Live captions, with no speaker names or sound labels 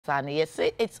Yes,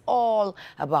 it's all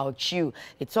about you.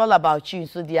 It's all about you.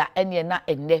 So there any na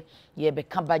ene ye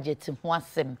become budget ho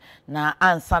asem na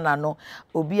ansa na no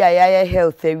obi ayaya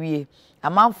health awie.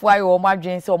 Amanfo ayo o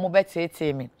madwen se o mo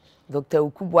betete me. Dr.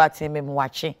 Ukubu ateme me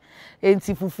wache.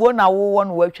 Enti fufuo na wo won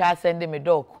watwa send me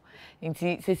doc.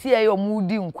 Enti sesi ayo mu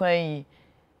di nkwan yi.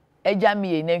 Eja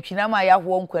me na ntwina ma ya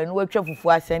ho nkwan no watwa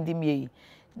fufuo send me yi.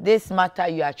 This matter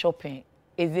you are chopping,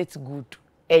 is it good?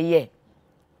 Yeah.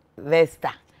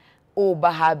 Vesta o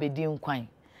baha bedi nkwan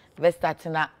Vesta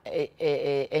tina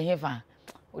ehefa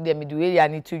o de me do area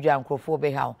ni tudwa nkrofo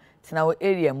be ha tina o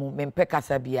area mu mempe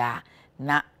kasa bia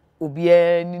na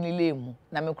obia ni nile mu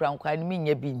na me kura nkwan ni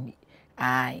nya bi ni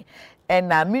ai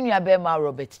na menua be ma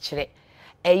Robert kire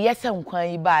yesa nkwan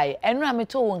yi bai eno a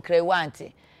meto wo nkre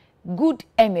wante good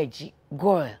energy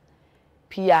girl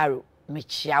PRO me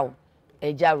chiao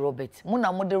eja Robert mu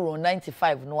na mo de ro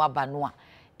 95 no aba no a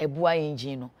ebua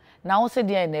engine no na wo se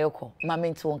de na ekọ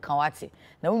mamenti won kan wate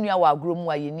na unua wa agro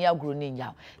mu ayeni agro ne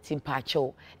nya timpa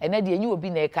chew ene de enyi obi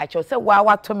na eka chew se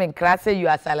wa to me nkra se you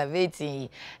are salivating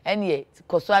ene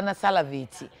koso ana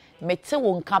salivate mete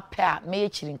won ka pe a me ye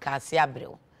chiri nka ase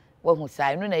abrew wa hu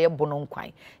sai no na ye bono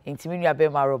nkwan enti menua be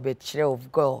ma Robert chire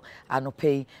of girl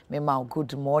anopei me ma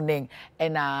good morning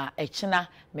ena echina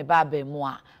me ba ba mu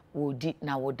a wodi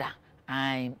na woda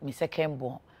ai me second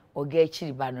born oga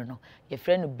chiri ba no ye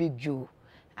friend no Big Joe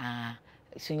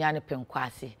Sunyane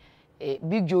penkwase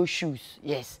Big Joe shoes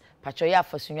yes pachoya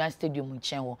for Sunyane stadium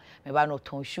nchenwo me ba no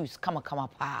ton shoes kama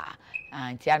pa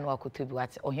anti anu akotobi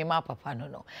wate ohima papa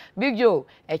no Big Joe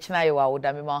echina ye wa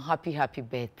woda me ma happy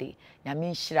birthday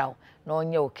nyame nhirawo na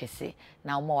onye okese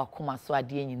na oma wakoma so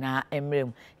ade nyina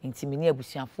emrem nti me ne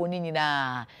abusuafo ni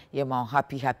nyina ye ma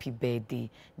happy birthday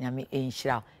nyame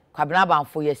nhirawo kwabena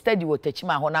banfo ye study wo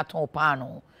tachima ho na ton pa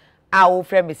no a wo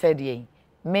frɛ me said ye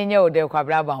menye ode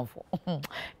kwabra banfo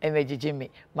emejeje me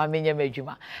ma menye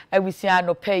madwuma abusia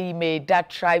no pay me that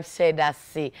tribe said that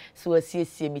say so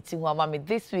asiesie meti ho ama me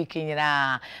this week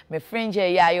nyina me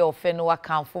fringe ya ya ofe no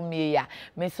wakanfo me ya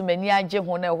me so mani age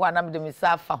ho na ho na me de me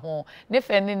safa ho ne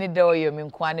fe ne de oyo me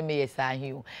nko ane me yesa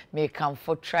hiu me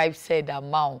kanfo tribe said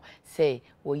amount say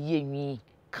oye nwi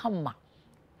kama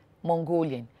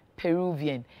Mongolian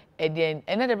Peruvian and then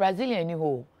another Brazilian ni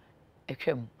ho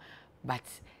etwam but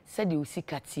said you see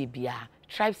katie bia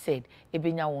tribe said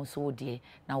ebenya won so de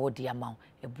na wo de amount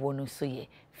ebo no so ye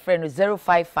friend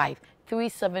 055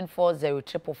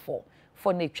 3740444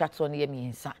 for na chat on ye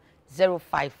miensa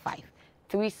 055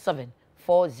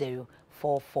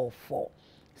 3740444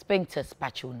 Spinkters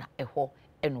pachuna eho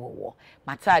enwo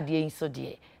matade yin so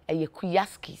de eye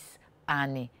kuyaskis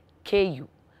ani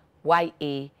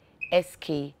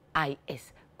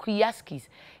KUYASKIS kuyaskis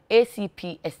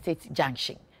ACP Estate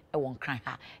Junction won kran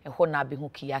ha ho na be hu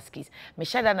kiyaskis me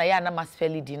shada na ya na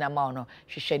masfeli di na ma no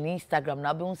hwehwe ni Instagram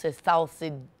na be hu se style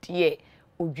se die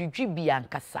odwudwi bi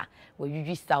ankasa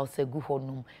odwudwi style se gu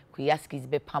honum kiyaskis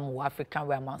be pam wo African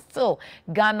woman still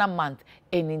Ghana month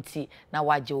eninti na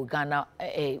waje o Ghana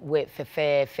we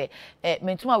fefefe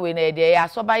mentuma we na de ya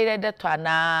so ba yire de to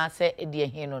ana se de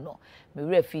hin no me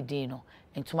wura fidin no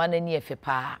entuma na ni efe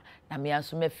pa na me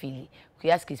anso ma fili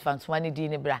kuyaskis fantuma ni di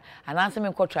ne bra ananse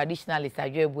me ko traditionalist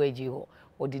adwo ebu aji ho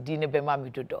odidi ne be ma me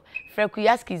dodo fre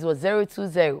kuyaskis was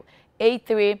 020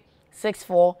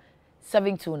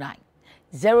 8364729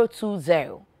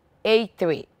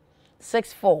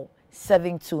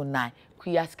 020-8364-729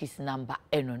 kuyaskis number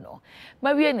enono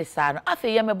mawie ne sa no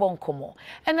afi ye mebo nkomo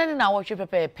enane na wo hwe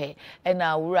pepepe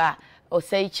ena wura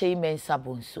osai chei mensa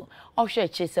bonso ohwe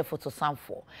che se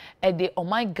fotosamfo de o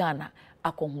my Ghana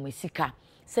akohumesika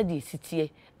se de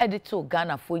sitie de to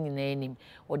Ghana fo nyina anim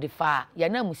o de fa ya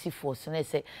na musifo so na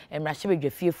se emrahye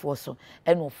bedwafiefo so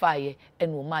eno fa ye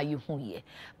eno ma ye hu ye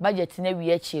budget na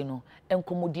wi achi no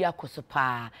enkomodi akoso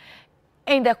pa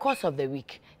in the course of the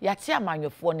week yati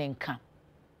amanyofo ne nka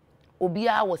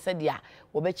obia wo se dia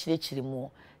wo be chirechiri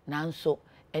mu nanso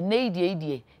ene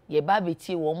idie ye ba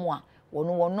betie wo mu a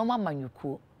wono wono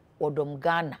mamanyuku wodom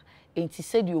Ghana enti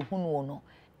se de ohunu wono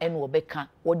ene wo beka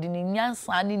wodi ni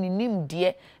nyansa ne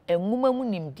nimdie enwuma mu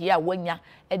nimdie a wanya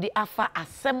de afa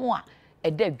asem a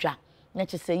edadwa na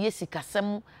chese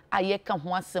yesikasem ayeka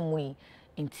ho asem yi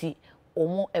enti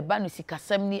omo eba no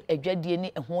sikasem ni adwadie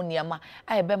ni eho niama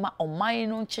ayebema oman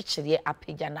no nchechire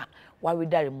apagya na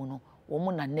waredare mu no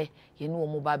womo na ne ye ne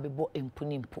womo ba bebo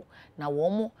empunimpu na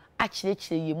womo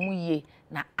achirechire ye mu ye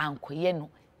na ankoye no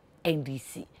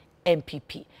NDC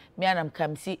MPP me anam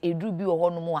kamsi edru bi wo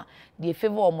hono mu a de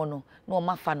favor omo no na o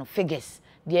mafa no figures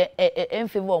de en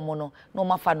favor omo no na o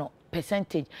mafa no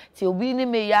percentage ti obi ni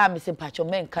me ya me se pacho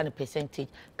men kan percentage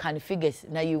kan figures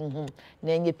na ye hu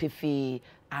na enye pefe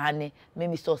ane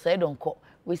me so say don ko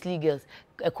Wesley girls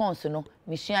accounts no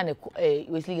me sua ne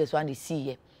Wesley girls one dey see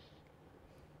ye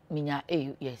minya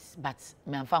yes but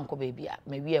me amfa nko baby a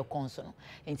me we accounts no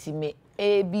enti me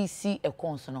ABC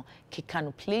accounts no keka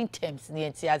no plain terms ne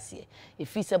enti ase e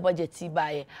fi se budget ti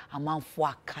ba ye amanfo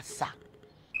akasa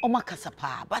o makasa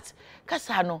pa but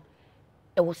kasa no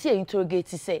e wo se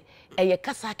interrogate say eye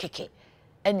kasa keke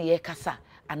ene ye kasa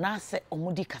anase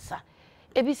omudi kasa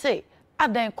ebi say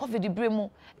adan covid bremu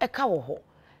e ka wo ho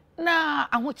na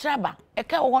ahokyeraba e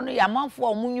ka wo ho no ya manfo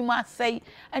a omunwuma asai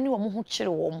ene wo ho kyere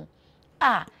wo mu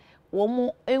wo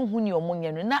mu enhu ni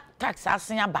omunye no na tax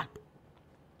asen aba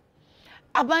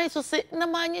aban so se na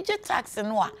manyeje tax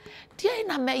no a tie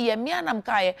na meye me anam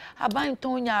kae aban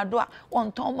ton nya ado a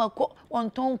wonton mako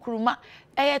wonton kuruma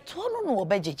eye to no no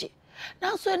obejeje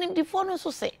na so enim di fo no so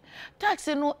se tax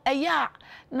no eya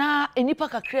na enipa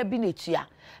kakra bi netua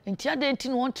nti ade nti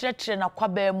no won tretre na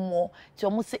kwaba mo ti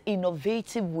omo se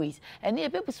innovative ways ene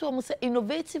ebebu se omo se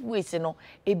innovative ways no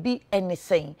ebi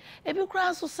enesen ebi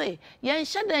kura so se yen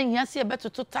hyedan hia se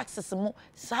ebetoto taxes mo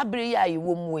sabre ya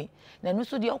yewo mu na no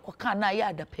so de okoka na ya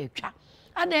adapatwa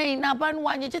adan na ban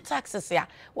wanyeje taxes ya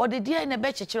wode de na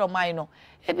be chechire oman no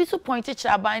ebi so point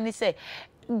chira ban ni say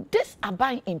this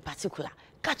aban in particular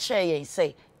catch ye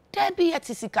say Debbie at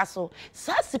Sikaso,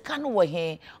 Sassicano were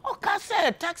here. O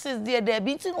Cassa taxes dear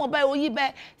Debbie, no by o ye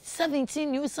by 17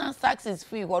 new sons taxes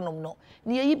free one no.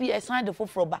 Near ye be assigned the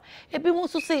for ba. Ebi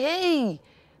wants to say, hey,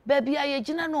 baby, I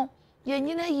no,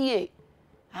 ye.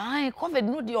 Aye, COVID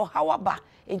no dear however,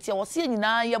 until I was seeing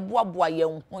na ye boa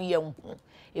young.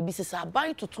 Ebi se sa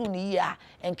ban tutu ni ya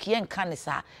enkien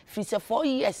kanisa fi se 4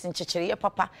 years in chechere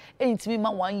papa entimi ma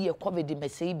 1 year covid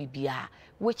mesei bibia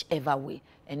whichever way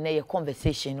and your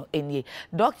conversation no any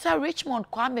Dr. Richmond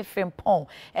Kwame Frimpong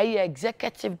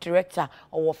executive director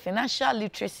of Financial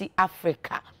Literacy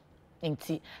Africa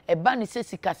enti eba ni se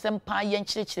sika sempa ye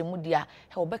nkyerechire mu dia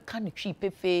he obeka ne twi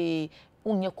pefe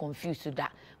unye confused da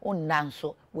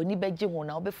onanso woni beje ho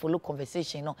na obe follow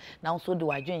conversation no na so de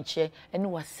wadwenche ene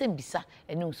wasem bisa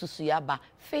ene nsusu ya ba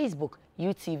Facebook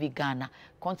UTV Ghana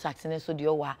contact ne so de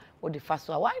owa o de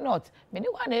faso why not me ni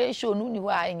wa na show no ni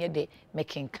wa enye de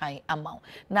making kind amount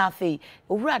na fe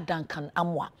owura Duncan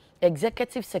Amoah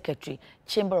Executive Secretary,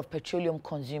 Chamber of Petroleum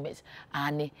Consumers,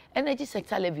 and energy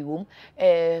sector levy wom,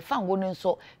 fan wonen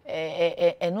so,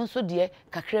 and also dear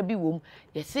Kakrebi wom,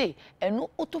 ye say, and no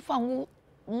auto fan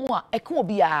more,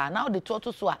 ekobia, now the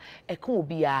total so,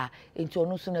 ekobia, into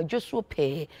no sooner just so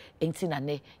pay, and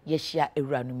sinane, yeshia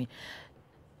eranumi.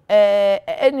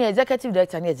 Any executive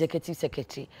director and executive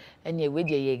secretary, any with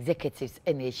your executives,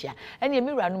 and Asia, and your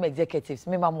mirror executives,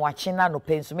 me mam watching no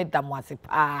pain, so make them was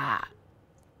ah.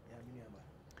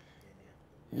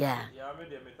 Yeah.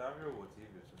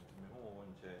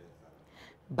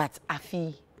 But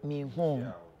afi me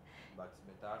home.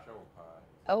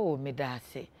 Oh, me da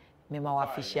say. Me ma wa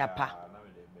fishia pa.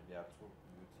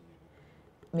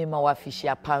 Me ma wa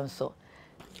fishia panso.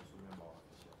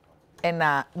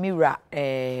 Ena Mira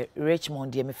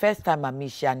Richmond, me first time I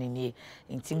meet you ni.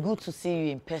 It's good to see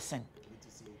you in person.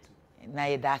 Na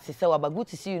ye da se wa good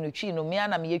to see you no twi no me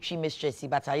ana me yetwi mistress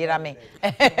but ayira me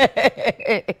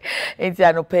enti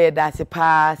anope da se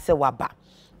pa se waba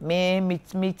me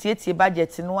tie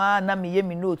budget no na me ye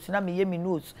me notes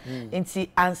enti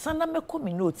ansa na me ko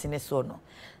me notes ne so no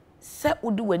se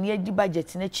udi wani adi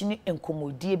budget na chi ni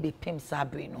enkomodie be pem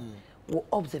sabre no wo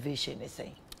observation ne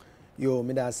say yo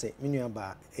me da se me nua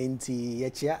ba enti ye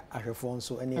chia ahwefo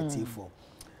nso ene atifo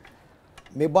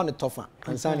me born tofa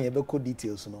ansa na ye be ko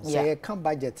details no say ye can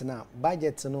budget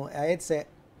no ayet say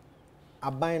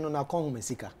aban no na kon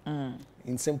humesika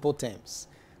in simple terms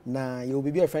na you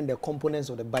will be a friend the components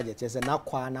of the budget say na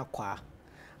kwa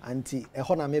anti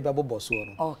e na me be boboso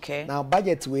no okay now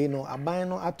budget we no aban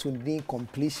no atundin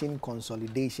completion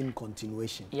consolidation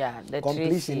continuation the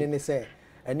completion ni say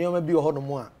enioma bi ho no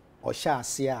mo a o sha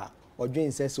ase a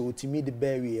odwen say so otimi de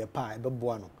bury e pa e be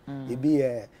boa no e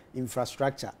bi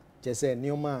infrastructure just say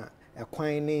nioma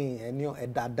ekwan ni enio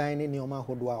edadan ni nioma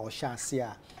hodo a o sha ase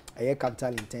a e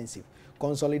capital intensive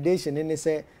consolidation ni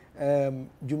say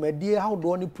jumadie how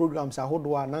do any programs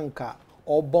ahodo a nanka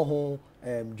obo ho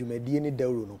jumadie ni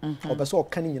dawro no obeso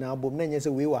oka ni nyina bom na nye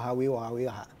say we wa ha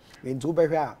enti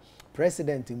obehwe a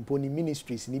president imponi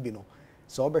ministries ni bi no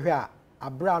so obehwe a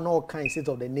abra no kind state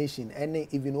of the nation and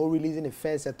even all releasing the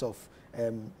first set of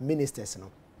ministers no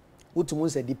wotumu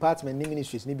say department ni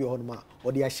ministries ni bi honoma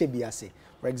or they ahye bi ase.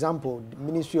 For example, the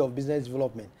Ministry of Business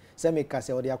Development, say make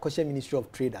say or the akoshe Ministry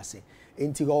of Trade ase.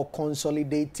 Enti go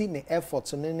consolidating the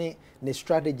efforts ne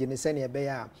strategy ne say ne be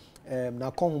ya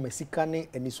na kon humesika ne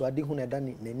enisuade hu na da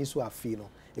ne nisu afi no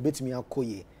ebetimi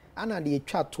akoye ana de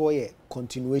etwa to ye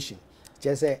continuation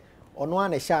je say ono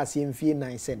ana hya ase mfie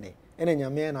 9 sene ene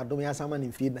nyame na dom ya sama ne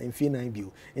mfie 9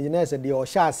 bio engineer say de o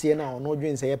hya ase na ono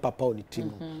dwen say papa oni tim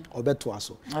no obeto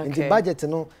aso enti budget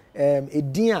no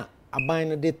edin a aban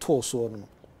no de to so no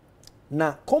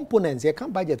na components ye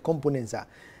kan budget components a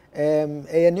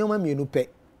nioma mienu pe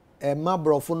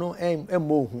mabrofo no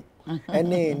emohu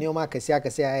ene nioma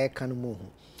akese aye kan mo hu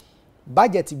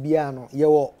budget bia no ye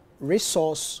wo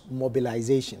resource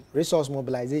mobilization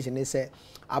is say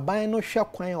aban no hwe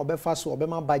kwan obefa so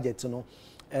obema budget no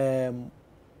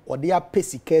ode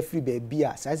apesika free be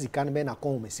bia sai sika no be na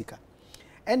kon mesika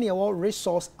ene ye wo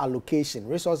resource allocation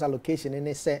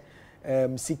ne say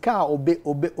sika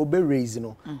obe raise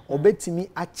no obetimi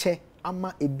ache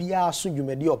ama ebia so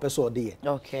dwumadi opeso ode ye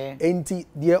okay enti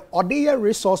the ode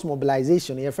resource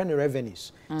mobilization ye friend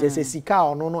revenues just sika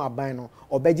ono no aban no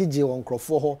obegege won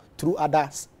krofo ho through other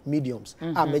mediums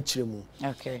amechiremu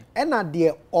okay ena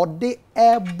the ode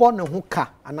ebo ne ho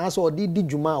ka anaso ode di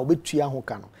dwuma obetua ho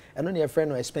ka no eno ne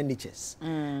friend no expenditures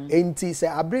enti se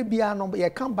abrebia no ye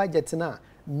kan budget na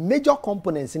major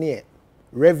components ne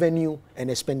revenue and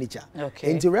expenditure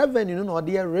okay enti revenue no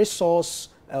ode resource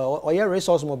or your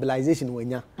resource mobilization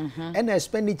wenya and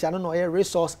expenditure no your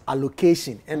resource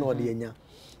allocation and or the enya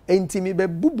enti me be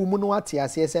bubu mu no ate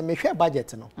ase se me hwe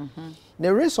budget no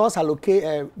the resource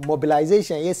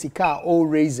mobilization yesika all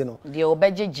raise no the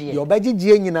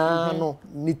obegege nyina no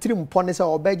ni trim pone se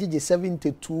obegege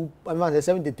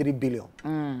 73 billion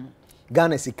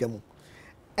Ghana sika mu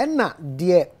enna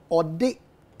de ode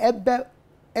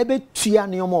ebe tua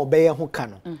ne omo obeye ho ka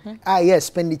no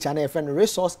expenditure na friend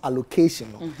resource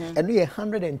allocation no and we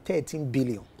 113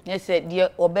 billion yes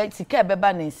the sika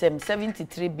ebeba ne nsem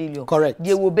 73 billion correct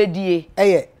the obedie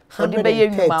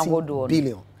 113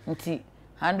 billion nti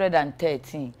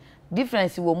 113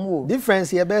 difference wo mu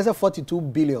difference ye be 42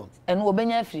 billion eno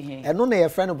obenya free he eno na ye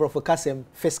friend brofo kasem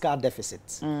fiscal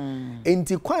deficit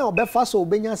enti kwan obefa so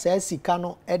obenya sa sika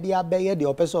no e de abeye de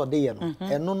opeso de ye no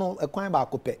eno no kwan ba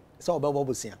akopɛ so obebo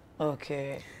bosia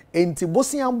okay enti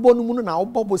bosia mbonu mu na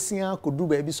obebo bosia kodu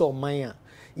ba bi so oman a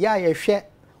ya ye hwe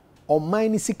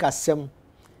oman ni sikasem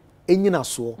enyina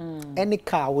so any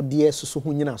car wo de so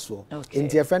ho nyina so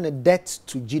enti ye friend debt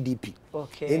to GDP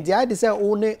okay enti I say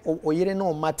one oyire na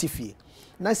o matifie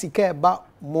na sika eba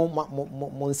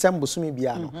mo nsem bosumi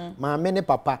bia no ma me ne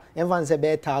papa envan se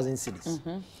be 1000 cedis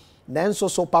then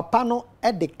so papa no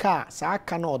e de car sa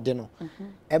aka na ode no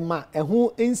ema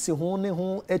ehu ensi ho ne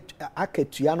ho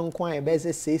akatua no nko an be se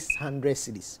 600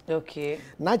 cedis okay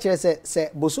na kire se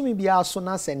bosumi bia so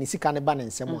na se ni sika ne ba ne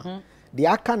nsem a the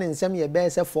aka ne nsem ye be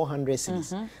se 400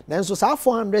 cedis then so sa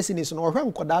 400 cedis no ohwe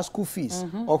nkoda school fees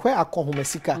ohwe akohoma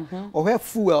sika ohwe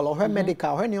fuel ohwe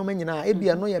medical ohwe ne o manyina e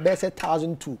bia no ye be se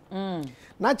 1002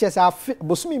 na kire se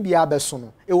bosumi bia be so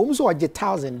no e wo mu so oje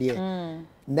 1000 de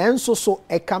nanso so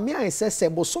ekame an sese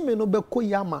bosome no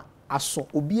bekoyama aso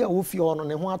obi a wo fi ho no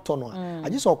ne ho atono a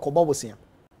agi so okobo bosia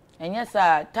enya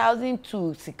sa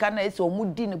 1002 sika na ese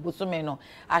omudi ne bosome no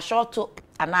a short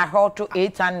and a hot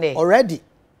 800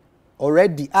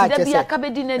 already a chese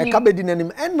akabedi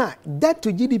nanim ena debt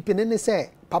to GDP ne say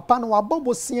papa no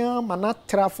wabobosia mana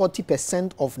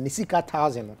 40% of nisika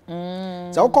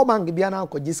 1000 so ko bank bia na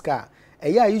ko jiska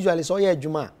eya usually so ya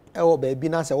adwuma e wo ba bi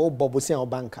na say wo bobosia o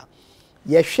banka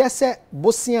ye hwese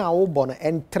bosia wo bo no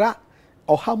entra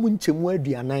ohamu nchemu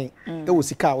aduanan e wo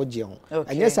sika wo je ho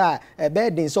enye sa e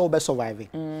be den so wo be survive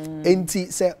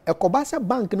enti se ekoba se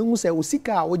bank no hu se wo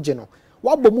sika wo je no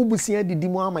wabo mu busia didi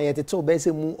mu ama ye tete wo be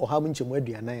se mu ohamu nchemu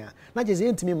aduanan a na je se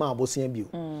entimi ma bosia bio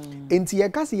enti ye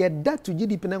ka se ye debt to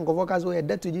GDP na ngofo ka so ye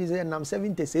debt to GDP nam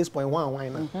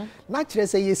 76.11 na kire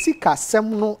se ye sika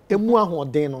sem no emu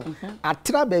ahoden no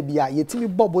atra ba bia ye timi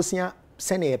bobosia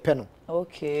se na ye pe no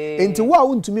okay enti wa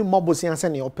wuntumi mmobosi anse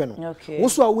ne ope no wo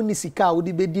so a woni sika wo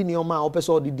di bedi ne o ma ope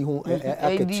so di hu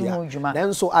akatua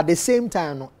then so at the same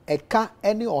time no eka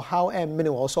any or how many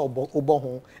wo so obo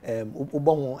ho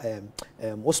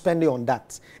wo spend on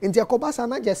that enti akobasa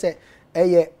na je se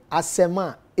eye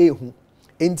asema ehu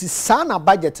enti sa na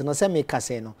budget no se me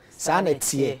kase no sa na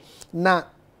tie na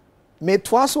me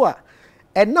toa so a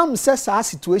enam se sa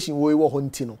situation wo ho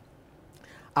nti no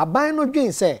aban no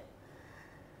dwen se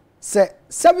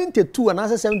 72 and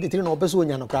 73 no person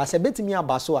onya no kra se betimi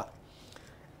abaso a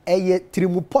eye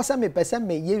trimu posa me pese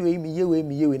me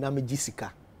yewe na me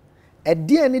gisika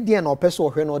ɛdeɛ ne deɛ na ɔpɛ so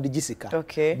ɔhwɛ na ɔde gye sika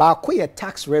baako yɛ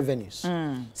tax revenues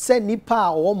sɛ nipa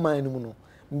a ɔwɔ man no mu no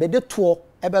mede toɔ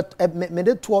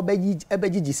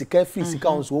ɛbɛgye sika free sika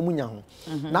on so ɔmu nya ho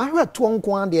na ahwɛ toɔ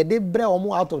nko a deɛ de brɛ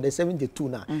ɔmo out of the 72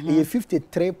 na ɛyɛ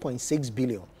 53.6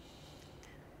 billion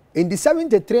in the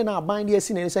 73 na aban deɛ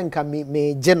si na sɛ nka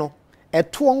me gye no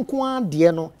ɛtoɔ nko a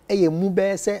deɛ no ɛyɛ mu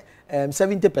bɛyɛ sɛ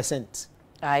 70%.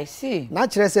 I see. Na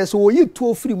kyerɛ sɛ so oyi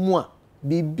toɔ free mu a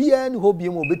bibia ni ho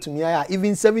biem obetumi ya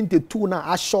even 72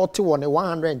 na a short one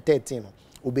 113 no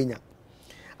obenya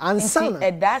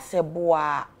ansana that's a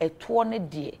boa eto ne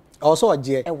de also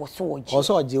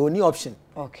oje oni option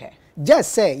okay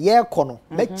just say ye kono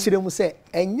me kire mu say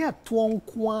enya to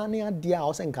nko ane ade a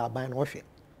o se nka ban no hwe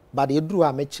but e duru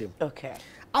a me kire okay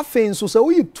afen so so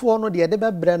oyi to no de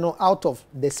bebre no out of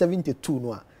the 72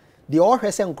 no a the all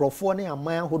hwe se nkrofo ne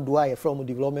aman hodo a ye from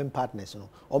development partners no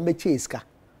o me iska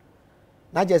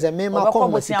na je se me ma kom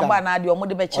masika ba na de o mo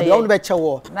de be che o de be che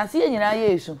wo na se nyina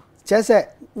yesu che se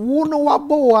wo no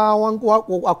wabo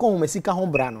wa kom masika ho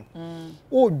bra no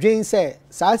o dwen se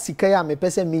sa sika ya me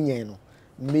pese minyen no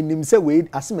menim se we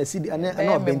asemasi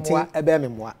na obenten ebe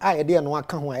memmoa a ye de no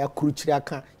aka ho a ya kuruchiri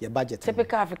aka ye budget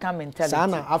typical African mentality sa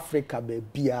na Africa be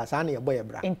bia sa na ye boye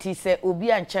bra enti se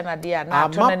obi anche na de a na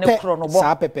to na ne kro no bo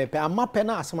sa pepepe amape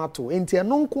na asemato enti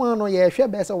eno nko ano ye hwe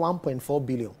be se 1.4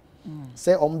 billion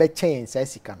say ombe chain say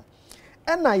sika no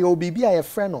na your bibi a your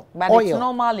friend no but oil. It's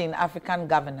normal in African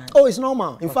governance. Oh, it's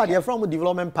normal. In fact, you're from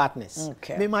development partners.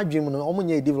 Okay. Me my dream no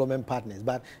omunye development partners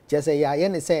but just say ya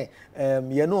ye say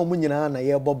you know omunyina na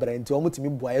ye bobra nti omutimi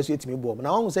boa yeso etimi boa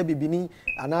na won say bibi ni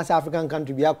anase African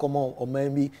country bi akomo o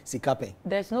man bi sikapen.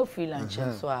 There's no freelance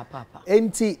so papa.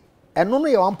 Enti eno no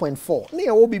ye 1.4 na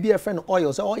ye wo bibi a friend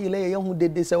oil say oil ye hu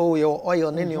dede say oh ye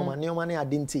oil ne neoma ne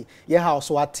adenti ye house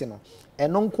wate no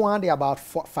eno nko ade about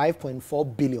 5.4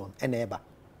 billion eneba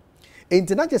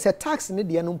enti just a tax ne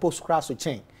de no post crash so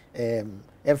chain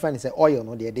everyone say oil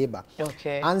no de ba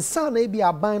okay and san e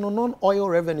bia ban no non oil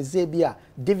revenues e bia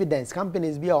dividends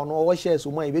companies bia ono o shares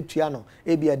mo e betua no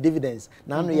e bia dividends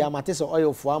na no ya mate say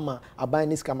oil for ama aban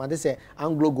ni scam ade say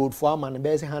Anglo Gold for ama na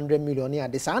be say 100 million ya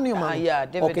de san no ma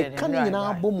okay kan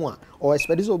nyina bomu a o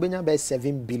expect so obenya be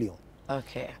 7 billion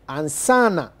okay and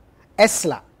sana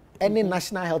esla any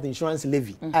national health insurance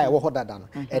levy I wo hodada no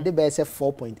e de be say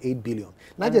 4.8 billion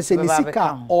na je say ni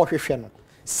sika o hwehwe no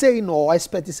say no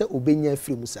expect say obenya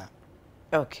free musa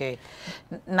okay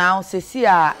now sesi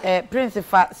a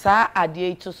principal sa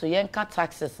ade ito so yenka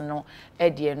taxes no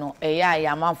de no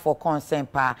ya man for concern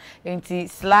pa enti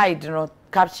slide no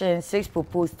caption 6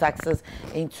 proposed taxes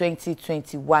in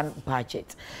 2021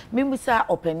 budget mimusa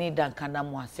openi Duncan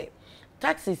Amoah say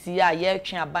taxes ya ye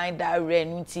twen aban da re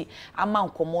no nti ama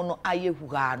nkomo no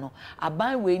ayehuha no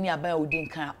aban we ni aban odi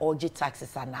nkan oje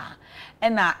taxes ana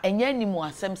na enye ni mu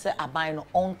asem se aban no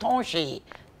onton hwe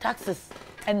taxes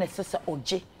ene se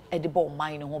oje e de bo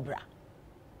man no ho bra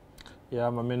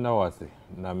ya mame na wase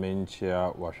na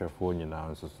menchia wahwefo nyina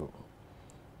nso so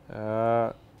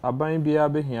aban bia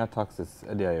behia taxes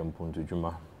e de ayempuntu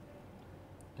dwuma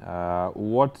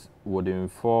what would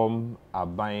inform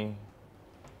aban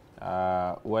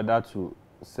whether to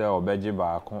sell obeji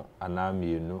baako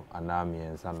anamienu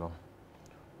anamiensa no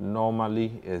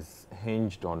normally is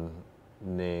hinged on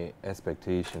the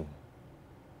expectation.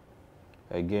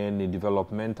 Again, the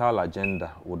developmental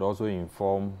agenda would also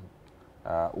inform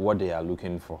what they are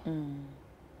looking for.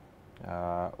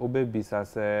 Obebisa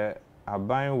say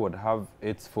aban would have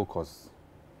its focus.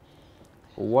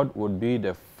 What would be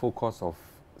the focus of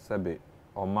sebe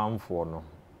omanfo no?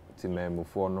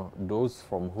 Those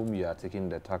from whom you are taking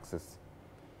the taxes.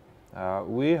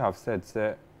 We have said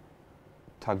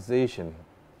taxation.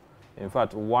 In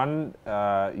fact, one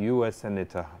US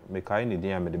senator, Mekaini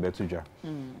Diamedebetuja,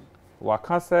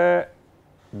 wakase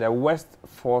the West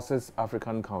forces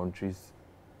African countries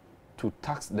to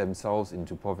tax themselves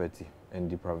into poverty and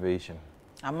deprivation.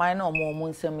 Am I no more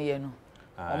no?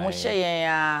 Omo hye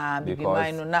ya bibi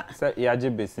man no na yaje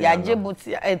besi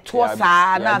to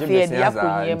sa na fe dia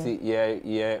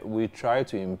konyem we try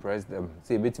to impress them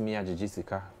say betimi agege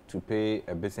sika to pay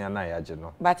a besi na yaje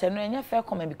no but no enye fair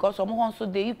comment because omo hon so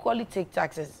they equally take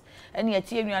taxes and yet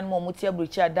enuan mo mo tia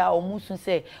brocha da omo sun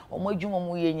say omo adwuma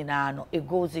mo ye nyina no it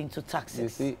goes into taxes. You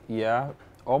see, yeah,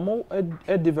 omo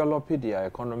develop their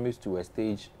economies to a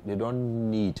stage they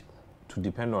don't need to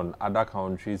depend on other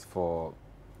countries for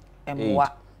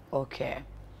okay.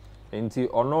 Inti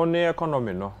onone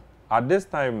economy no. At this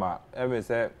time,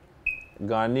 say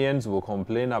Ghanaians will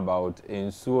complain about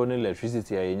insuring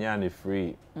electricity and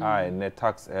free net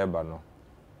tax no.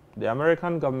 The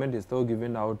American government is still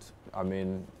giving out, I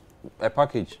mean, a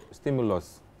package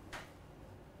stimulus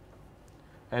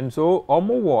And so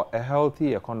Amoah a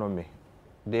healthy economy.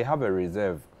 They have a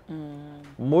reserve.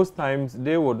 Most times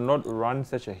they would not run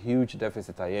such a huge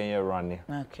deficit as yenye running.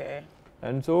 Okay.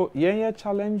 And so yenye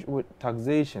challenge with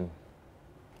taxation,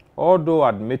 although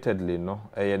admittedly no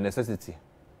a necessity,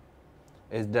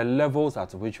 is the levels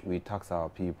at which we tax our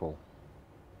people.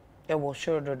 It was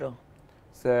sure do.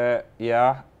 So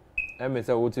yeah, I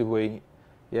say what way,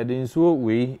 yeah the insuo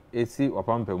we esi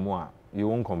wapampemua, you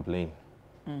won't complain.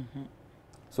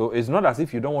 So it's not as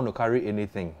if you don't want to carry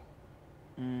anything.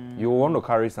 You want to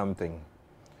carry something.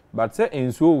 But say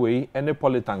in so way, any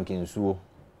polytank in so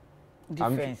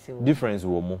difference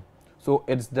will more. So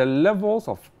it's the levels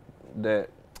of the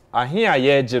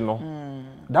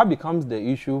that becomes the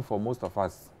issue for most of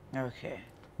us. Okay.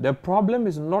 The problem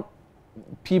is not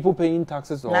people paying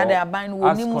taxes or now they are buying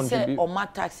or my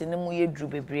tax in the muye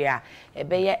drubebria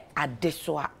ebeye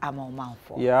adesoa amount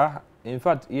for. Yeah, in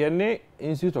fact, the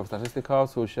Institute of Statistical,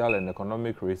 Social and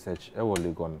Economic Research,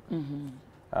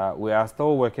 we are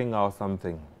still working out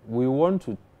something. We want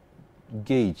to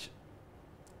gauge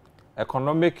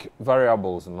economic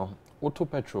variables, no? Auto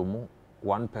petrol,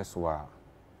 1 peso,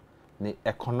 the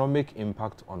economic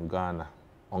impact on Ghana,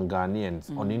 on Ghanaians,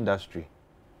 on industry,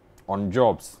 on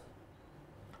jobs.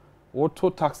 Auto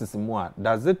taxes more.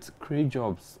 Does it create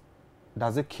jobs?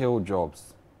 Does it kill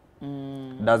jobs?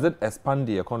 Does it expand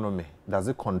the economy? Does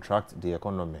it contract the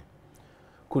economy?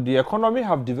 Could the economy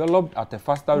have developed at a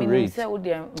faster rate?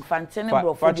 Yeah,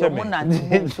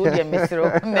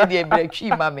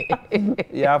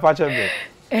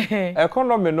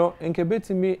 economy no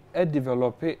me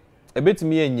develop a bit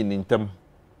me in term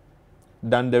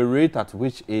than the rate at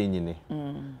which a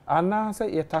and now say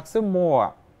you tax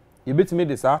more. You bit me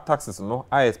this taxes no,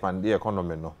 I expand the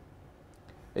economy no.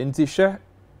 Inti share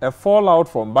a fallout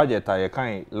from budget I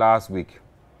kind last week.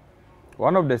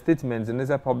 One of the statements in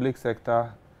this public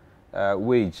sector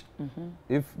wage,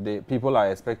 if the people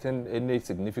are expecting any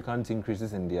significant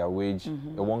increases in their wage,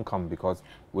 it won't come because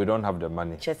we don't have the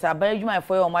money. They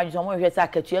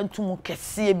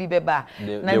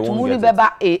won't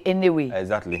get it. Anyway.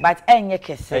 Exactly. But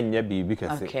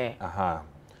okay.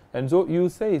 And so you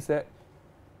say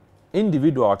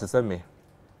individual to say me.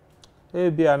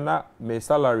 Be na me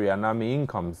salary and na me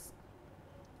incomes.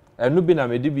 And no be na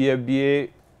me be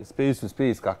space to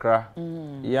space kakra.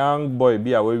 Young boy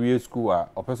be a we school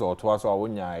or person or twice or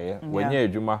when you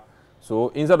juma. So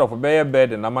instead of a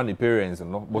bed and money parents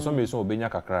no, but some so be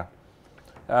kakra.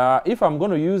 If I'm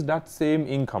going to use that same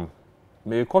income,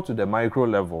 may go to the micro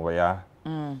level, yeah.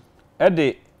 At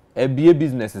the BA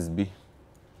businesses be.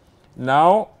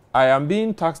 Now I am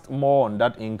being taxed more on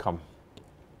that income.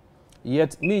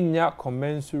 Yet minya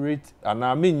commensurate and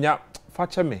minya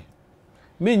fache me.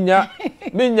 Minya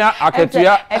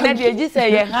aketua. And then you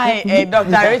say hi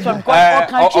Dr. Richmond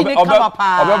country come up.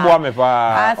 Obeboa me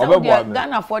pa. Obeboa.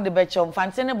 Ghana afford the betchom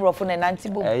fantene brofo na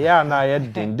nantibo. Yeah na ye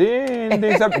din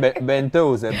say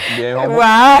bento say be home.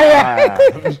 Wow.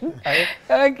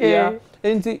 Okay.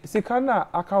 Enti sikana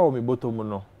aka o me botomu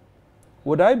no.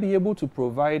 Would I be able to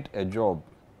provide a job?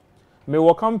 Me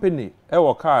wo company e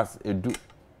wo cars edu.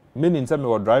 Meaning say me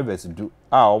wo drivers do.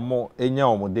 Omo enya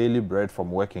omo daily bread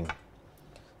from working.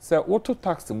 Say what to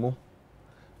tax mo?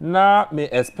 Na me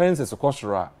expenses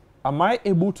kosora. Am I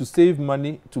able to save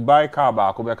money to buy car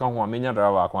ba ko be kan ho amenya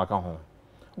driver ko aka ho?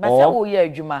 But say wo ye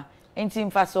adwuma, enti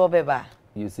mfa so beba.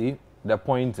 You see, the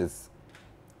point is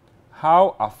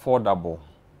how affordable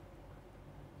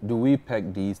do we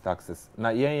peg these taxes? Na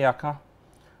yen yaka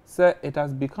say it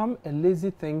has become a lazy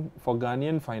thing for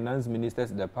Ghanaian finance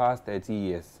ministers the past 30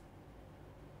 years.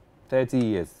 30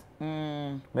 years.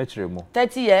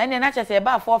 30 years. And then I just say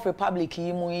about Fourth Republic,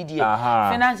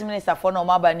 Finance Minister for no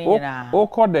mabani.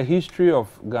 Call the history of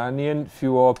Ghanaian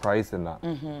fuel pricing.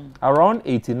 Around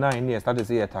 89 years, started to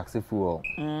say a taxi fuel.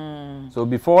 So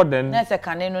before then, that's a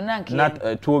caneno not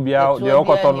Tobia, the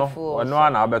Okotono, no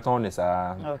one Alberton is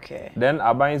okay. Then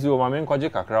I buy you my main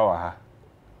Kojik Akrawa.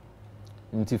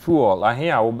 Nti fuel, I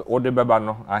hear o de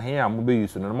bebano, I hear mube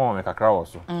use no more make a crowd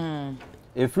so.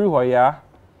 If you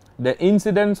the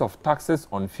incidence of taxes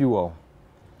on fuel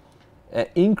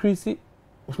increase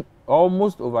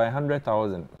almost over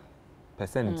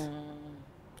 100,000%.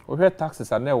 We had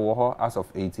taxes are now as of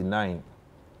 89,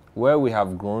 where we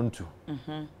have grown to.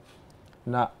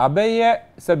 Now, abeye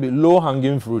sabi low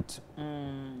hanging fruit.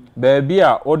 Baby,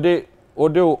 ode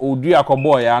odua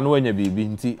kobo ya no anya bibi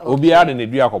nti obi ade ne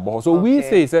dua kobo. So we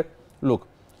say look,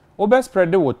 obe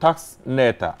spread the tax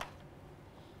neta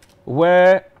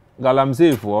where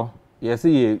galamsey for yes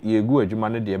ye go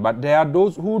adwuma ne de, but there are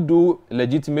those who do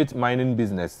legitimate mining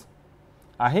business.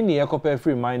 Ahini ye copper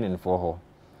free mining for her.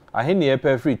 ahe ne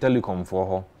pay free telecom for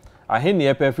ho ahe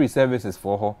ne pay free services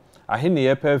for ho ahe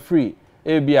ne pay free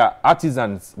ebia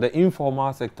artisans the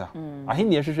informal sector ahe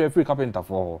ne hwehwe free carpenter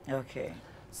for ho okay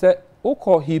say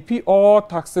oko he pay all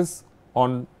taxes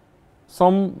on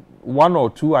some 1 or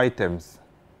 2 items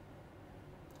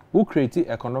who create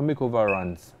economic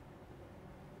overruns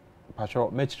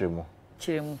pacho mechiremo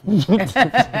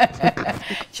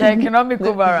economic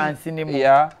overruns in him.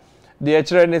 Yeah, the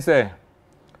actually say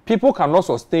people cannot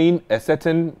sustain a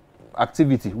certain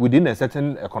activity within a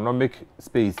certain economic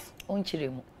space.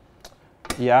 Unchiremu.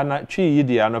 Yeah, na chi yi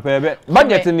no pebe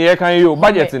budget in here can you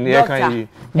budget in here can you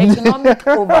economic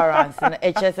overruns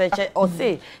in HSH or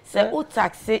say o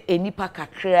tax enipa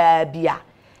kakra bia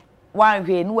wan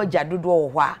hwe no agya dodo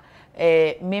ho a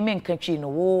meme nkatwi no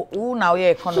wo na wo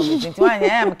economics nti wan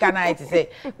ya am kana it say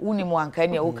uni mu anka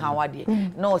ne wo kan wade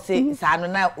no say sa no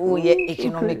na wo ye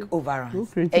economic overruns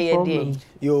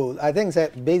yo I think say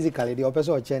basically the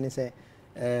opposite of Chinese say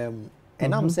and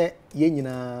am say ye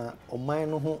nyina oman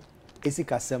no ho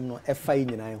esikasem no efa ye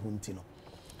nyina ho nti no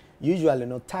usually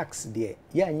no tax there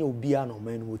ye anya obi a no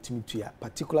man no otimi tua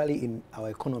particularly in our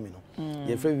economy no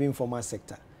ye free informal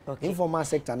sector. Okay. Informal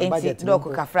sector and budget. Doko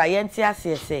kafra yenti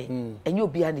asese enye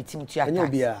obi a ne tim tua tax. Enye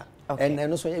obi a and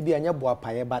also e bi anya boa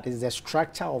paye but it's the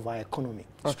structure of our economy.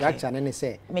 Okay. Structure and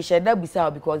say me share that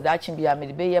bisa because that chin bia me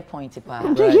dey be point pa.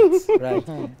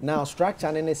 Right. Now structure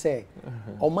and say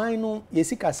oman no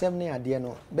yesika sem ne ade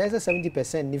no be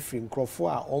 70% ni free nkrofo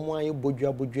a omo aye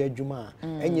bodua adwuma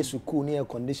enye school ne air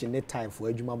condition ne time for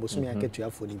adwuma bosomi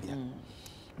aketua fo ni bia.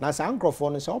 Na sa nkrofo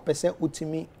no se opese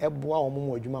utimi eboa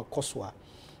omo adwuma koso a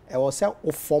I was say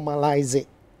formalize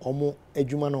omo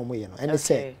adwuma na omo ye no and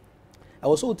say I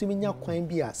was so utimi nya kwan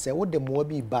bi a say wo de mo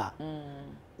bi ba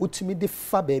utimi de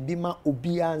fa ba bi ma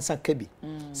obi ansa ka bi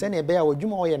say na be ya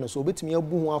adwuma wo ye no so obetimi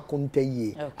abu ho akonta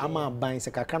yie ama ban se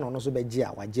kakra na no so be gi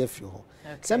a waje afiri ho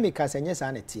say me ka say nya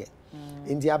sa na tie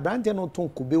indi abrante no ton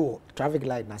kube wo traffic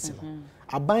light na se no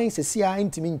aban sesi a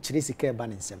ntimi nkyire sika eba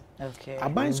ne nsem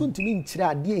aban so ntimi nkyire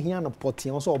ade ehia no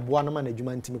poten so oboa no ma na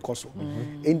adwuma ntimi koso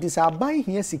enti sa aban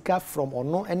hia sika from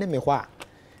ono ene me ho a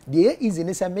de easy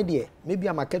ne se me de maybe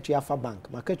a market ya fa bank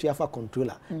market ya fa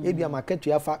controller maybe a market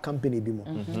ya fa company bi mo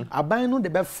aban no de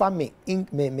be fa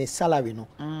me salary no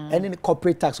ene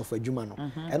corporate tax of adwuma no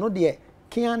eno de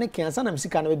kian ne kian sa na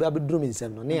sika na be abeduru me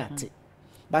nsem no ne ate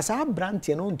ba sa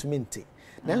brante no ntumi nte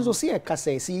nanzo se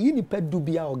ekasa se yi nipa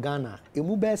dubia organa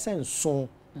emu be senso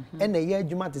ena ye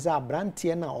adwuma te se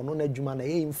abrante na ono na adwuma na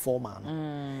ye informal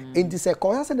no enti se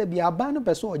ko se da bia aba no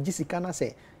person ogisika na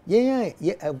se ye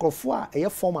grofo a ye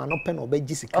formal no pe na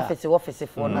obagisika office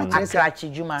for no akrachi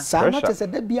adwuma sa na te se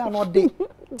da bia no de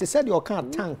te se de oka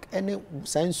tank ene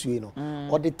sansue no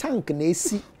o de tank na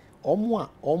esi omo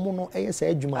no eye se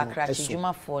adwuma no akrachi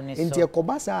adwuma for ne so enti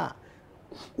ekobasa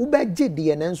ubeje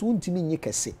de nanso untimi nyi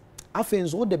kese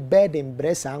afenzo the bed in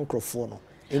breast ankrofo no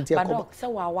enti ekoba se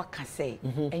wa waka se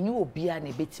enye obia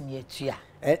na betumi atua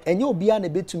enye obia na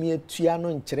betumi atua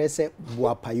no nkere se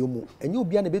buapayo mu enye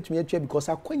obia na betumi atua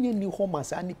because akwanye ni ho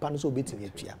masa nipa no so betumi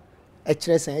atua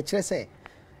ekere se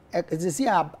ezisi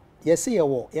a yesi ye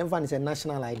wo yemfa ni se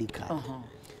national ID card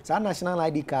sa national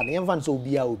ID card yemfa ni se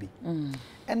obia obi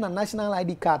and a national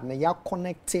ID card na ya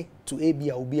connected to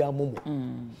abia obia momo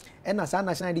and as a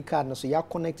national ID card na so ya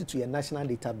connected to your national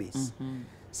database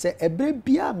se ebre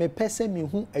bia me pese me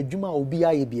hu adwuma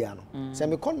obia ye bia no se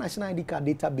me con national ID card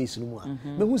database no mu a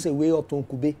me hu se we oton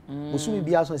kube osumi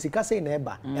bia so sika sei na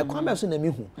eba e kwa be so na me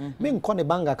hu me nko ne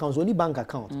bank account oni bank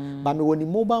account ba me woni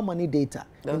mobile money data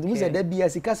and mu se da bia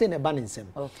sika sei na eba ne nsem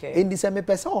endi se me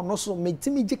pese ono so me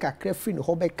timi gi kakra free no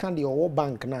ho be kan de owo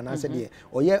bank na na se de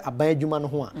oye aban adwuma no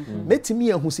ho a metimi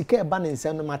ya hu sika eba ne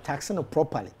nsem no ma tax no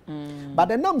properly but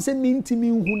the nam se me ntimi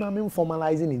hu na me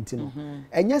formalizing intino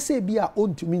enya se bia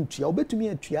tumi ntua obetumi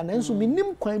atua na enso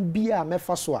minim kwan bia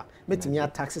mefa so a metumi a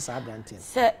taxes abranten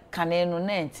se kanenu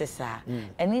na entesa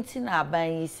eniti na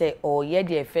aban yi se o ye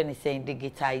de efe ne say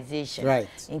digitization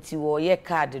nti wo ye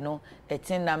card no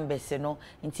etin numbers no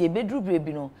nti ebedru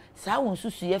brebi no sa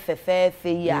wonsusu ye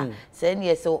fefefe ya se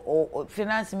ne se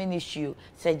finance ministry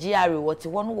se GR what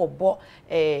won wo bo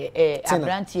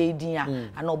abranten edin a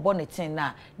ana obo ne tin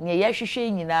na ne ye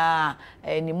hwehwe nyina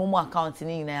ni momo account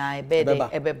ni nyina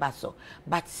ebeba so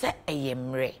but se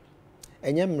eyemre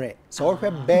enyemre so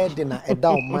ohwe bed na eda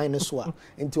o mine so a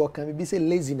enti o kan bi say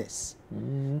laziness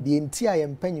the entire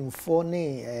empanyimfo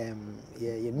ne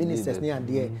ye ministers ne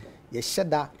ade ye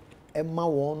sheda emma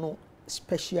won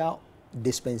special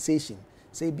dispensation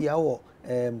say bia wo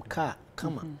car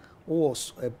kama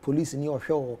was police ni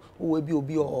ohwe o bi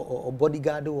obi o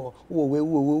bodyguard o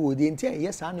we the entire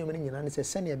yes anu me nyina ne se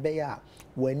sene be ya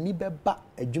wani beba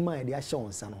adwuma ye de ahye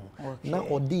wonsa no na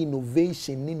odi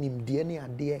innovation ni nimde ne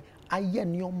ade aye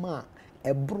nioma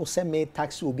ebro se me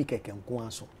taxi obi keke nko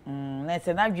aso na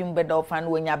se na dwum be do fan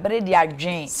wonya bere de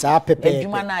adwen sa pepe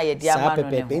adwuma na ye de ama no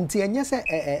ne enti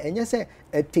enye se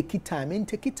take it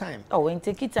time oh in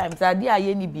take it time sa dia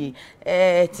ye ni bi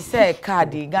ti say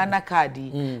card Ghana card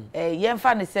ye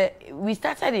mfa ne say we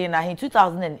started in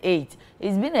 2008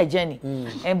 it's been a journey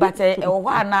but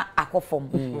wa na akofom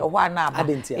wa na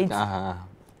aba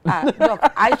look,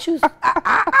 I choose.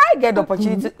 I get the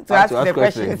opportunity to ask the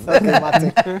questions. Okay,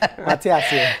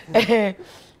 Mate.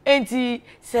 Enti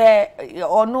say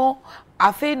or no,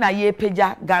 I feel na ye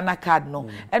peja Ghana card no,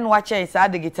 and watch is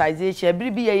digitization. Every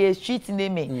ye street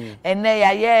name, and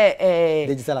ye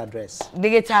digital address.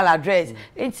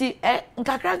 Enti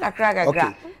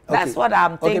nkakra. That's what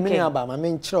I'm thinking. Okay, me about my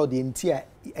main chiro the entire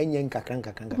enye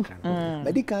nkakra.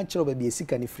 But di kan chiro be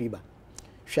sika ni free ba.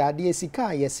 Hwade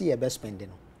sika yesi ye be spend no.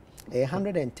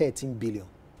 113 billion.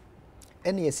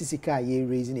 Any sika ye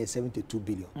raising a 72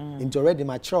 billion. Into already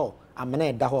mature, I'm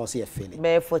gonna da horse ye feeling.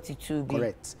 Be 42 billion.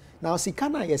 Correct. Now sika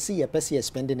na ye see ye pesi ye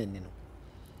spending in no.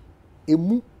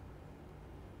 Emu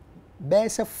be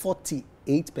 48%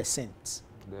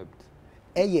 debt.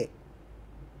 Eye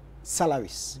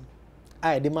salaries.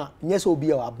 Aye de ma nyese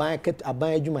obi a aban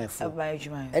adwuma efo.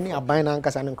 Any aban na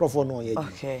nkasa ne nkrofo no ye.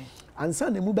 Okay. And so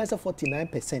emu be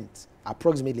 49%.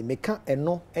 Approximately me can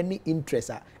any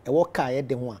interest e wo ka ye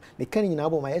de ho a me kan nyina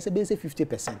bo ma ye se be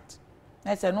 50%.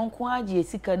 Na se no nko age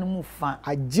sika no mu fa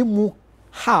age mu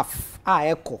half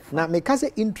a eko na me ka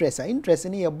se interest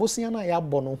ni ye bosia na ya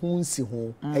bo no ho nsi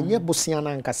ho enye bosia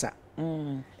na nkasa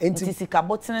enti sika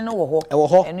botene no wo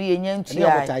ho eno ye nya ntua any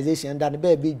amortization da ne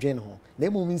ba bi dwen ho na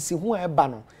emu nsi ho e ba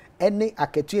no ene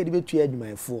aketu ye de betu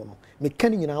adwumayefo no me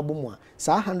kan nyina bo mu a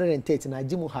sa 130 na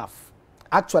age mu half.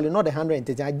 Actually, not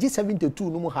 130. I just 72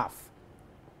 no half.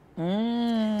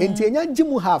 Enti enya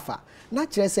jimu half. Na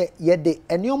kire say ye de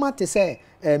enioma te say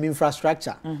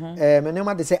infrastructure.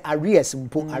 Enioma te say arrears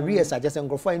mpo arrears are just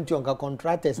ngofo enti onka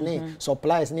contractors ne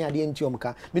suppliers ne ade enti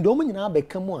omka. Me do mo nyina be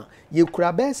kam a ye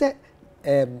kura be say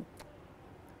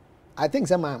I think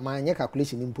say my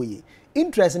calculation mpo ye.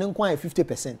 Interest ne nko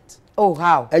 50%. Oh,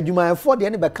 how? Adwumayefo de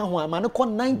ne be ka ho ama ne ko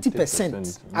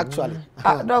 90% actually.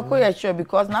 Doctor, you sure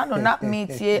because now do not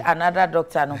meet here another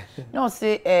doctor no. No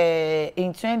say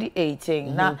in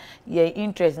 2018 now your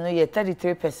interest no your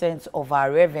 33% of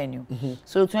our revenue.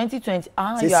 So 2020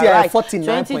 you are right.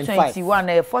 2021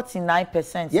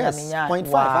 49% yes,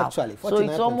 0.5 actually. 49. So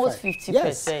it's almost 50%.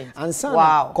 Yes. And some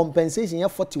wow. Compensation here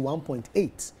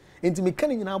 41.8. Into me can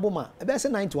nyina aboma e be say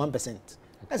 91%.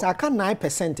 As I can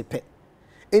 9% pay.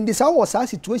 In this our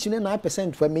situation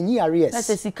 9% for many areas. Na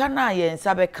se sika na ye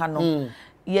nsa be ka no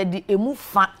ye di emu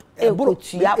fa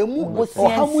ekotua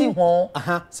obosiansi ho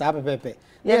aha sa pepepe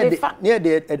ye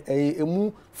de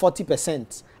emu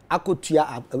 40%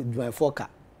 akotua adwumayefo ka.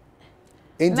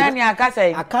 Nani aka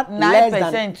say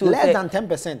 9% less than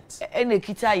 10%. Ene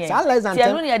kita yen. Sa less than 10%. Ti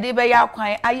anu ne de be ya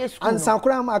kwan aye school.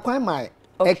 Ansakura akwan mai.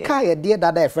 Eka ye de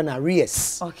dada efre na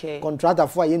arrears. Okay. Contractor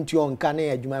for yentu onka na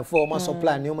adwumayefo ma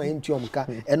supply ne ma yentu onka.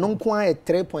 Eno nko an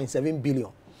 3.7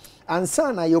 billion.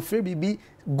 Ansa na your free bibi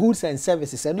goods and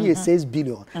services eno ye 6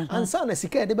 billion. Ansa na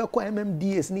sika de be kwa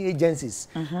MMDAs ni agencies.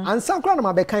 Ansa kra na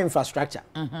ma be ka infrastructure.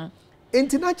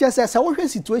 International say wo hwe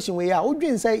situation we ya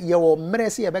odwen say ye wo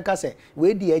mmerese ye be ka say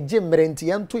we di age mmerenti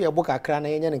ye nto ye bo kakra na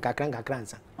ye nya ne kakra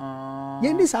nsa.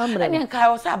 Ye ndi sa mmere. Ani nka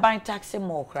wo say ban tax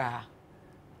mo kra.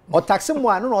 Or tax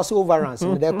more no also overruns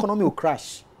the economy will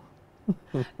crash.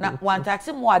 Now one tax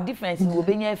more difference will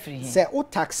be free. Say o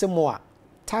tax more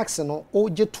tax no o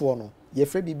jeto no ye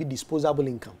free be disposable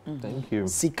income. Thank you.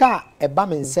 Sika eba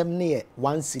mensem ne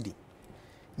 1 cedi.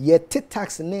 Ye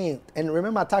tax ne and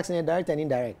remember tax ne direct and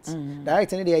indirect.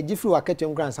 Direct ne dey gifu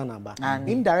waketem grants anaba.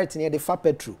 Indirect ne dey fa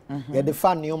petrol, ye dey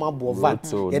fa neoma bo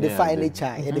VAT, ye dey fa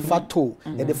NHI, ye dey fa toll,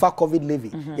 ye dey fa COVID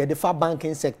levy, ye dey fa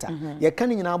banking sector. Ye kan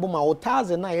nyina bo ma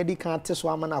 1000 na ye dey kan teso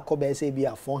ama na akoba say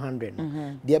bia 400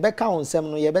 no. De be ka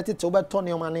onsem no ye betete obeto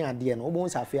neoma ne ade no obo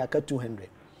nsafe aka 200.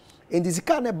 In this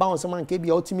kind of bounce man ke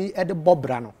bia otimi e de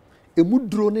bobra no.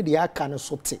 Emudro ne de aka no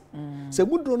sote. Se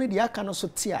emudro ne de aka no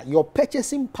sote a your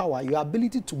purchasing power, your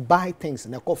ability to buy things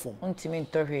na ekofom. Untimi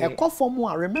ntohwe.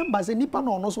 Ekofom a remember say nipa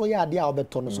no no so ye ade a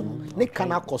obeto no so no. Ne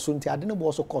kana koso nti ade ne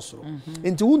bo so koso.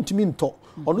 Nti untimi nto,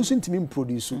 ono so ntimi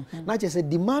produce. Na je say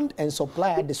demand and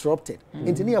supply are disrupted.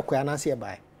 Nti ne yakoya na se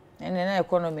buy. And then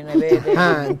economy na be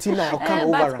Ntina oka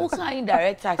overrun. But oka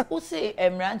indirect tax. O say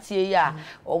emrantie ya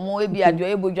omo ebi ade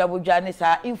ebodwa ne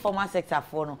sa informal sector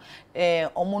for no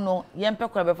omo no yempe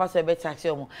kwa be fa so be tax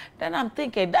omo. Then I'm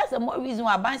thinking that's the more reason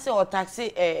why ban say or tax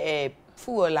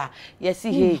fuel la yes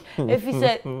hey if he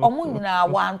said omo nyina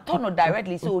wan turn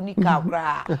directly so oni ka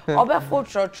kra obe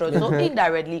trotro so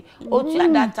indirectly o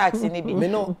tu that tax ni bi me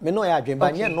no ya adwen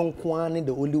ba nye no nko an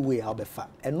the only way how be fa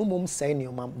eno mom say ne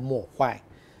more why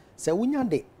say wunya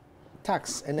the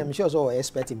tax and I'm sure so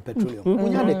expert in petroleum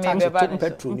wunya the tax to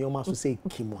petroleum so say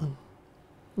kimwa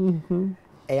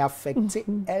it affects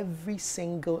every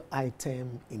single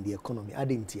item in the economy.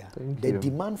 The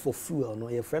demand for fuel, no,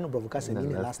 your friend of Brovocas and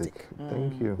inelastic.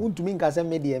 Thank you. Untumin Gaza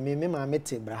media, me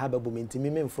mete, Brahaba Bumenti, me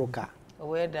froka.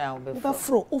 Where down before?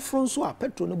 Fro, so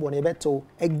petrol no bonebeto.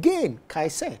 Again, Kai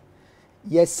say,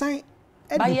 yes, sign.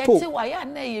 But yet, why are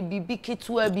they be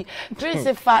kitu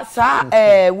principal sa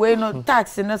we no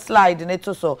tax in a slide in it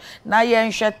so now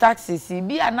you share taxes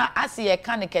be na as ye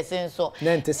can kesen so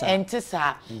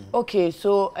entisa okay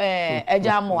so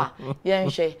Amoah ye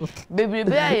share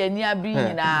bebrebe ye ni abri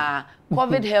na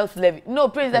COVID health levy no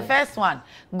prince the first one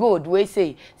good we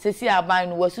say see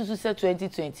aban was susu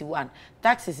 2021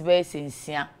 taxes be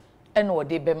sensia and what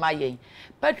they be my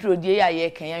petrol de ya ye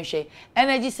kan hwe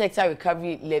energy sector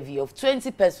recovery levy of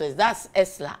 20 pesos that's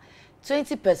esla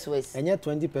 20 pesos and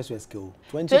 20 pesos go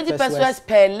 20 pesos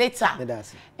per liter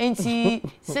nti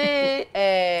say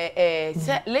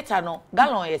liter no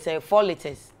gallon is 4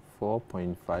 liters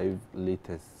 4.5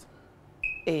 liters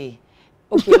okay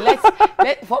let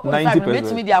 4.5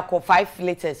 meet me there 5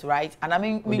 liters right and I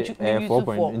mean me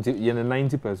 4.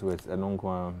 90 pesos and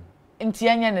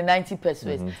Intianya 90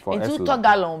 pesos. Into 2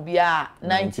 gallon bia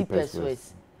 90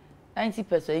 pesos. 90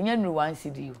 pesos. Inyan one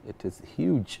CD. It is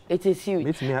huge. It is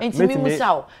huge. Into me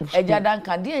musao. Eja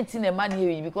Duncan di enti na man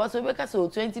here because we ka so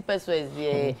 20 pesos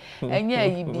there. Enya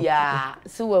yi bia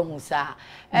so we hu sa.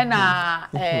 Na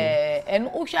en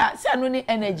usha se anu ni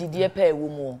energy die pa ewo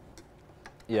mu.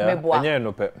 Yeah.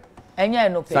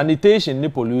 Enya no pe. Sanitation ni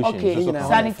pollution. Okay,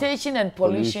 sanitation and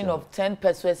pollution of 10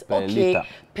 pesos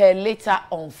per liter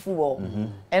on fuel.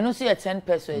 And also 10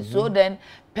 pesos. So then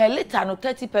per liter no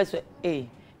 30 pesos.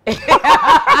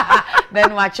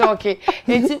 Then watch okay.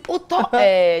 It's auto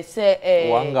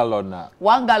say 1 gallon.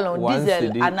 1 gallon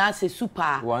diesel and as a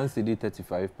super. 1 CD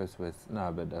 35 pesos.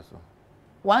 Na better so.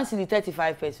 1 CD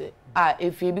 35 pesos.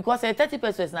 If because 30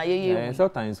 pesos na ye.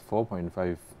 Sometimes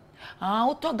 4.5.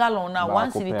 Auto gallon na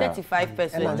 1 cedi 35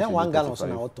 pesos. And then 1 gallon so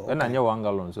na auto. And anya 1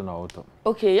 gallon so na auto.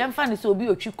 Okay, yam fan so obi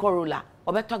otwi Corolla.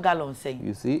 Obeto gallon say.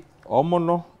 You see, omo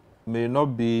no may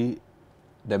not be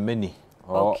the many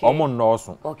or omo no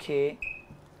so. Okay.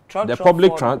 The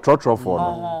public transport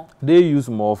for they use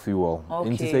more fuel.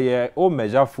 Into say yeah, o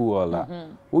measure fuel la.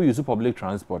 Who use public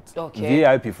transport.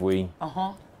 VIP for yin.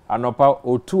 Anopa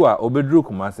O2 a obedru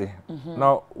Kumasi.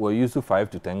 Now we use 5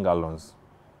 to 10 gallons.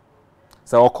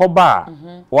 So okoba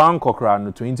one kokra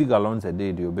no 20 gallons a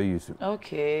day they obey use.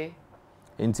 Okay.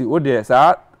 Into o there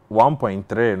sa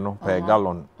 1.3 no per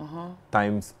gallon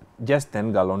times just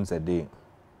 10 gallons a day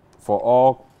for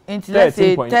all. Into let's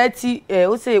say 30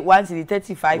 we say 1 cedi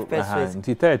 35 pesos.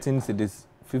 Into 13 cedis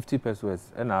 50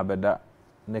 pesos and abeda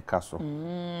ne kaso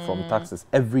from taxes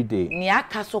every day. Ni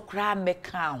akaso kra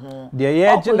meka ho. The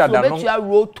year agenda that no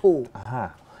roto.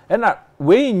 And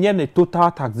we nye ne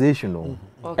total taxation no.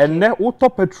 And then auto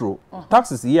petrol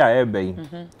taxes here ebe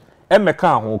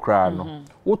emeka ho kra no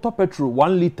auto petrol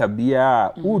 1 liter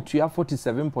bia utua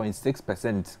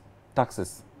 47.6%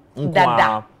 taxes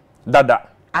dada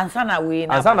ansana we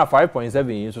na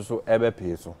 5.7 so ebe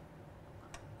pay so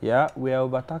yeah we are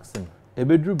overtaxing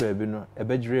ebedru baby no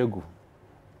ebedre egu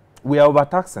we are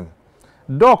overtaxing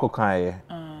doko kan ye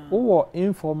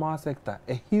informal sector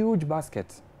a huge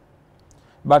basket.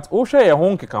 But Osha ye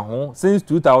hon keka hon since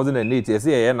 2008 you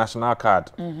see a national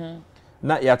card.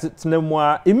 Na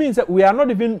it means that we are not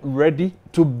even ready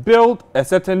to build a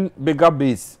certain bigger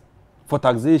base for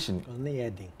taxation.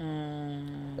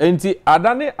 Enti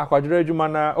adane akwadure adwuma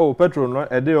na petrol no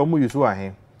e dey omu use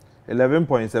ahe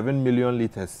 11.7 million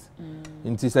liters.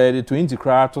 Enti say the 20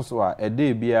 kra to so a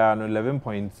day bia no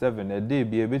 11.7 a day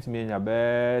bia betimi anya be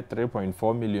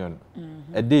 3.4 million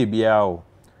a day bia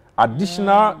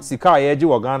additional sika yeji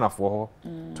wa Ghana for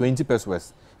 20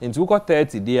 pesos. Into we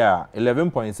 30 there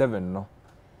 11.7 no.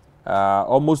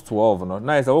 Almost 12 no.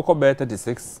 Now it's a woko be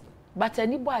 36. But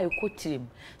any boy you could him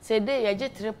say they yeji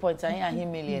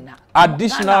 3.9 million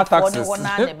additional taxes.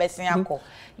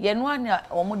 Ye no anya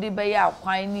omude be ya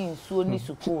kwan ni nsuo ni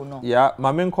suku no. Yeah,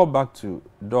 mama go back to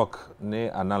doc ne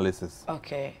analysis.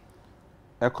 Okay.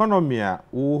 economy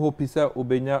we hope is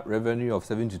ubenya revenue of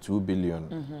 72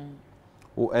 billion.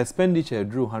 Expenditure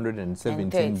drew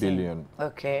 117 billion.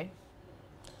 Okay.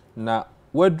 Now,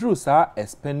 what drew sa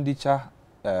expenditure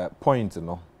point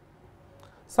no?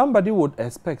 Somebody would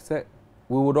expect that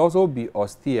we would also be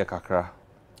austere kakra.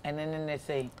 And then they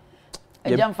say,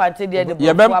 "Ejam fante dia de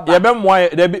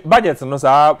the budget no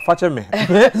sa fache me."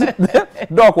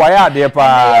 Doc why there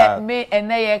pa? Me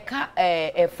ene ka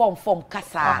form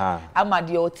kasa. Ama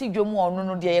de oti dwom onu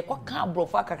no de ye kwaka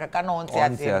brofo akakaka na onte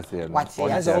ase.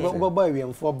 Wate say obebo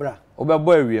awiemfo bra.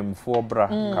 Obebo awiemfo bra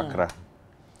kakra.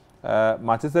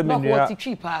 Matese menua.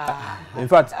 In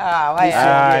fact,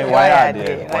 why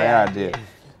there?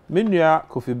 Menua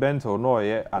Kofi Bento no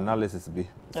ye analysis bi.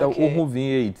 So ohu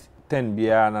V8 10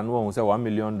 bia na no hu say $1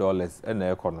 million e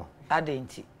na ekono.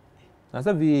 Adenti. Na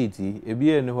say V8 e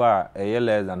bia ni ho a e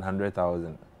less than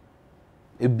 100,000.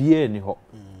 E bia ni ho.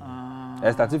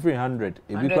 E start free 100,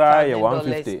 e bi kwa ye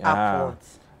 150.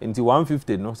 Into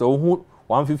 150 no. So ohu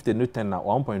 150 no 10 na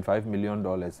 $1.5 million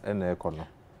e na ekono.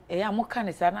 Mo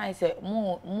can say na say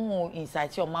mo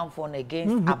insight your man for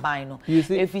against aban no.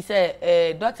 If he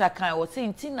say doctor kan was say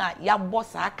ntina ya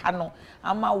boss aka no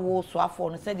ama wo so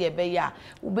afọ no say de be ya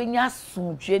ubenya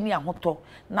asumdwe ni ahoto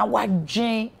na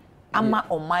wadwen ama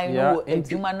oman no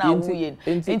edwuma na wuye.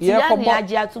 Ntia ni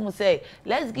age atum say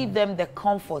let's give them the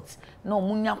comfort no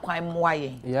munya kwan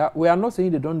moaye. Yeah, we are not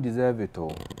saying they don't deserve it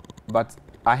all, but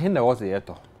I think there was a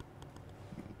yeto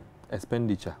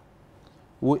expenditure.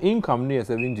 Wo income near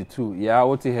 72, yeah,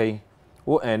 what he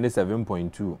wo earn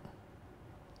 7.2.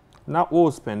 Now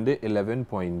wo spend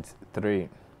 11.3.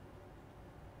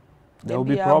 There will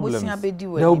be problems.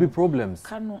 There will be problems.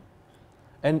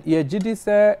 And yeah, GD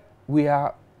say we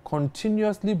are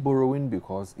continuously borrowing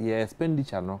because yeah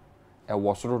expenditure no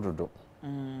was rododo.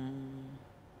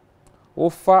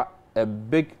 Offer a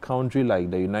big country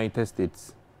like the United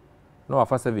States, no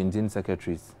offer 17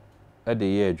 secretaries at the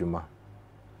year Juma.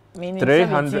 Meaning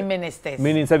 17 ministers.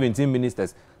 Meaning 17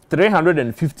 ministers.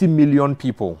 350 million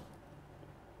people.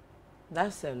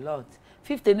 That's a lot.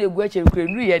 50 no go che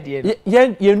krenru ye de.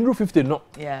 Ye nru 50 no.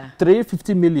 Yeah.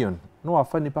 350 million. No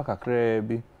afa nipa kakra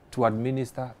bi to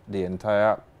administer the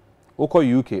entire Oko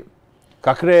UK.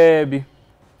 Kakra bi.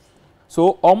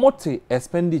 So omote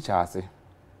expenditure ase.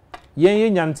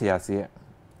 Yen nyante ase.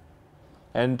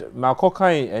 And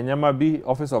makokai enyama bi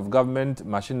Office of Government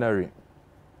Machinery.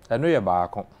 I know you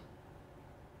back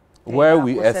where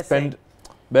we spend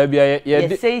baby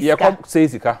ye say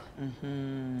sika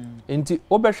nti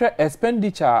obehwe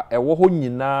expenditure ewo ho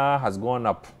nyina has gone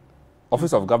up.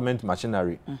 Office of Government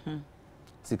Machinery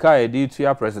sika ye di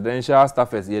tua presidential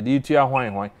staffers ye di tua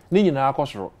hwan ni nyina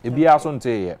akosoro e bia so nte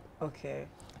ye. Okay,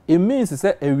 it means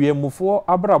say ewiemufo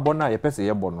abrabo na ye pese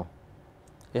ye bo no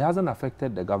it hasn't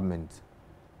affected the government,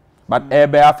 but e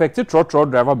be affected trotro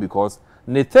driver because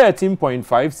ne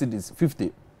 13.5 cedis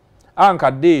 50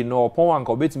 anka day no upon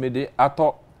anka betime de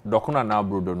ato dokuna na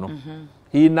brodo no.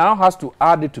 He now has to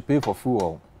add it to pay for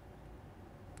fuel.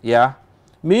 Yeah,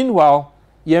 meanwhile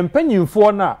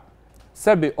yempanyimfo na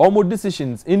sebe almost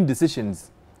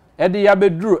indecisions ede ya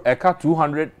bedru eka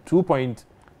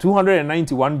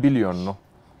 291 billion no.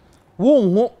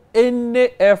 Wonhu any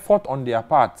effort on their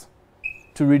part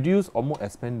to reduce almost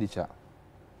expenditure.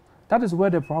 That is where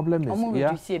the problem is.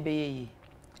 Yeah.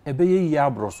 Ebeye ye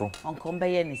abroso. Onko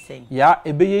mbeye ni say. Yeah,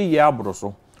 ebeye ye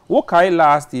abroso. Wokai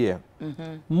last year.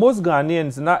 Most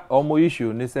Ghanaians na omo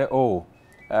issue they say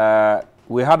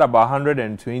we had about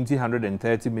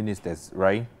 130 ministers,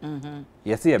 right?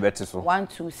 Yes, ye better so.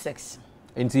 126.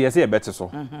 Into yes, ye better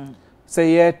so.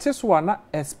 Say ye tiswa na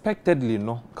expectedly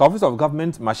no. Office of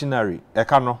Government Machinery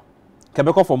ekano.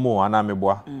 Kebeko for more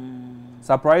anameboa.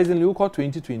 Surprisingly, we got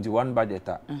 2021 budget.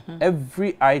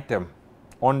 Every item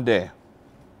on there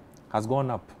has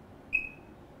gone up.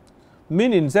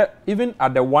 Meaning that even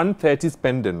at the 130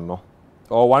 spending, no,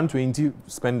 or 120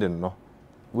 spending, no,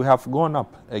 we have gone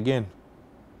up again.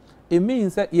 It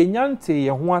means that ye nyante ye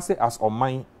huase as on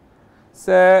mine.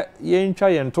 Say ye ncha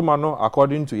ye ntoma no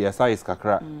according to your size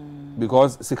kakra.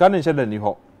 Because sikane nche da ni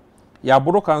ho. Ya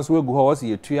boro kanso egu ho was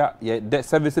ye tua ye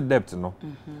service debt no.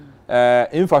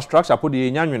 Infrastructure put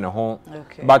the nyanwe ho.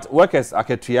 But workers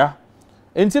aketua.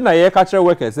 Enti na ye catch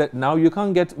workers said now you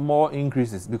can't get more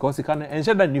increases because you can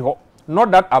ensure that you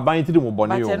not that aban ti mo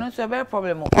boni o. But no so be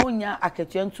problem onya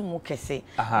aketua ntu mu kese.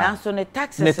 Na so the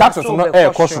taxes no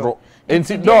kosoro.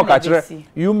 Enti do catch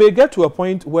you may get to a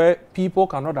point where people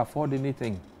cannot afford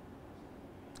anything.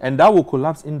 And that will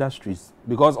collapse industries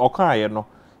because okan no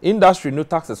industry no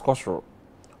taxes kosoro.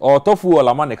 Or tofu or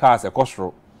lamane car as a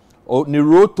kosoro. o ni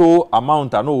roto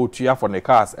amount no otua for the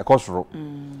cars ekosoro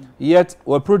yet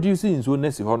we producing nsuo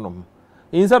nesi honom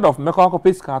instead of make a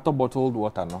pace car to bottled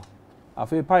water no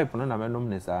afi pipe no na menom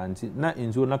ne sa anti na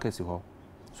nsuo na kesi ho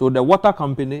so the water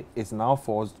company is now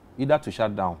forced either to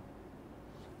shut down.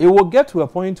 It will get to a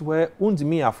point where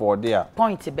undimi afford there.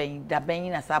 Point ben that ben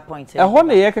na sa point. E ho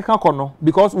na ye keka kono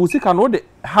because we sika no the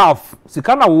half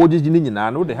sika na wo gigi ni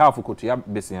nyina no the half kotua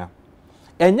besia.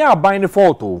 Enya aban ne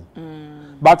fault o.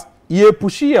 But ye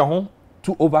push ye ho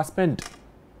to overspend.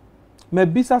 Me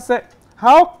bisa say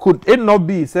how could it not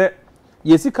be say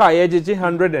ye sika ye gigi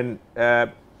 100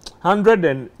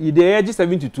 and ye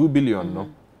 72 billion no.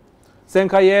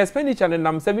 Senka ye expenditure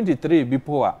nam 73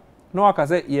 before. No aka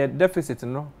say ye deficit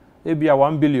no e bia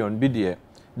 1 billion bi de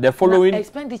the following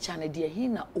expenditure na de he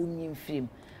na onyim film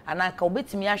anaka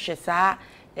obetimi ahwe saa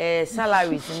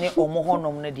salaries ne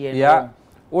omohonom ne de yeah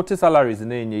what salaries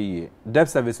na enye ye debt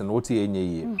service na what enye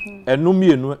ye enum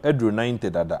mienu edru 90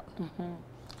 dada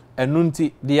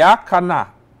enunti de aka na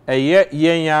eye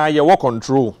yenya ye wo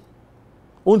control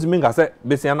untimi nga say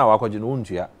besia na wakoje no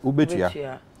untua ubetua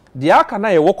de aka na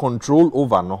ye wo control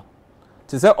over no.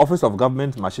 It's the Office of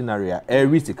Government Machinery,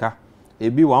 Eritica,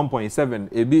 ebi 1.7,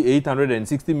 ebi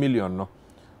 860 million. No,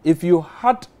 if you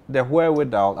had the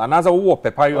wherewithal, and as a war,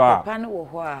 pepper you are,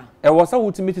 it was a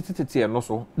ultimate no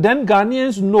so. Then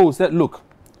Ghanaians know that look,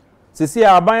 see,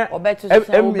 I buy or better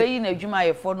obey in a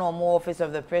Juma for no more Office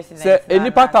of the President. Say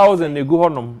any per thousand they go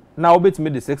on now, bet me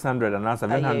the 600 and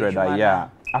 700 a year,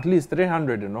 at least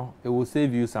 300. You know, it will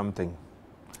save you something.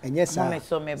 And yes,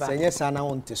 yes, I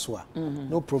want to swear.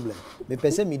 No problem. Me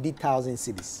pese me di 1,000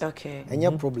 cedis. Okay. And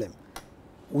no problem.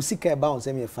 We see care about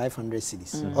say me 500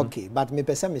 cedis. Okay, but me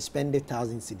pese me spend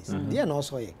 1,000 cedis. There no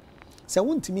so ye. So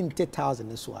want me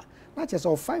 10,000 so. Not just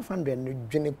of 500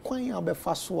 jene kwan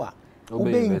obefa so a.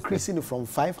 Obe increasing from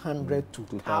 500 to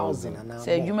 2,000 and now.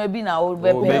 Say you may be now obe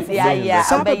pay ya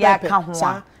obe ya ka ho.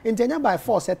 Intenya by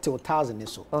force set to 1,000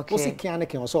 so. Okay. We see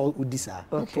can so udisa.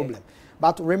 No problem.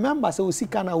 But remember, so we see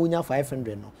kana unya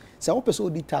 500 no. So we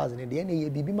person di 1,000 the any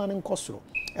bibi man nkosoro.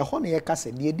 E ho na ye ka say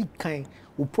the di kan,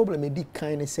 wo problem e di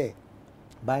kan ne say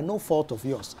by no fault of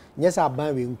yours. Yes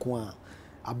aban we nko a.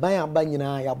 Aban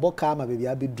nyina ya boka ma baby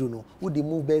abedru no. Wo dey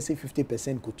move by say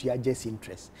 50% kotua just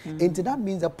interest. And that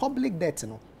means the public debt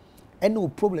no. Any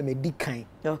problem e di kan.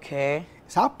 Okay.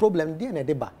 So problem dey na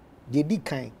deba. The di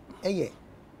kan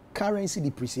currency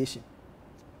depreciation.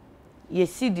 Ye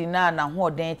see the na ho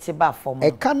den ti ba form.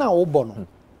 E kana obo no.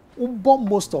 Obo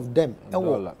most of them.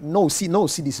 No see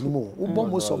this no more. Obo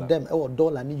most of them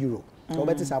dollar ni euro. So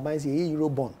better say ban say euro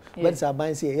bond. Better say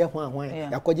ban say ye hwan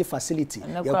ya koje facility.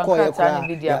 Ya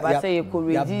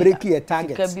break your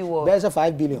target. There's a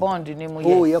 5 billion. Bond ni mu yes.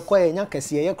 Oh ye ko nya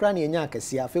kese ye kra na nya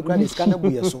kese afi kra na scanner bu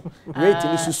ye so.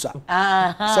 Rate ni susa.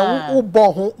 So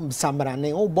obo ho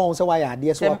samrane obo so why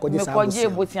ade so koje sa. Me koje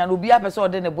botia no obi apese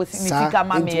ode na bosi ni sika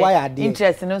ma me.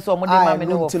 Interest ni so mo de ma me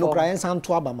no. No cry san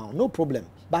to abama. No problem.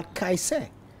 But kai say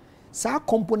sa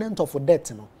component of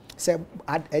debt no. Say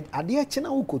ade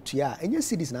chena wo kotua enye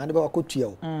cities na ade be kotua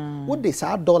o wo de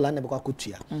sa dollar na be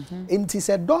kotua enti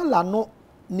say dollar no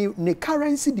ni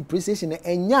currency depreciation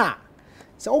enya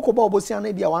say wo ko ba obosia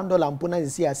na bia $1 mpo na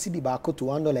say a cedi ba ko to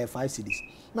 $1 5 cedis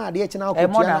na ade chena wo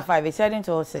kotua more than 5 it's heading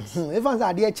to 6 even say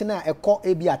ade chena e ko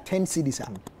e bia 10 cedis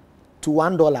to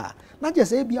 $1 na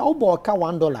just e bia wo ba ka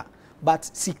 $1 but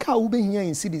sika wo be hia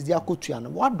in cedis dia kotua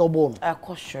no wa double no e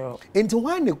ko sure enti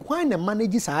why ne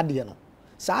manage sa ade no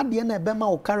sa de na ebe ma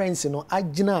o currency no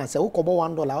agina se wo kobo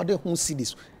 $1 o de hu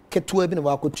cedis ketua bi na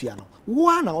wa kotua no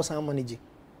wo na wo san manage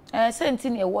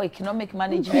sentin e wo economic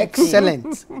management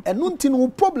excellent eno ntin wo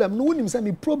problem no wonim say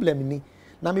me problem ni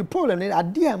na me problem ni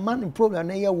ade a man problem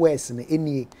na ye worse na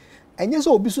enie enye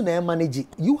so obi so na manage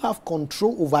you have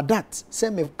control over that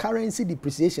say me currency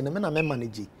depreciation na me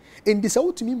manage in this how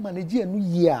to me manage enu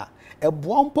year e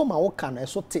boa mpo ma wo ka na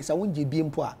so te say wonje bi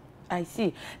mpo a I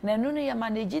see. Na no ya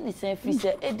manage ni say free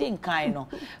say edin kan no.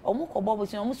 Omo ko bobo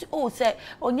si omo si oh say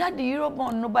onya the euro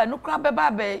bond no ba no kra be ba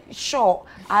be sure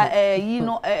you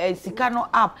know sika no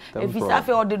up. If it's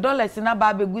afa or the dollars na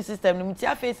ba be good system no mti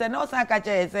afa say na o san ka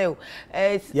che say o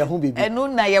eno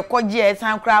na ye koje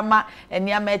san kra ma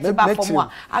enia ma ti ba for mo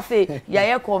afa ya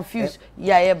ye confused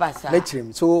ya ye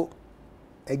basa. So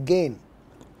again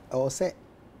I will say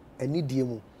any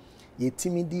diemu ye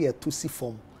timidi e to see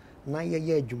form na ye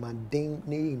adwumaden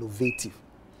na innovative.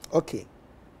 Okay.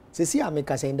 So see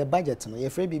America say in the budget no ye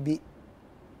free bibi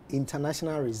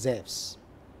international reserves.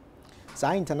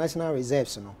 So international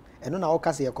reserves no eno na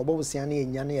woka say yakobo busia na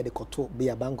enya na ye de koto be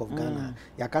a Bank of Ghana.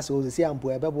 Ya ka say o see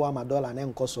ampo ebebo ama dollar na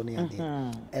nkoso na ade.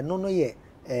 Eno no ye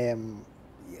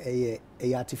a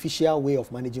artificial way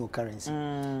of managing your currency.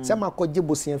 Some are called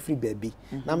Jebosian free baby.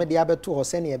 Now me the other two or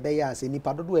send a bay as any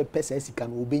part of a pesa sican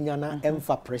ubinyana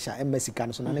emfa pressure and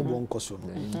Mexican so none won't cost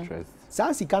interest.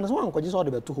 Sansi can one could just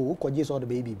order to who could just order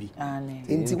baby.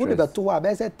 Into what about 2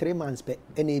 hours 3 months per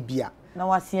any beer.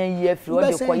 Now I see a year through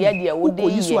the Koyadia would do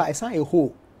you I sign a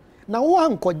hole. Now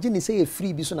one could Jenny say a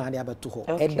free biso na aba to ho.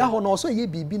 And that one also ye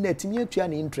be net me to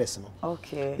an interest no.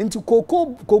 Okay. Into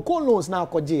cocoa loans now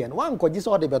koje and one could just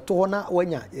order to ho na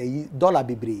wenya dollar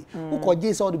bebre. Who could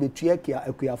just order to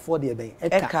a afford the bay.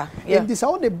 Eka. And this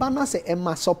all the banner say and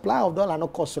my supply of dollar no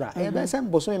cost ra. And some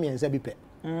bosomi and sebipe.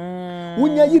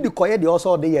 Unya yi di koye di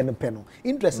also de ye no pe no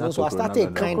interest no so I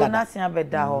started kind of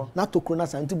not to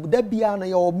kronas and to bia no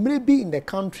your maybe in the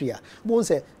country won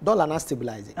say dollar na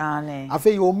stabilize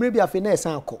afi you maybe afi na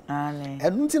esan ko and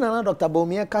until na Dr.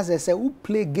 Bawumia ka say who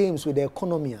play games with the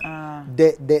economy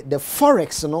the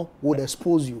forex no would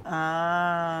expose you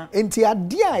enti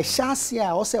adia e hyaase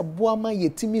a o say boama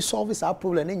yetimi solve our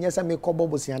problem na nyesa me kobo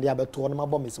bosia de abeto no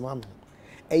mabo mesema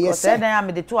yes, I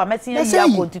am the two. I'm messing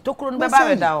you to talk on the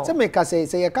barrel. Some make us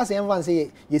say, you can't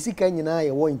say, you see, can you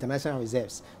know, international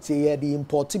reserves? Say, the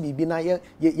import to be na yet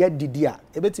Didia.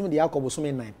 A bit the alcohol was so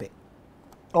 9 pe.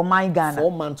 Oh my God,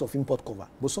 4 months of import cover.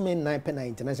 But so 9 pe na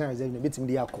international reserve, a bit in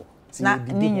the alcohol.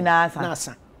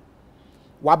 Nasa.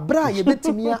 Wabra, you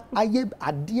bet me, I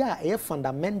idea a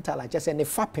fundamental, I just say, a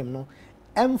fapem no.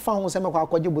 Found some of our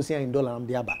quadruple in dollar and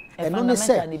the other. And only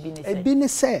say, a bini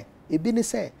say.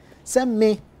 Send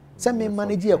me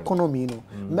manage the economy no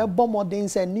me bomb den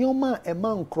say nioma e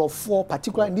man crofo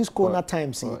particularly in this corona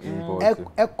times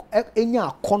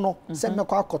enya akono say me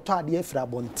kwa akoto ade afira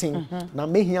bonten na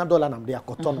me hia dollar na de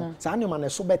akoto no sa nioma na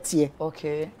so betie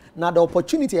okay na the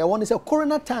opportunity I want to say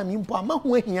corona time impo ama ho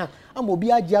ahia am obi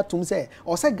agi atum say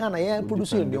o say Ghana ye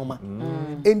produce nioma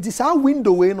and this our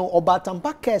window we no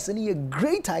obatampa case ni a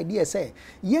great idea say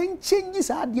yen change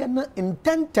sa ade na in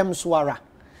 10 terms wara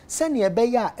send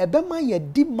ebeya ebema ye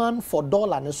demand for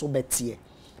dollar ne so betie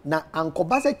na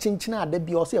ankoba se chinchina ade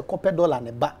bi o se $1 dollar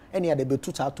ne ba ene ade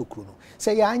betu ta to kru no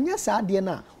say ya anya sa ade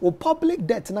na o public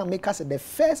debt na make us the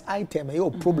first item e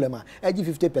problem a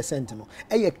 50% no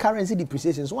e currency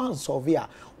depreciation so one solve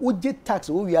o je tax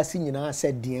o wi ase nyina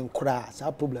said den kra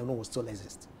sa problem no will still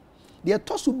exist the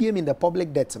tosu bi in the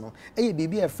public debt no e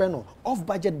bibi e friend no off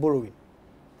budget borrowing.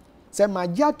 Say my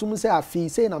jar to me say a fee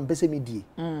say na mpese me die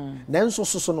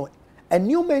so no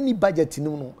enyo many budget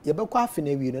no ye be kwa afi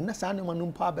na wi no na sa ne manu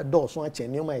mpa be do so a che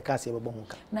enyo ma ye ka se be bo ho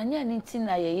ka na nya ni tin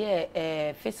na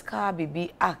ye fiscal bibi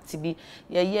act bi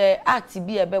ye act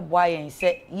bi e be boa yen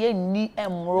say ye ni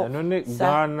emro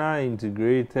Ghana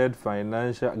integrated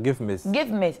financial give me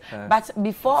but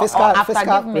before fiscal, or after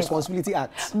fiscal give responsibility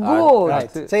act good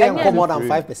right say you come more than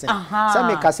 5% say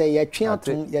make us say ye twen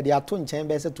atum ye de ato nchen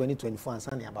be say 2024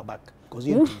 ansa ne ababak because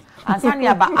you ansa ne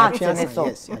aba act ne so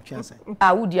yes ya twen ansa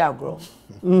would agro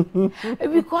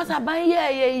because aban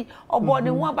ye obo ne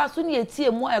ho aba so ne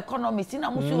etie mu economy si na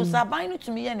mo so saban no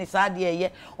tumi ye ne sa de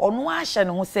ye ono a hye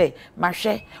ne ho say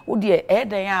mahwe wo de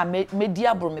edan a medi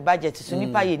abro me budget so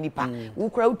nipa ye nipa wo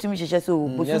kura utumi hyehye so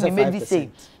boso me medi say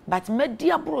but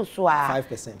medi abro so a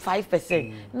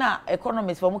 5% na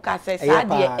economists for muka say sa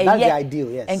de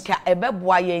ye enka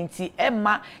ebeboa ye nti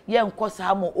emma ye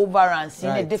nkosa mo overruns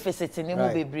in the deficit ne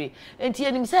mu bebre enti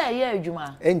enim say ye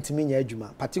adwuma entimi nya adwuma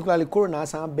particularly corona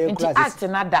san be class act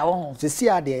na da wo ho se si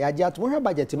ade ya ja to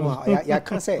budget no ya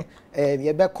kan say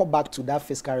ye be come back to that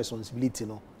fiscal responsibility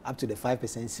no up to the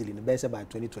 5% ceiling be say by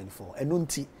 2024 eno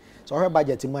nti so her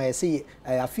budget no ya say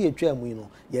afi etwa mu no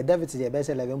ye deficit ye be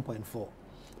say 11.4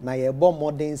 na ye bo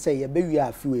modern say ye be wi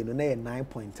afi we no na ye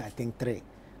 9.3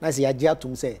 na say ya ja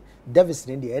tum say deficit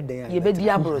in the eden ye be di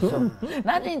abro so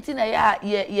na nti na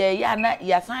ya na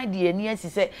ya san de ani asi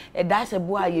say e da se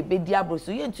bo a ye be di abro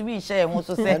so ye ntumi hye ho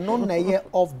so say no na ye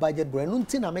off budget bro no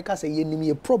nti na make us say ye nim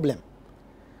ye problem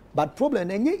but problem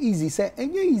enye easy say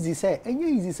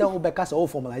we be ka say all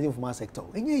formalizing from our sector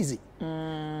enye easy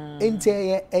enti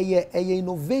ye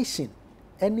innovation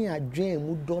any adwen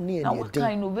mu do ne na what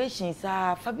kind innovation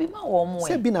sa fa bi ma wo mo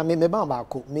say bi na me ba ba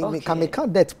ko me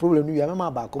can debt problem nu wi me ma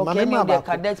ba ko ma me ma ba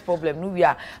ko debt problem nu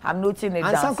wi I'm noting it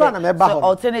down so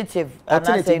alternative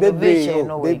innovation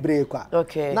no way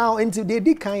okay now into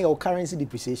the kind of currency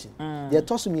depreciation they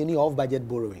toss me any off budget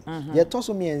borrowing they toss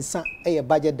me ensa e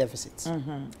budget deficits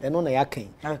and on ya kan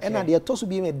and they toss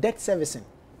be me debt servicing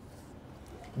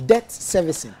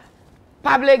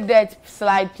public debt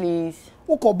slide please.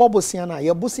 Uko bobosia na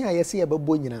ye bosia ye se ye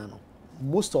bebo nyina no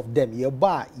most of them ye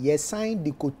ba ye sign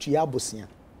the kotua bosia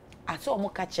aso omo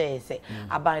ka che se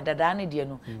aban dada ne de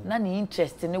no na ne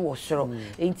interest ne wo soro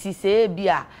enti se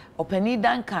bia opani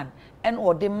Duncan en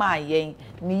ode ma yen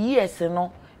ne years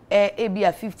no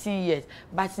bia 15 years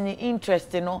but ne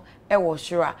interest no wo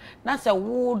soro na se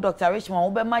wo Dr. Richmond wo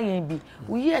be ma yen bi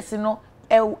wo years no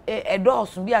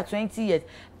dosu bi 20 years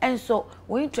and so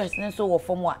we interest in so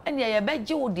from wa and ye be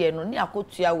je wo de no ni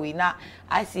akotua we na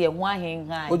I see ho ahen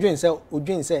han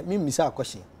odwen say me misa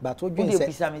question but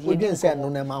odwen say no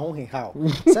na ma ho hen how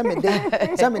say me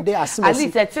dey asem at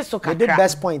least it so kakra the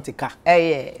best point ka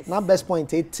yes na best point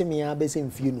etimi ya be say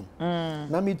mfie no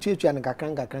na me tuatua na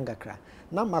kakra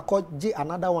na mako je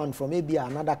another one from maybe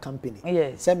another company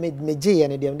yes say me je ye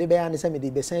ne dem de be ya ne say me dey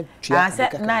be say tua and say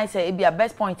na say e be a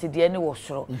best point de ne wo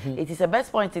soro it is a best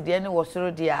point de ne wo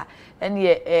soro dia and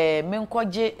ye me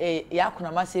nkoje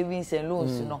yakunama savings and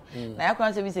loans no na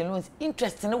yakunama savings and loans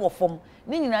interest ne wo form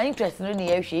ni nyina interest ne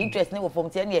ye hwe interest ne wo form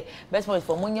tie ne best point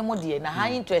for monye mo de na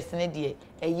high interest ne de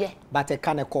eye but e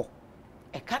ka ne ko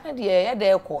de ye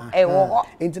de ko e wo ho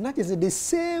internet is the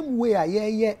same way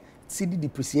ye CD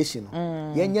depreciation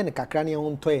yenye ne kakra ne ho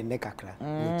ntoye ne kakra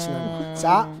china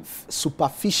sa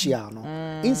superficial no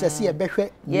insesi e behwe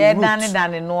ye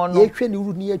dane no ye hwe ne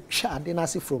ru ne atwa de na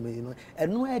se from you know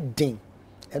eno e den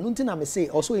eno ntina me say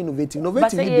also innovative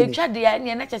but say ye twa de ya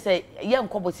ne che say ye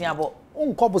nkobosia bo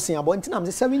nkobosia bo ntina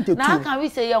me say 72 na kan we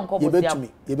say ye nkobosia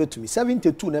ye betumi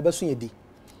 72 na be so ye di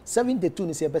 72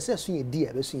 ni se be se so ye di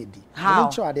e be so ye di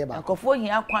nkofo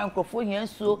hia kwan nkofo hia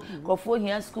so nkofo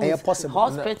hia schools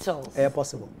hospitals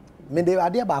possible me de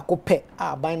ade ba ko pe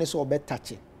ban ni so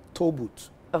obetache toll booth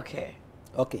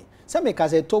okay se me ka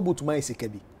say toll booth man sika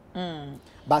bi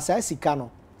ba sa sika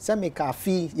no se me ka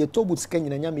fi ye toll booth sika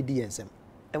nyina nya me di yensem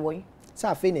woy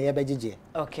sa fe na ye bejeje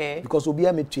because obi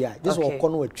a metua this will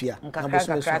kono atua na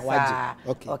boso no so waje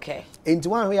okay enti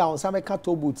wan hwe ya on sa me ka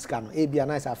toll booth sika no e bia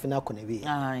na sa fe na kona bi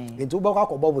enti wo ba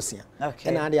kwa bobo sia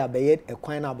e na ade abaye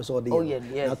ekwan na aboso de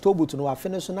na toll booth no wa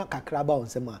fe so na kakra ba on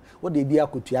sema wo de bia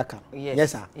kotua ka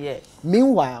yes sir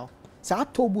meanwhile sa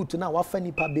toll booth na wa fa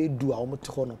nipa be du a wo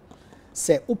mte ho no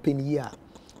se open here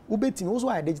ubetimi also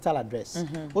why digital address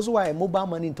also why mobile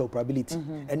money interoperability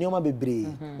enioma bebre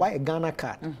why Ghana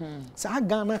card sa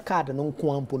Ghana card no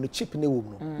nko ampo no chip ne wo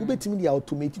no ubetimi dia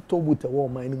automate toll booth wo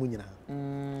man ni mu nyina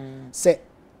se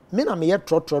me na me ye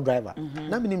trotro driver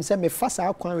na minim se me fa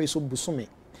sa kwan we so busome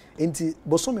enti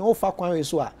busome wo fa kwan we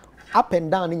so a up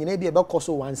and down nyina bia be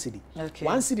koso 1 city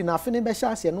 1 city na afene be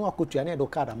sha ase no akotua na do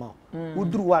card ama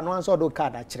uduru wa no anso do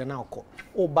card a kire na akọ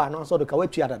oba no anso do ka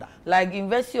watua dada like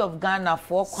University of Ghana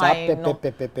for kwan no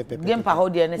game pa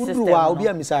hold the system uduru wa obi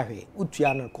amisa hwe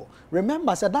utua na akọ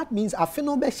remember say that means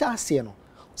afene be sha ase no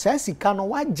say sika no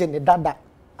waje ne dada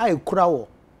ai kura wo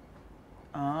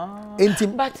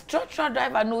but truck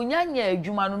driver no nyanya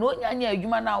adwuma no nyanya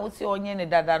adwuma na wo se onye ne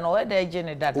dada no we da eje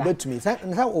ne dada obetumi say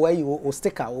o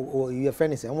sticker o your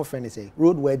friend say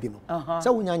road worthy no say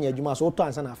wo nyanya adwuma so to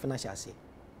ansa na afena hyase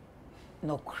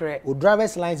no cre o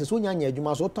driver's license wo nyanya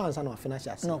adwuma so to ansa na afena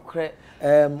hyase no cre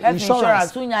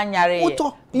insurance wo nyanya re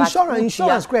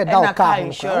insurance credit down car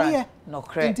no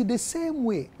cre into the same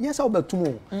way yes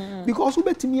obetumo because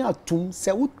obetumi atum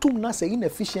say wotum na say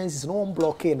inefficiencies no one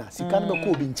block na sika no be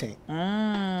ko bi nchen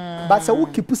but say wo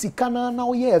keep sika na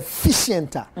wo ye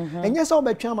efficient and yes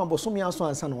obetwa ma bosomi aso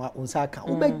ansa na unsa aka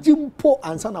obegimpo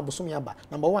ansa na bosomi aba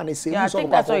number 1 is say so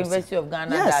that's what University of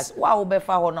Ghana does wa wo be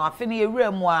fa ho no afeni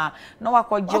ewura mu a na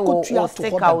wakoje wo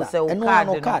sticker wo say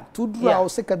wo card to draw wo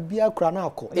sika bia kura na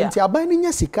akọ enti aban ni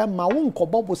nya sika ma wo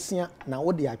nkobo bosia na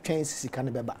wo de atwen sika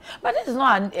ne beba. But this is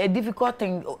not a difficult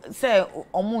thing. Say,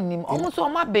 omu so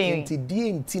ma ben. Enti die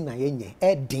enti na yenye.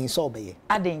 Din so obeye.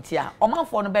 Adentia. Oman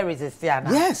for no be resist ya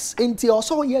na. Yes, enti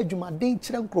also ye adwuma den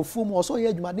kire nkrofo mu also ye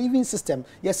adwuma den even system.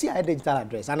 Ye see digital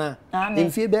address ana.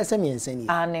 Enfie be se miensa ni.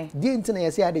 Die enti na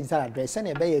ye see digital address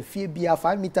na be ye fie bia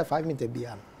 5 meter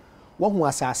bia. Wohu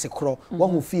asase kro,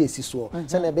 wohu fie siso.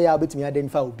 Se na be ya obetumi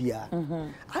identify obia.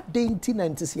 Adenti na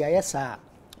enti se ya sa.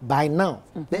 By now,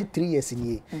 then 3 years in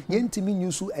ye, yentimi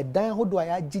nyusu a dan hodo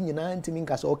ayaji nyina ntimi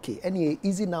nka so okay, any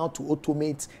easy now to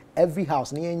automate every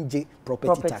house ni nje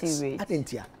property tax.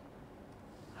 Atentia.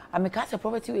 Ameka se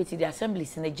property rate the assembly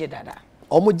sineje dada.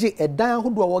 Omoje a dan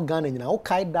hodo wo Ghana nyina wo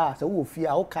kaida se wo fie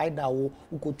a wo kaida wo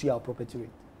ukotua property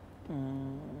rate.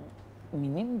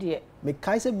 Minim de me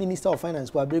kaise minister of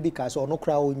finance kwa brebi ka so no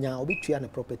kra onya obetua na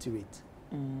property rate.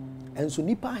 Enso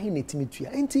nipa he netimi tua.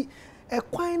 Enti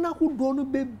ekwan na hodo no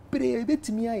bebre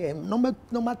betimi aye number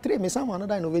 3 me some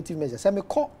another innovative measure say me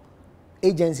call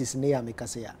agencies ne ya me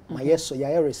kase ya ma yeso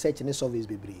ya research ne service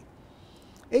bebre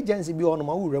agency bi ono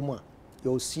ma wura mu a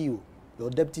your CEO your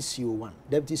deputy CEO1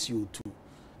 deputy CEO2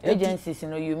 Agencies, you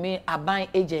know, you mean Aban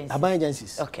agencies? Aban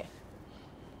agencies. Okay.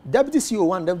 Deputy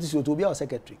CEO1, deputy CEO2 will be our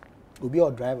secretary, will be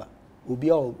our driver, will be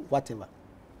our whatever.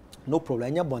 No problem.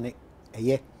 Anya bonnet a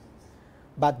year.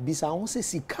 But bisa on say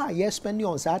sika yes spending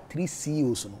on sa 3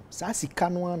 CEOs no. Sa sika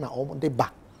no na omo de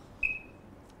ba.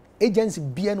 Agency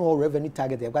BNO revenue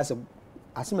target because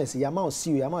as me say yama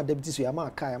CEO, yama deputy CEO,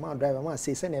 yama car, yama driver, yama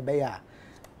say na be ya.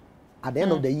 At the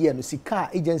end of the year, no sika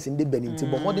agency in the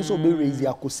benefit, but what is so be raise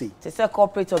ya say. It's a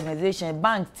corporate organization,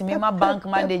 bank, Timima bank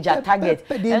manager target,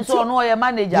 and so no your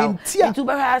manager. Into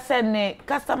be send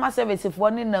customer service for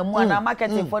one in the one,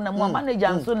 marketing for the manager,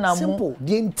 and so now simple.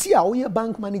 The entire we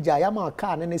bank manager, yama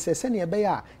car, and say send ya be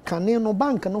ya. Can no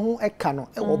bank no e cano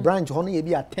or branch honey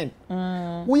be a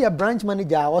 10. We a branch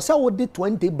manager, or so would the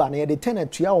 20 banner the 10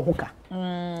 at 3 hour hooker.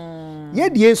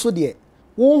 Yet ye so dear,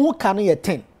 who can ye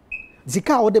 10.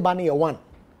 Zika ode ba na ye 1.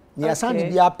 Ni asande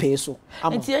bia pay so.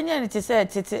 Nti enya it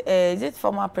said is it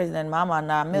former president Mama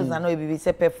na Mills na no e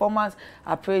say performance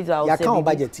appraisal ya kan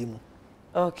budget mu.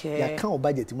 Okay. Ya kan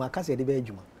budget mu aka say de be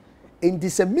adwuma. Nti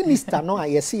se minister no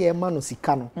ayese ye ma no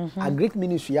sika no. A great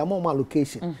ministry ya ma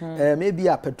allocation. Maybe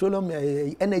a petroleum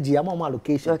energy ya ma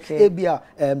allocation. Maybe a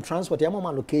transport ya ma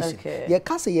allocation. Ye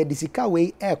ka say ye de sika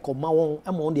we e koma won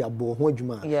e ma on de abo ho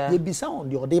adwuma. Ye bisa on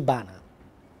de ode ba na.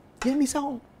 Ye bisa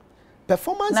on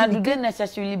performance. Now, do they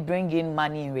necessarily bring in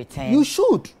money in return? You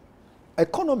should.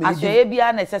 Economy. As your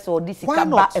ABR necessary, this is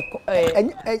not?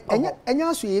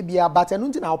 Enya so ABR, but I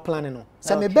don't think our planning no.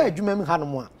 So me be adwuma mi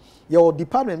hanom a your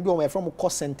department be on from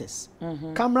cost centers.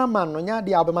 Cameraman no nya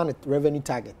dey abema revenue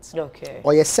targets. Okay.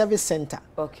 Or your service center.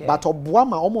 Okay. But oboa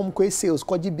ma omom ko sales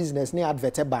koji business na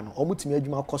advert ba no omutimi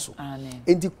adwuma koso.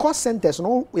 In the cost centers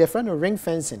no your friend ring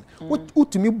fencing.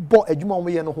 Utumi bo adwuma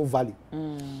omoye no ho value.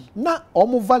 Na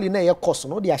omo value na ye cost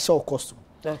no dey show cost.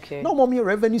 Okay. No more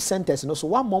revenue centers no so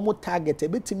one more target e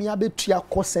betimi abetua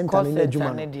cost center na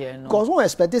adwuma no. Because we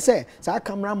expect say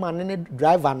cameraman and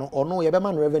driver no or no ye be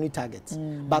man revenue targets.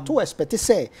 But we expect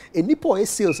say enipo e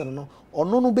sales no or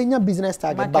no benya business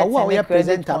target but we are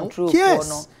presenter no.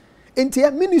 Yes. Enti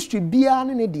ministry bia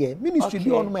ne de ministry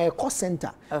bi on my cost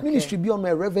center. Ministry bi on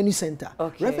my revenue center.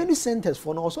 Revenue centers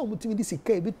for no so mutimi di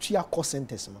sika e betua cost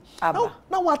centers no.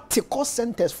 Now what cost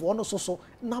centers for no so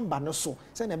number no so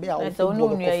say na be a so no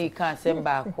nua yi kan sem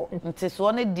ba ko nti so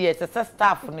ne de se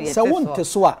staff no ye so won't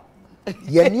so a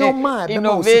ye nyoma be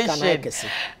mo sika na kese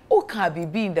o can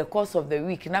be in the course of the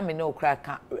week na me no kra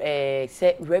kan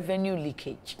say revenue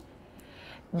leakage.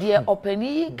 The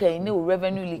opening can no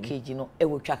revenue leakage, you know, e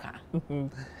wo twaka.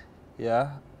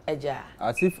 Yeah. Eja.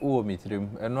 As if o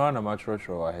mitrim, eno na ma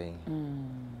trotro wa hen.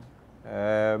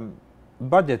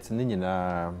 Budget ni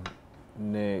nyina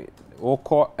ne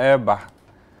woko eba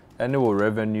ene wo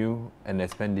revenue and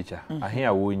expenditure. Ahen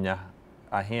a wo nya,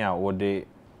 ahen a wo de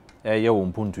ye wo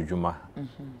mpuntu dwuma.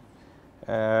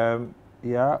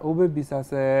 Yeah, obebisa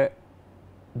say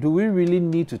do we really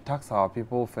need to tax our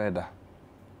people further?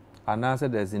 And answer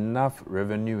there's enough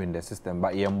revenue in the system,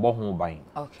 but you're buying.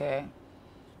 Okay.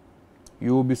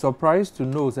 You will be surprised to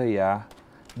know, say, yeah,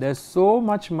 there's so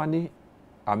much money,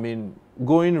 I mean,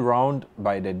 going around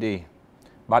by the day.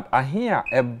 But I hear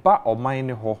a ba or mine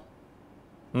ho.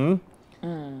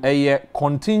 A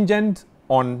contingent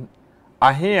on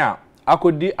I hear I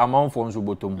could the amount for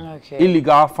bottom. Okay.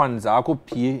 Illegal funds I could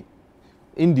pay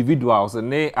individuals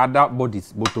and other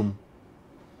bodies bottom.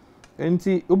 And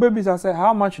see, Ubebisa said,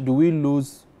 how much do we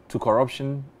lose to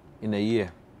corruption in a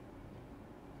year?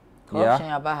 Corruption,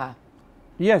 yeah?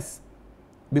 Yes,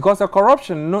 because the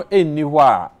corruption no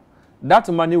anywhere. That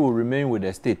money will remain with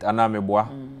the state, Anameboa.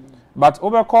 But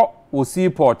Obeko will see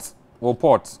port,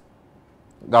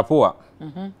 Gapoa.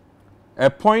 A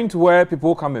point where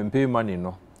people come and pay money,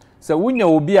 no. So when you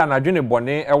will be an adjune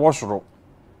bonnet, a washroom.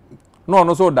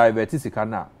 No, so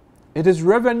divertisicana. It is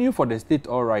revenue for the state,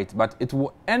 all right, but it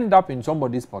will end up in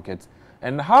somebody's pocket.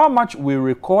 And how much we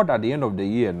record at the end of the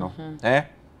year, no,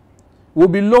 will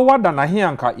be lower than a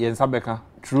hianka yen sabeka,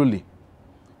 truly.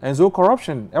 And so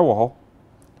corruption,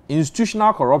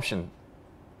 institutional corruption,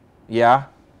 yeah.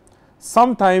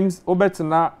 Sometimes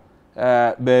obetna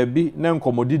baby nem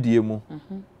komodidiemu.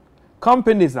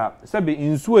 Companies are sabi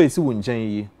insue isi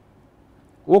wunchen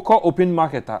woko open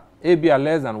marketer be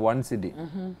less than 1 cedi.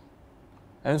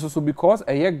 And so because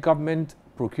a government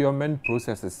procurement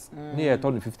processes near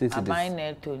 50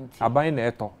 cedis. A buying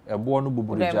eto, a born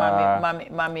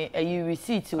bubuja. Mammy, you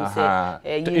receipt to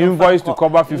say invoice to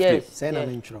cover 50. Yes, send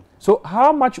an intro. So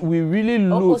how much we really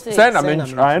lose? Send an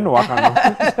intro. I know.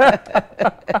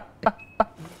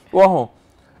 Wow.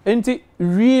 And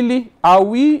really, are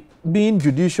we being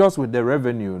judicious with the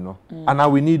revenue, no? And now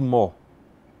we need more.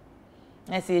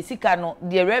 I say sika no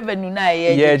the revenue na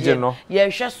ye je no ye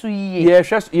hwe so yiye ye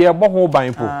hwe ye bo ho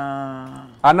ban po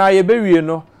ana ye bewie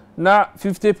no na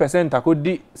 50%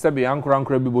 akodi sebe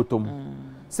yankora bi bottom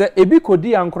se ebi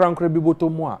kodi yankora bi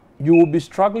bottom a you will be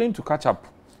struggling to catch up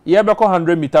ye be ko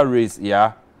 100-meter race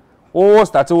yeah oh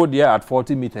started there at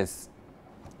 40 meters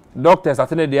doctors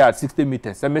started there at 60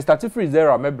 meters so me start free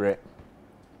zero mebre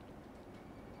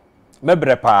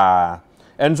pa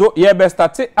and so ye be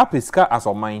start up iska as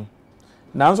o mine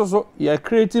now so ye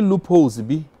creating loopholes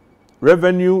bi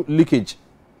revenue leakage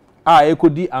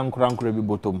ekodi ankora bi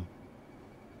bottom.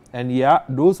 And yeah,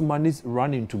 those monies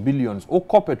run into billions.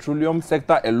 Oko petroleum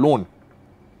sector alone.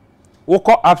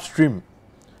 Oko upstream.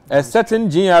 A certain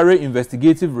GRA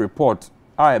investigative report.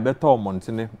 I better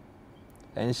Montene.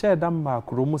 And share them back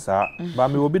Rumusa. But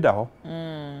me will be there.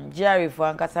 GRA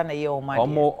for Ankasa na ye o ma.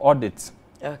 Omo audit.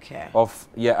 Okay. Of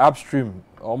upstream.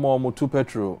 Omo to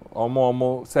petrol.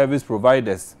 Omo service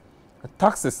providers.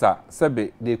 Taxes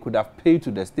sebe they could have paid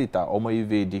to the state omo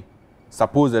evade.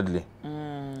 Supposedly.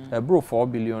 Bro, $4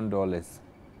 billion.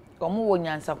 Omo wo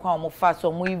nyansa kwa omo fa so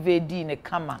omo evade ne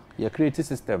kama. You create a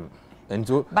system. And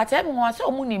so but everyone say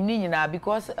omo nim ni nyina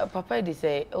because papa dey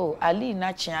say oh Ali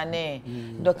na chiane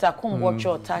Dr. Kum watch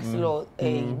your tax law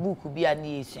book bi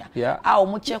ani esua.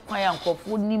 Omo che kwan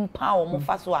yankofo nim pa omo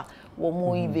fa so a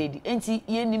omo evade. Enti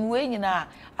ye nim we nyina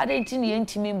ade enti ne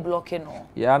ntimi block no.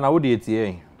 Yeah, na wo dey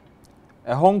tie.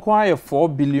 Hong Kong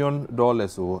 $4 billion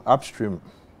upstream.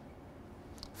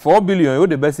 4 billion you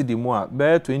the best di mo a be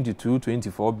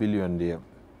 22-24 billion there.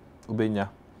 Ubenya.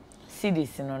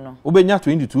 Cedis no. Ubenya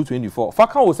 22-24.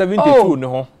 Faka wo 72 ne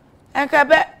ho. Enka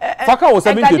be Faka wo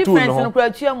 72 ne ho.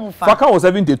 Faka wo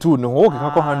 72 ne ho. O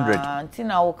ka 100.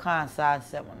 Antina wo kan sa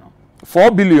asem no.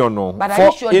 4 billion no. But are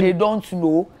you sure they don't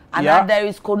know and that there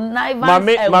is connivance and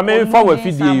mame fa we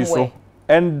fidie so.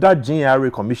 And that GRA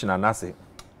commissioner na say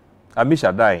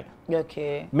Amisha die.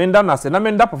 Okay. Menda na say na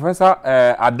menda professor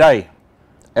Adai.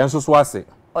 Enso so ase.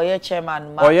 Oye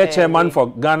chairman for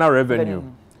Ghana revenue.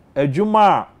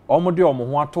 Ejuma omo de omo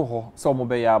ho ato ho se omo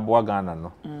be ya aboa Ghana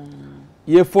no.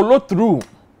 Ye follow through.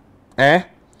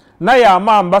 Na ya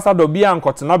ma ambassador bi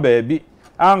ankotena baabi.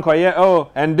 Ankoye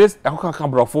and this akokaka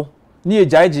brofo. Ni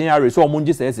ejaijin are so omo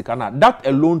nje say sika na. That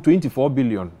alone 24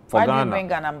 billion for Ghana. Why do you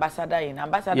bring an ambassador in?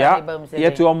 Ambassador Ibam say.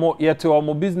 Yet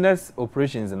omo business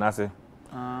operations na say.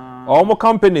 All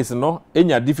companies no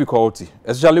enya difficulty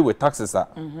especially with taxes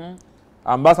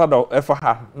ambassador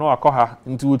efa no akoha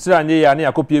nti wutira anye ya na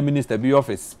yakopie minister bi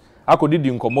office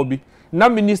akodidi nkomo bi na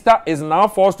minister is now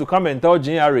forced to come and tell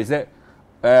GRA say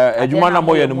ejuma na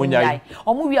moye no munyai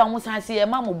omo wi amusan se e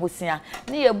ma mo bosia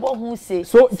na ye bo hu se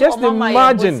so just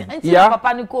imagine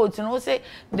papa ni coach no say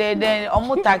they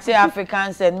omo tax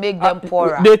Africans and make them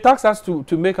poorer. They tax us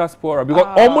to make us poorer because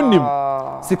omo nim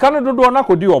sikano dodo na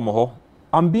kodi omo ho.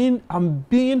 I'm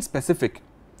being specific.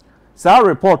 So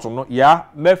report no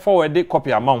me forward the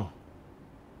copy amount.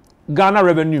 Ghana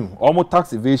revenue, almost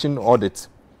tax evasion audit.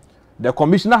 The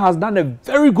commissioner has done a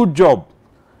very good job.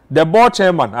 The board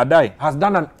chairman, Adai, has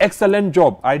done an excellent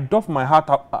job. I doff my heart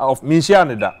of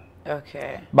Minshianida.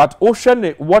 Okay. But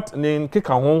ocean what nin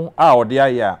kikahon or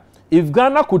there. If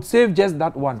Ghana could save just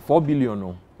that one, 4 billion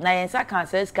no. Na yensa can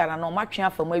say scan no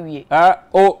matwa from awie.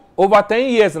 Over 10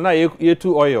 years na ye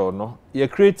two oil no. You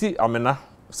create amena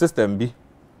system B.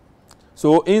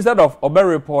 So instead of over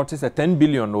report is a 10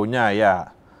 billion no nya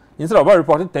instead of over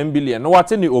reporting 10 billion no what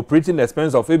any operating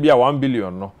expense of maybe 1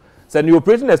 billion no. So the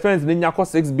operating expense ni nya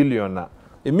 6 billion na.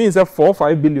 It means that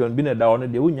 4-5 billion be na da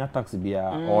on they unya tax bia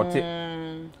or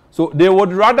so they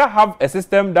would rather have a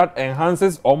system that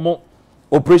enhances almost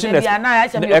operation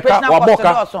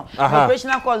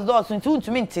operational cost does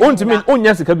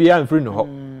unya sika bia in free no.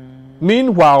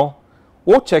 Meanwhile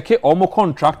we check almost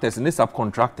contractors and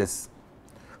subcontractors.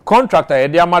 Contractor e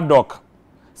dia ma doc.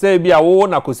 Say bia wo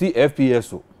na ko see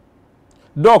FPS o.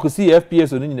 Doc see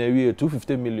FPS o ni na wie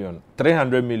 250 million,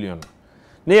 300 million.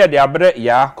 Na ye dia bre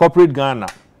ya corporate Ghana.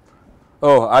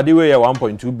 Oh, adiwe ya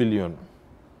 1.2 billion.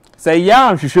 Say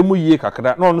ya nhwehwe mu yie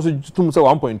kakra. No no so tum say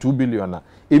 1.2 billion na.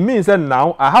 It means that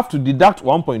now I have to deduct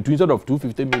 1.2 instead of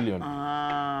 250 million.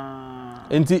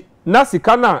 Enti na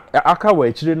sika na aka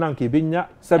wa chire na nke benya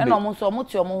sebe na omo so omo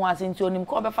ti omo ho ase nti onim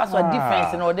ko be fa so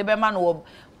difference na o de be ma no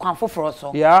kwan foforo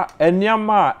so ya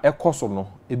eniama ekoso no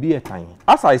ebi etan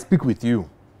as I speak with you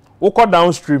uko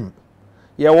downstream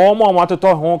ye wo omo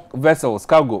atoto ho vessels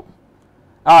cargo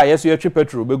yes you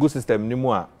petrol begu system ni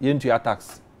mu a ye ntu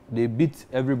tax they beat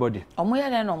everybody omo ye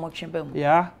na omo twe be mu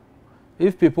ya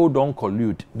if people don't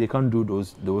collude, they can't do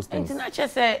those things. It's not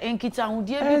just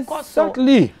because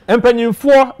exactly. And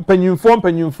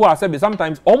penyinfo, I said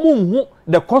sometimes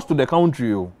the cost to the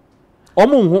country. Because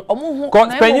but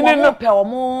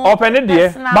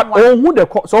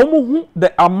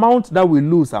the amount that we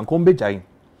lose and come be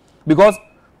because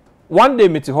one day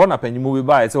me to na penyimu we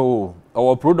buy so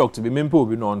our product to be mempo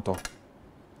be no onto.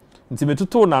 Nti me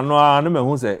tutu na no a no me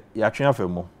hu say ya twen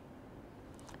afemo.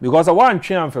 Because I want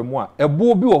twen afemo a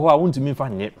ebo bi wo ho a wontimi fa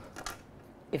nye.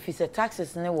 If it's a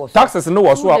taxes ne was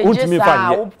so a wontimi fa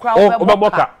nye.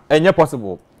 Obeboka enye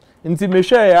possible. Nti me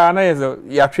hwe ya na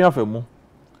ya twen afemo.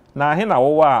 Na he na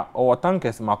wo a o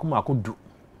tankers makomako du.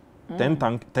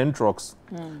 10 trucks.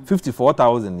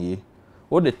 54,000 ye.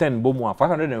 What the 10 bomu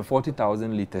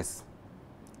 540,000 liters.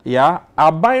 Yeah,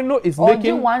 Albino is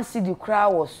making one cedi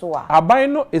crowd was so.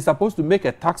 Albino is supposed to make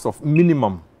a tax of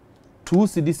minimum 2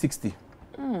 cedi 60.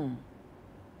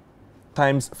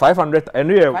 Times 500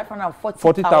 anyway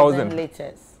 540,000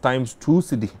 liters times 2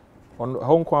 cedi. On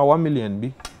Hong Kong 1 million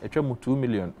be a 2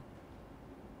 million.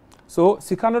 So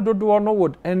Sikano Dodo no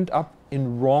would end up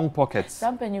in wrong pockets.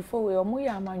 Something for we omuye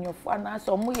amanyofo na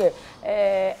so omuye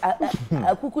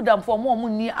akukudam for mo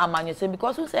ni amanyose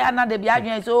because we say another be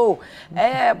adwen so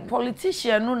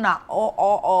politician no na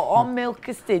or milk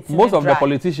state. Most of the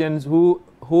politicians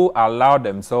who allow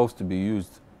themselves to be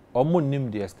used omunim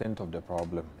the extent of the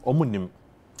problem. Omunim.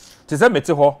 Ti say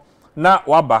meti ho na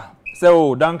waba say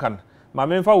oh Duncan ma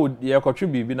memfa would ye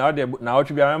contribute na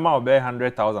otwe ma obe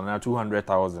 100,000 na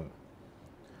 200,000.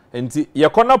 And your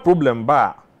corner problem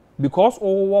bar because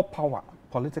over power,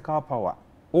 political power,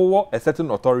 over a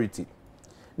certain authority.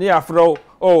 Near throw,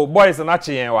 oh boys and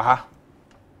achi ha.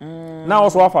 Now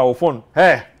also off our phone.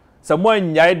 Hey,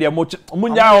 someone yai de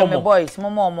munya boys,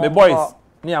 my boys,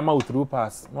 near mouth through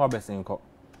pass, no besinko.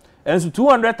 And so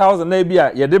 200,000 maybe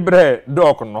ye de bre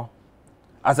dog no.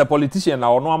 As a politician,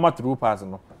 or no amateur through pass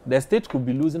no. The state could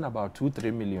be losing about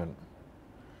 2-3 million.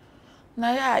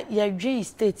 Na ya dream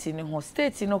state in ho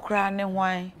state no cry ne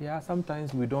why. Yeah,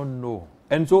 sometimes we don't know.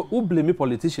 And so who blame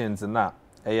politicians na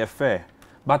fair.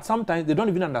 But sometimes they don't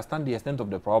even understand the extent of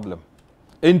the problem.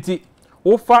 Enti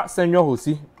ofa senior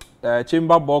hosi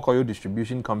chamber bulk oil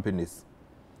distribution companies.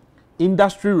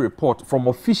 Industry report from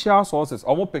official sources.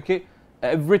 Almost pick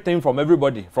everything from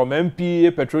everybody, from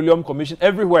MPU, Petroleum Commission,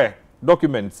 everywhere.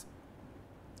 Documents.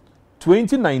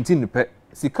 2019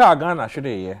 sika Ghana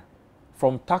shede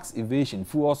from tax evasion,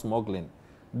 fuel smuggling,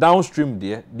 downstream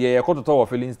there, the Ekototowa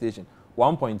filling station,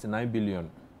 1.9 billion.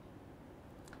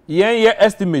 Year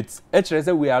estimates,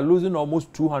 HRS we are losing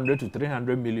almost 200 to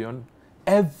 300 million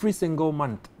every single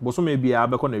month. But so maybe I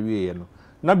be no.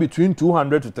 Now between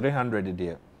 200 to 300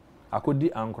 there. I could di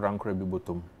ankra be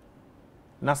bottom.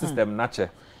 Na system nature.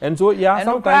 And so yeah,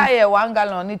 sometimes 1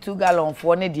 gallon ni 2 gallon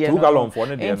for ne there. 2 gallon for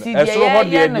ne there. E so hot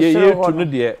there to no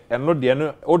there and no there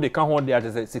no all the can hold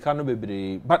there say sika no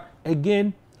bebre. But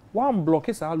again, one block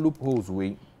is our loopholes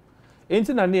way. Ain't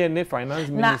na ne finance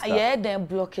minister. Na yeah dem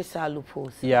block is our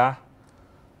loopholes. Yeah.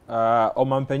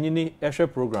 Omampanyini ehwe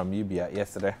program yi bia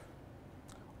yesterday.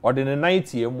 Ode ne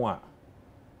night ye mu a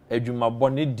adwuma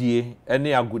bone die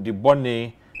ene agudi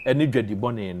bone ene dwadi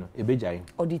bone no ebejai.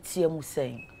 Ode tie mu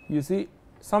saying. You see,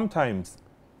 sometimes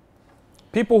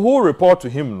people who report to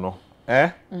him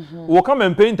will come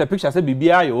and paint a picture say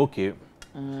bibia you okay.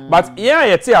 But yeah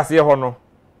yeti ase ho no.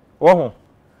 Wo ho.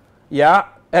 Yeah,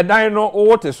 edan no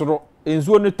wote soro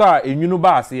enzuo ni ta enwunu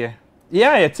ba ase.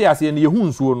 Yeah yeti ase ne yehu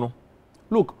nsuo no.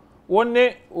 Look,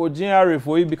 one Ojiare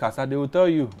for Ibikasa, they will tell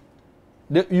you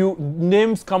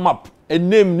names come up. A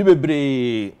name ni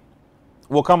bebre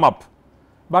will come up.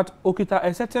 But okita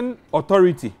a certain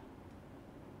authority.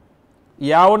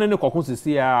 Ya one ne kokun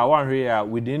sisi ya one here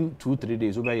within 2-3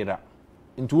 days obeyira.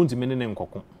 Into unti mene ne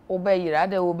nkokun. Obeyira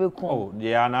de obekun. Oh,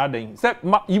 yeah, na then.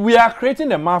 We are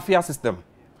creating a mafia system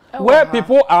where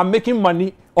people are making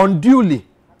money unduly.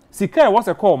 Sika what's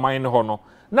a call mine hono.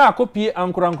 Na copy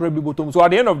ankura bibotom. So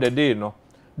at the end of the day, no,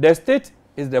 the state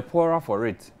is the poorer for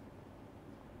it.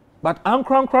 But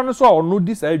ankura no so no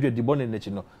this area the bone in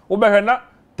no. Obehena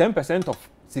 10% of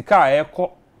sika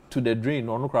eko to the drain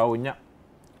or no kra onya.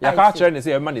 Ya ka chere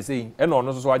say man say e no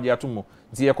no so ade atomo.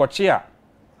 Ti ekoche a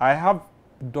I have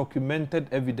documented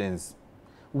evidence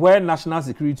where national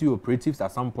security operatives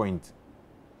at some point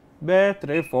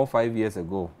 3, 4, 5 years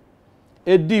ago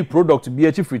a D product be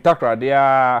a free takra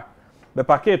there the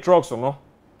packet trucks no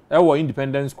e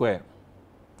Independence Square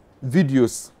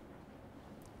videos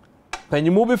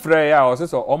penyimu be frɛ ya o se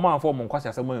so o man for mo kwase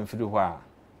asem amfiri ho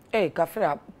a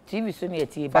kafra TV so ne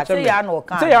tie but say ya no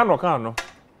kan no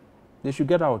they should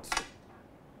get out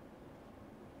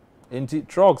enti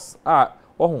trucks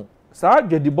ohu saa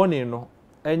dwedibone no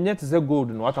enye te se gold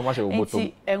no atamashe obotom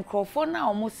enti enkrofo na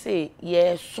omo se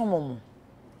ye somomo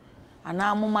ana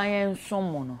amoma ye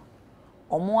somo no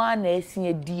omo a na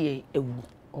esie die ewu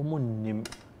omo nim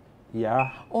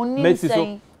ya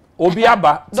mesiso obi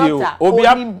aba tio obi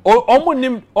omo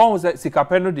nim on se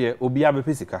sika no de obi aba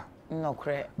pesika no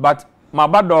kre but my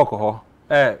bad dog ho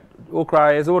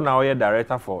okra is na we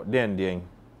director for den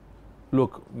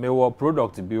look me wo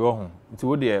product bi wo ho nti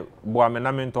wo de bo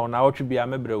amena menton na otwe bia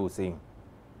mebre wo sei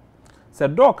se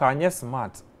dog anye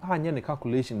smart anye ne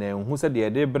calculation na hu se de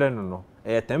de bre no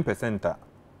 10%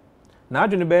 na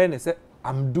adwene be ne se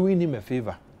I'm doing him a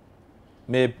favor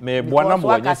me boana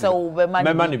bo anye se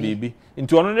me man bibi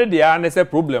nti ono ne de ne se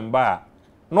problem ba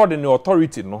no the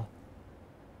authority no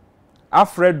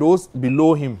afraid those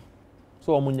below him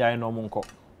so omunyai no munko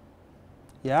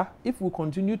yeah if we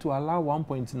continue to allow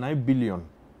 1.9 billion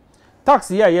tax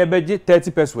here ye beje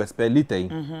 30 pesos per liter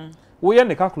we hear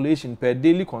the calculation per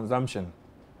daily consumption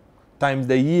times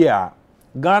the year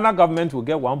Ghana government will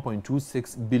get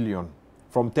 1.26 billion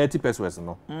from 30 pesos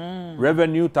no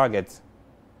revenue target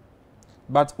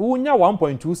but unya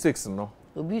 1.26 no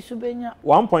obi subenya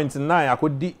 1.9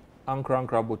 akodi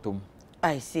ankra bottom.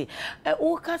 I see.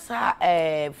 Ukasa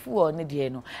fuo ne de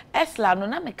no. Esla no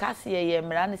na me kase ye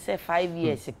mra ne say 5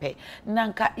 years pe.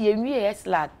 Nanka ye nwie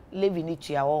Esla levi ni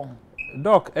tua wo.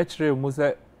 Doc actually mu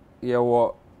say ye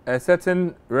wo a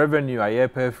certain revenue a year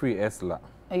per free Esla.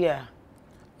 Yeah.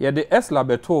 Yeah, the Esla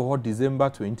beto ho December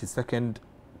 22nd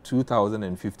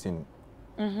 2015.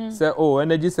 Say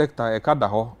energy sector e kada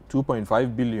ho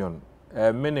 2.5 billion.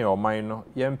 Many or mine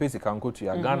ye mpesi kanko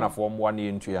tua Ghana for mo one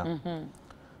year ntua.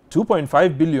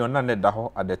 2.5 billion na net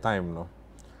at the time no.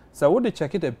 So would they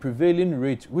check it a prevailing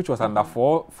rate which was under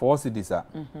 4 cedis.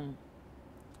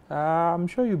 I'm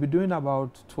sure you'll be doing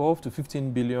about 12 to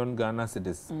 15 billion Ghana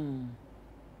cedis.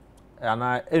 And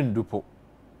I endupo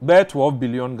bear 12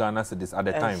 billion Ghana cedis at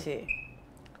the time.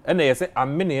 And they say a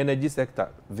mini energy sector,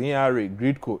 VRA,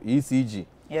 Gridco, ECG,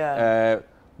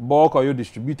 bulk oil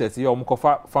distributors here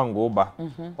fango ba.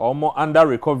 Almost under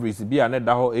recoveries be a net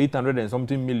 800 and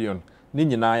something million. Ni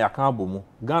nyina ya kan abomu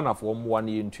Ghana for mo one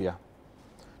year ntua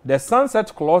the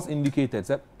sunset clause indicated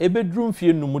that a bedroom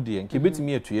fie no mu de nke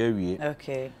betimi atua wie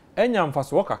okay enya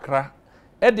mfaso kakra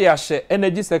e de ahye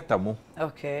energy sector mu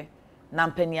okay na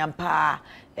mpaniampa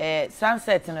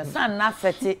sunset no sun na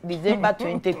set December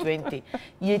 2020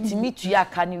 yetimi tua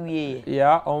kan wie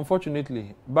yeah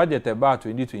unfortunately budget about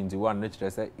 2021 na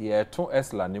kire say ye to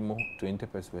Esla ni mu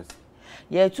 20%.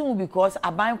 Yeah, too because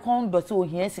aban kon do say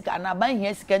ohia sika na aban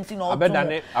hia sika nti na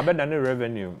abedane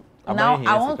revenue now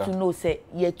I want to know say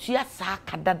ye tua sa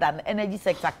kadada na energy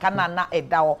sector kana na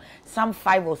edawo some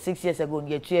 5 or 6 years ago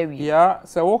ye tua wi yeah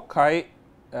so what kai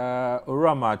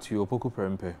oramati opoku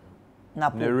prempe na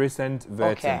the recent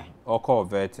vetting or call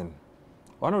vetting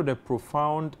one of the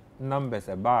profound numbers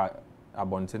about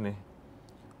abontene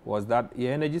was that the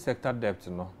energy sector debt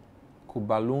no could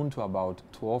balloon to about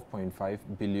 $12.5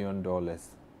 billion.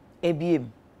 ABM?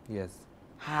 Yes.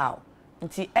 How?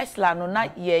 Nti Esla no na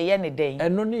ye ne den.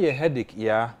 Eno ni ye headache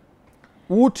ya.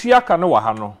 Wutua ka no wa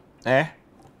ha no.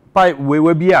 Pai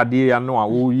we bi ade ya no a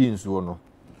wo yi nsuo no.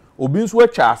 Obi nso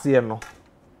atwa ase no.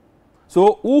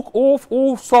 So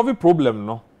who solve problem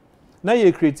no. Na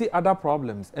ye create other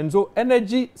problems. And so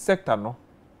energy sector no.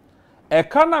 E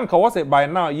kana nka was by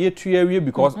now ye tua wie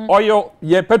because oil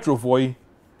ye petrol for yi.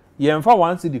 Yemfa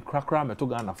one city crackra meto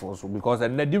Ghana for so because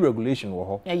and deregulation wo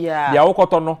ho. Yeah. Dia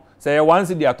wokoto no say one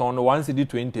city aton no 1 city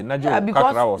 20 na je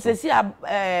crackra wo so. Because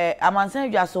say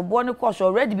amansan dwa so bo ne cost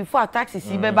already before taxes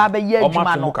be ba ye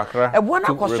adwuma no. E bo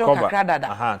na cost kakra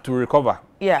dada. To recover.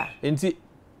 Yeah. Enti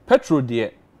petrol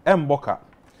de emboka.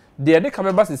 De de ka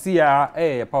beba sisi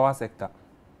ya power sector.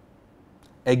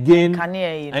 Again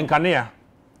Enkanea.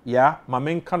 Yeah,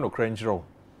 mamen ka no krenjro.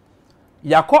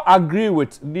 Yako agree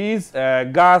with these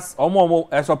gas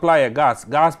supplier gas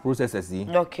processors.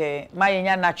 Okay, my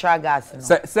natural gas.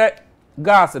 No? Say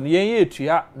gas and ye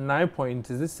tua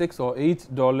 $9.6 or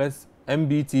 $8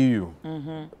 MBTU.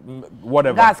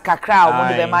 Whatever. Gas kakra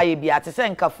o de my be at say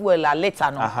nka fuel la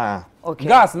later no. Okay.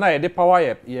 Gas na the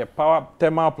power power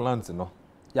thermal plants no.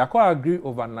 Yako agree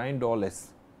over $9.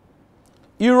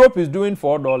 Europe is doing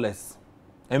 $4.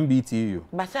 MBTU.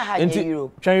 But how in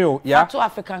Europe? Yeah. To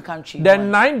African country. Then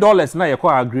 $9 na you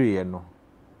agree no.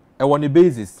 E won the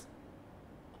basis.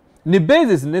 The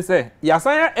basis ne say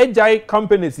yasanya agile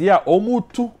companies here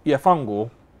omutu ye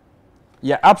fango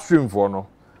ye upstream for no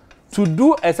to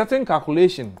do a certain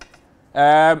calculation.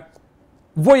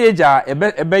 Voyager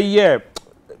ebe ye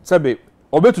sabe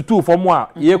obetutu for mo a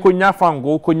ye konya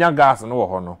fango konya gas no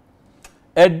ho no.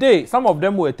 A day, some of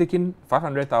them were taking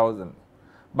 500,000.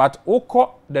 But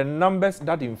oko the numbers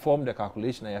that inform the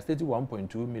calculation, I stated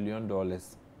 $1.2 million.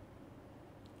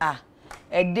 Ah,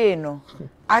 a day no.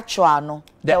 Actual no.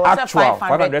 The actual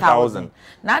 500,000.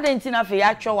 Now the intina for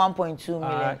actual 1.2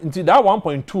 million. Until that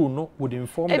 1.2 no would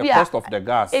inform the cost of the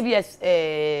gas. ABS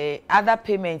other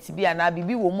payments be an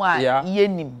abibi woman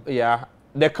yenim. Yeah.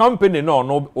 The company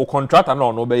no or contractor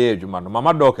no be ejuma no.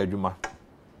 Mama dog ejuma.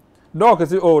 Dog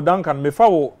say oh Duncan me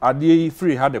fa ade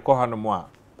free had the call no more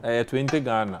 20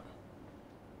 Ghana.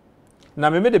 Now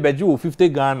me made the beju 50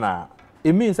 Ghana.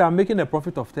 It means I'm making a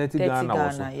profit of 30 Ghana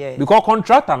also. Yes. Because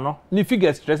contractor no ni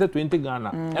figure stress 20 Ghana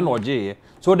and OJ.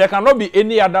 So there cannot be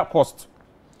any other cost.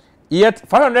 Yet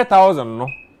 500,000 no.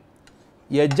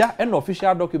 Yeja an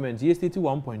official document yes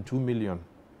 1.2 million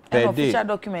per day. Official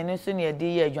document no so near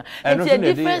day. It's a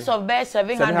difference of bare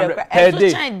 700 per day.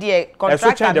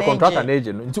 So change the contract and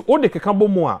agent. Into all the kekambo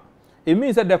more. It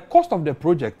means that the cost of the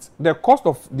project, the cost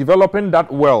of developing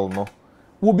that well no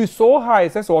will be so high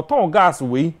says or ton gas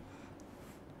we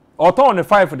or ton the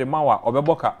 5 for the mawa or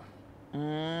beboka.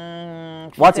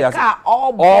 What is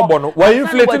all bono? We're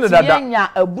inflating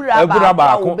that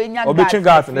obechin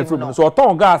gas and everything. So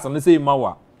ton gas and the same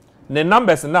mawa. The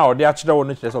numbers now they actually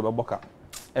want to of beboka.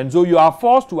 And so you are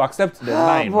forced to accept the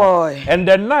 9. Boy. And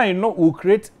the 9 no will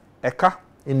create a car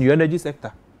in the energy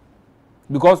sector.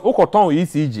 Because okoton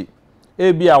ECG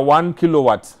be a 1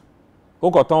 kilowatt.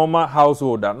 Okotoma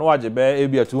household no ajebe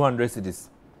be a 200 cedis.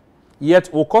 Yet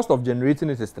our cost of generating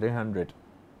it is 300.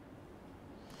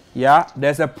 Yeah,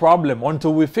 there's a problem.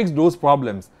 Until we fix those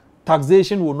problems,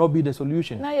 taxation will not be the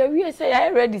solution. Now you say I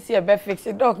already see a best fix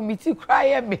it dog me to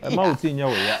cry me. Me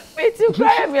to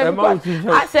cry me.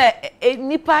 I say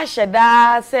nipa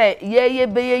sheda say ye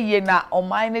be na o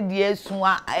mine de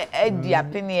sunwa e dia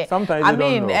pene. I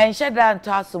mean and sheda and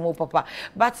taso papa.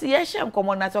 But ye shem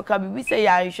komo na talk be say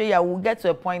ya sure ya will get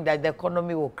to a point that the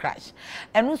economy will crash.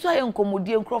 And also I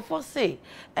nkomodi nkrofo say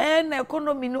and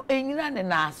economy no enyina ne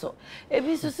na so. E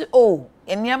bi so say oh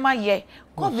eniama ye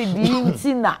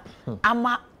COVID-19 na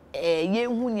ama ye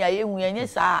hu ni ye hu enye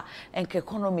sa enke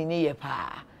economy ni ye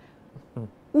pa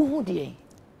uhu de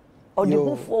or the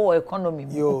who for economy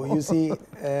you see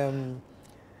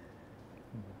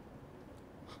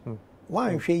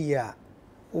one hwe ya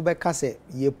wo be ka se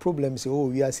ye problems o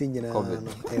wi ase nyina no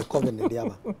COVID ne dia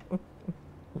ba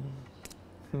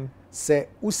se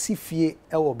usifie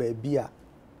e wo ba bia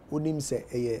onim se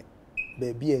eye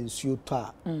ba bia nsuo to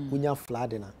a unya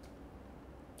flood na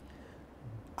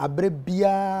abre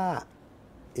bia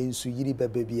ensu yiri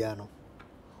bebe bia no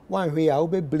wan hwe ya wo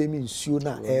be blame nsuo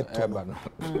na air no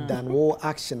than wo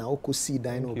action a wo ko see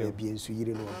dan no be bia ensu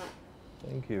yiri no.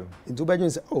 Thank you. Into be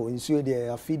say oh nsuo de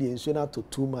afidi nsuo na to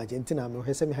too much entina me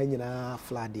hwe se me ha nyina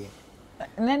flood de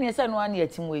nani ese no an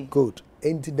yetim we good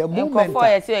into the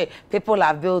moment say people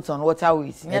are built on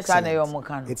waterways yes na your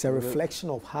can it's a reflection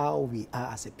of how we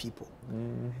are as a people.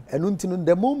 And until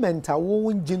the moment I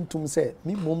won't jintum say,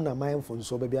 me mum na mindful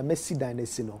so baby, I messy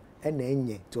dynasty no, and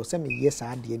enye to say me yes,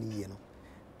 I did any no.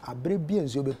 I brave be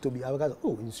and so to be, I got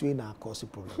oh, in Sweden, cause a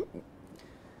problem.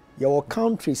 Your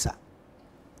countries are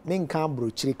main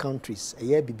Cambro, 3 countries, a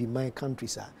year be my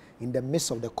countries are in the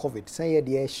midst of the COVID. Say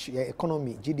the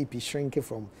economy, GDP shrinking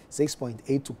from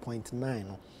 6.8 to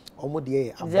 0.9, almost the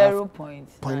above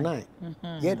 0.9,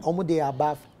 yet almost the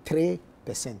above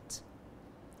 3%.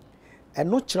 And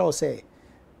no child say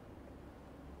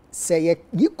ye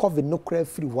COVID no cry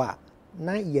free wa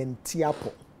na ye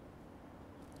ntiapo.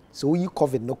 So you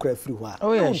COVID no cry free wa.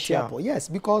 Oh yeah, sure. Yes,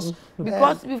 because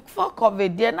before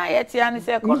COVID, the na yet and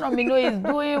the economy no is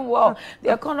doing well.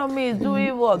 The economy is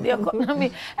doing well. The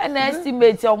economy and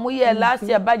estimate year last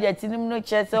year budget in no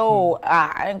chese oh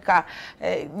anka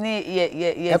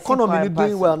economy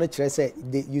doing well no say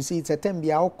you see it's a time be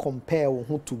our compare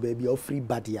who to baby or free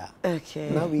badia. Okay.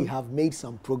 Now we have made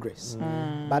some progress.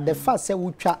 But the fact say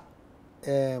we try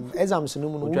exams no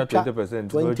we try 20%,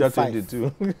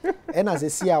 22. And as I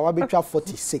see I be try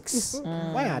 46.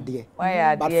 Why are there?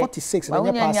 But 46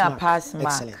 and pass mark.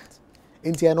 Excellent.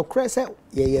 Into no credit say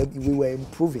we were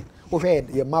improving. We had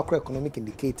your macroeconomic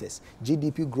indicators,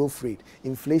 GDP growth rate,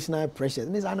 inflationary pressures.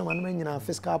 This animal in our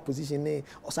fiscal position.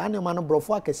 Or some animal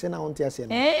brofo akese na onti ase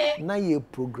no. Na ye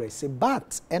progress,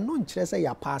 but no nkyere say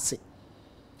ya pass.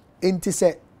 Enti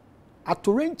say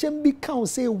atorenchem bi count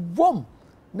say wom.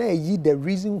 Na yi the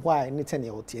reason why anything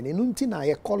out here. And until na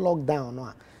ye call lockdown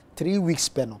no 3 weeks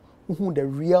penal. Who the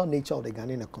real nature of the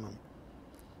Ghanaian economy.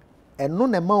 And no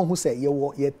man who say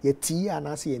ye tea and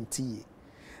I say tea.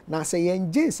 Na say ye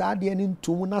nje sa de ni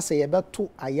ntum na say ye beto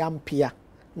ayampia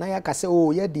na ya ka say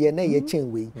oh ye de na ye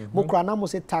chen we mo kra na mo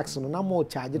say tax no na mo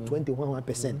charge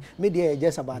 21%, me dey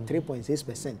just about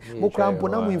 3.6%, mo kra mpo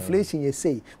na mo inflation ye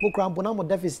say, mo kra mpo na mo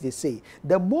deficit ye say.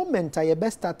 The moment I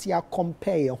best start here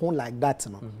compare your home like that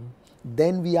no,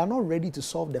 then we are not ready to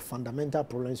solve the fundamental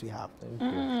problems we have.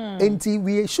 Until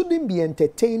we shouldn't be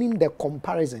entertaining the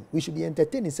comparison, we should be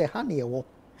entertaining say honey wo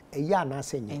eya na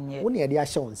senye woni e dey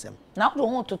ahye wonsem na do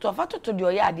ho toto afato to de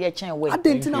oya ade chen we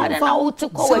adentina na wo te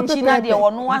ko wachi na de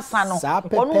wono asa no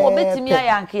wono obetimi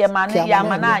ayanke ye ma na ya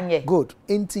ma na anye good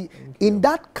in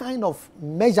that kind of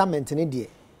measurement ni de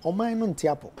oman no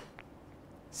ntiapo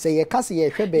say ye kase ye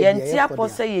hwe baby ye ntiapo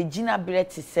say ye gina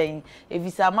breti sen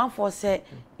evisa amanfo say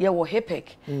ye wo hepec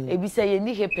ebi say ye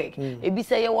ni hepec ebi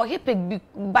say ye wo hepec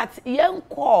but ye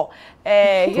nko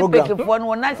hepec for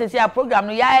no na say a program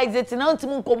no ya exit na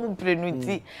ntimu nkomu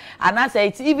prenuti and I say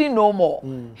it's even no more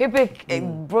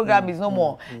hepec program is no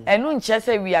more and no nche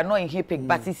say we are not in hepec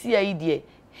but see here there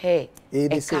hey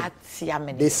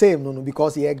the same no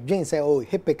because he again say oh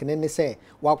hepec ne say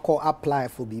what call apply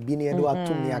for bibi ne do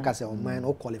atum ne aka say o man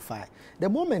o qualify the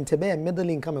moment be middle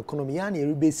income economy ya na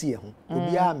eribesi ye ho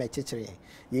obi a mechechire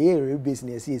ye eribesi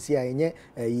na esi yenye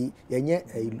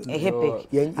hepec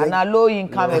and low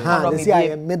income economy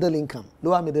be middle income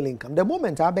lower middle income the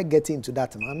moment I be get into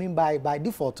that I mean by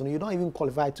default you don't even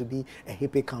qualify to be a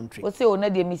hepec country o say o na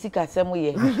de misika semo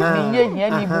ye mi hia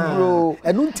ni bubro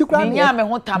enu ntikra mi nya me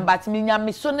ho tambat mi nya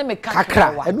me so ne me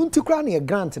kakra enu ntikra na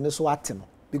grant ne so ate no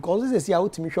because this is here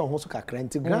ultimate hwe ho so kakra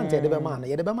nti grant ye de be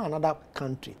ma another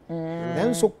country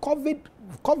then so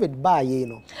covid ba ye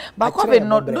no but covid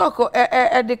no doc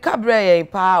the cabre ye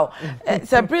pa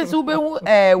say prince ube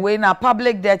we na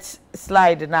public debt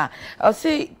slide na I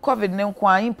say covid ne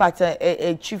kwa impact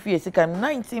chief ye sika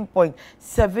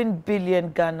 19.7 billion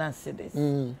Ghana cedis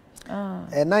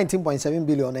 19.7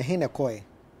 billion e hin e koy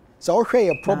so we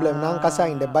share a problem na nkasa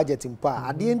in the budget mpa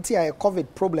ade nti a covid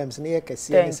problems ne ye kese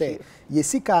ne say ye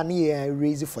sika ne ye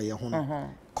raise for ye ho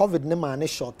covid ne ma ne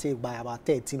short by about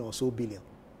 13 or so billion.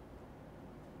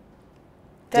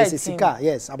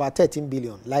 Yes, about 13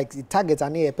 billion. Like the target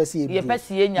and a person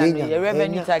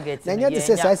revenue target. Then you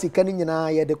say says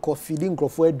nyina ye de feeding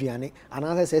crofo aduane and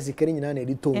another says nyina na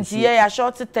editor. Nti ye ya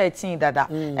short 13 dada.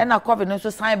 And na covid no so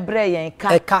sign bre yen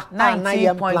ka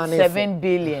 19.7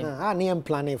 billion. Ah na yam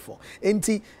planning for.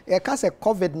 Nti e ka say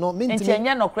covid no mean nti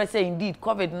enya no say indeed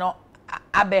covid no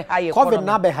abe high covid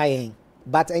na be high.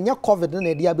 But enya covid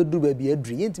na dia beduru ba bi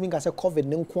adri yentimi ka say covid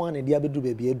ne nko na dia beduru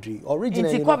ba bi adri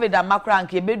originally nti covid amakra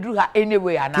nke beduru ha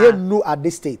anyway ana you know at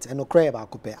this state and okra ba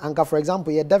kope anka for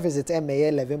example your deficit MA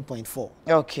 11.4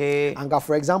 okay anka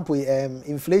for example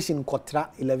inflation kotra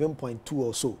 11.2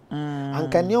 or so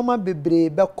anka neoma bebre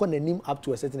be ko nanim up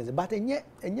to a certain but enye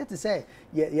to say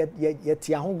ye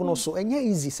tia hogono so enye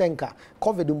easy senka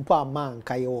covid mpo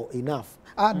amanka yo enough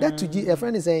that to a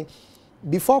friend is saying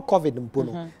before covid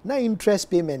mpono na interest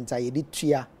payment I did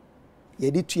tuya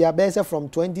bese from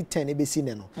 2010 ebesi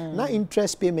ne no na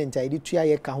interest payment I did tuya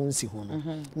ye ka ho nsi ho no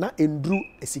na endru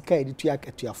esika ye did tuya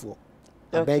ketuafo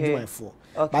abedwafo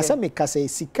ba se me ka se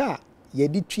esika ye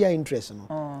did tuya interest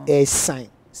no sign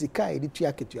sika ye did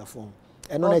tuya ketuafo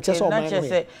eno na che so man no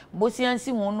say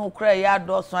bosiansi ho no kra ya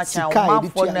do so acha o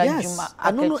mafo na adwuma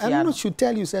I no should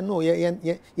tell you say no ye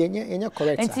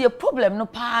correct and the problem no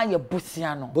pa ye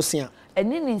bosia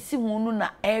eni nsi ho no na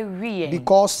ewie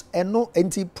because eno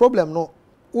enti problem no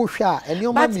uhwa eni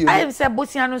o ma mi but I say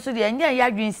bosia no so de enya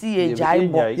ya dwensi ye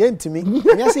jaibo yentimi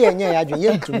nya say enya ya dwen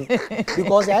yentimi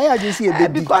because ya dwensi ye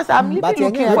baby because I'm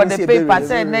looking for the paper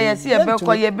say na ye see e be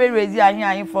ko ye be raise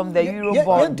ahin from the euro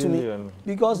bond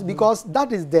because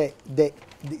that is the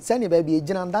send baby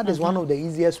that is one of the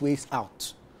easiest ways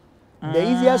out the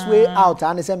easiest way out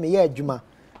and say me ye adwuma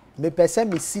me pese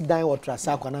me sit down or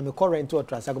trasako na me current or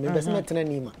trasako me pese me tena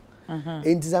nima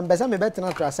enti za pese me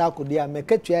betena trasako dia me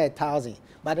ketua 1000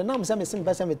 but the nam say me sim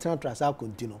pese me tena trasako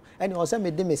ntino eni o say me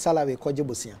de me salary koje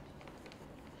bosia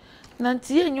na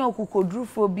ntie enyo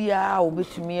okukodrufo bia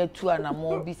obetumi atu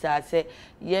anamo bi sa se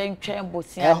ye ntwen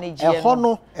bosia na gie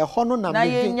eho no na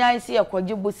ye nyan se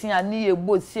ekoje bosia na ye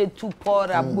bosie tu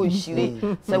pora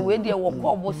boshire se we de wo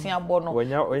ko bosia bo no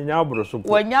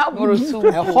wanya abroso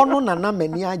eho no na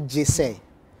mani age say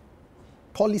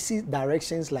policy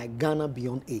directions like Ghana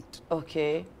Beyond Aid.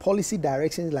 Okay. Policy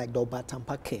directions like the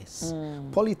Obatampa case.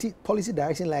 Policy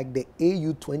directions like the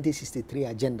AU 2063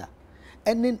 agenda.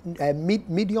 And then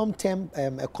medium term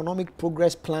economic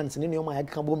progress plans in your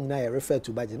Cambom na refer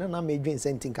to budget. And I'm making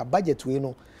something a budget we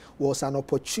know was an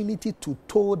opportunity to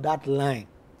toe that line.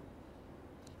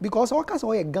 Because our case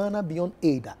are Ghana Beyond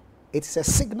Aid. It's a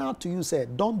signal to you say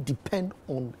don't depend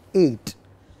on aid.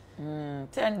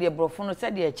 Send the brofono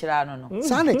said the chirano.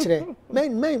 Sana chere.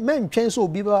 Men twen so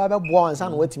obi ba boa ansa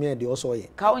na watimi e de oso ye.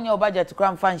 Ka onye budget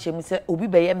kram fan hye say obi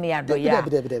beye me adoya.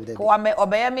 Kwame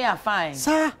obeye me a fine.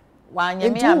 Sa wanye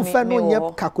me a me. No nye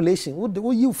calculation.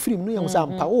 Wo you free no ye say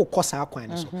ampa wo kosa akwan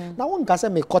ne so. Na won ka say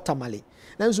me kotamale.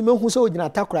 Na nso me hu say ogina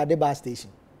Takura de bus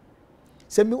station.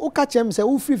 Se me o ka chem say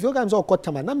wo free fi o ka me say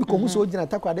okotamale. Na me ko hu say ogina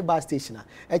Takura de bus station na.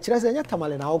 E kire say nya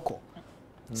tamale na okọ.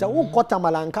 So who got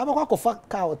Tamala and Kama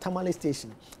or Tamale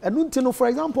station. And Nuntino, for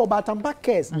example, about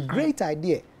Tambakers, great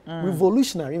idea,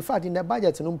 revolutionary. In fact, in the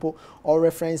budget, or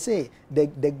reference say the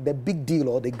big deal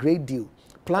or the great deal.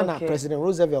 Planner President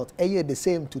Roosevelt, the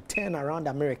same to turn around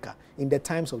America in the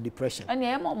times of depression. And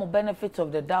yeah, more benefits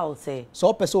of the doubt say.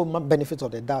 So person benefit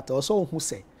of the doubt. Also who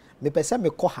say me person me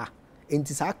koha.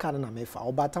 Enti sa aka na mefa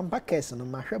obatamba case no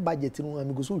mahwe budget no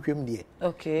amigo so hwem de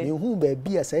okay me hu ba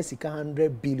bia sa sika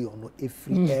 100 billion no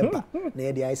every ever na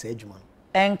ye de ai sa adwuma no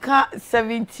enka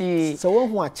 70 so wo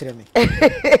hu a kire me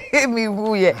me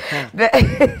hu ye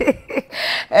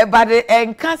but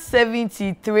enka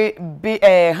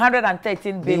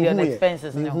 113 billion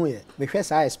expenses me hu ye me hwe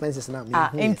sa expenses na me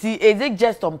hu enti is it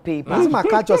just on paper as my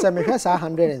catch say me hwe sa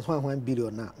 101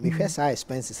 billion na me hwe sa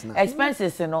expenses na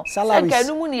expenses no enka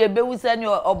no mu ne yebewu say ne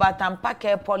obatampa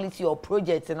care policy or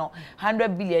project no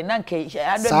 100 billion na nke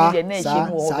 100 billion na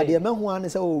ehim wo sa de me hu an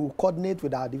say we coordinate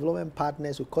with our development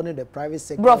partners, we coordinate the private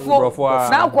sector.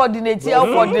 Now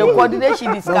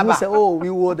coordination discover. Say, oh, we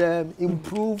would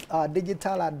improve our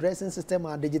digital addressing system,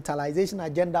 our digitalization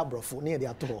agenda, brofo. Near the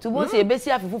ato. To most say,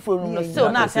 besi afufu no.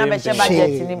 So now say be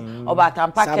budget nim about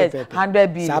an packet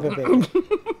 100 billion.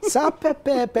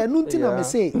 Sapepe. Nunti na me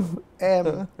say,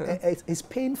 it's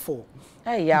painful.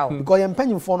 Hey yaw. Because I'm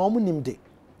paying for no nim de.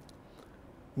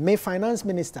 Me finance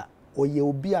minister, oye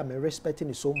obi a me respecting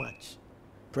it so much.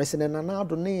 President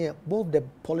Nanado ne both the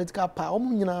political power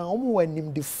omu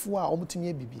wanim defo a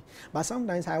omutimi bibi. But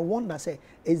sometimes I wonder say,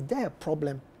 is there a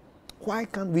problem? Why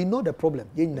can't we know the problem?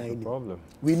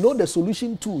 We know the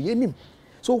solution too. Yenim.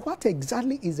 So what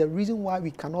exactly is the reason why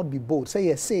we cannot be bold?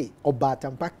 Say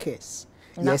Obatampa case.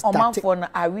 Yes,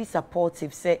 are we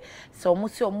supportive? Say so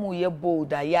much ye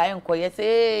bold. Ya enko yes,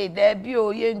 hey, there be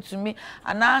to me.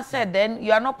 And I said then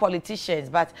you are not politicians,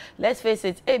 but let's face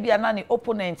it, be an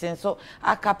opponent, and so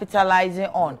are capitalizing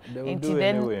on. Into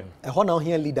then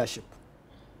here leadership.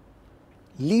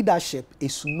 Leadership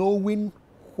is knowing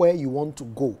where you want to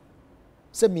go.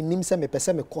 Say me nim say me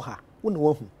pese me koha.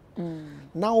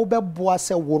 Now obe boa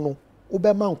se wono,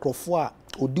 obe man krofo a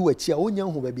odi wachi a onya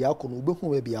hu ba bia akọ no obe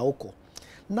hu ba bia akọ.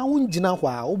 Na unjina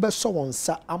hwa obe so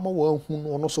wonsa ama wa hu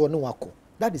no no so ne wako.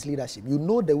 That is leadership. You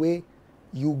know the way,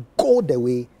 you go the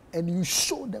way, and you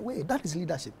show the way. That is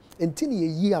leadership. Entini ye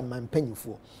yi am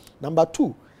mpanyifo. Number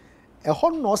 2, a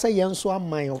hon no say yenso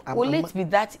amman. Will it be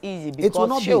that easy?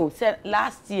 Because show said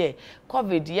last year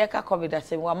COVID yeka COVID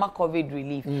as we ma COVID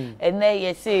relief. And then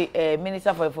you say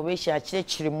Minister for Information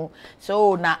achirechirimu.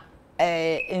 So na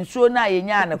ensuo na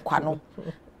yenya ne kwano.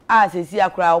 As see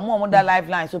akra omo da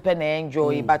lifeline so pe na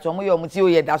enjoy but omo ye omo ti o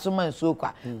ye da so man so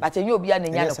kwa but enye obi a na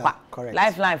nya ne kwa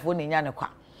lifeline fo na nya ne kwa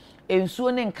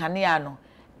ensuo ne nkane a no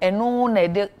eno na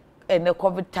de ene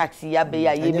COVID taxi ya be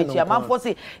ya ye be ti amanfo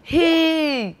say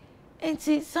hey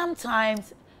enti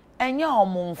sometimes enye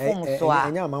omo mfom so a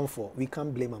enye amanfo we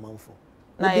can't blame amanfo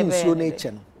na ensuo na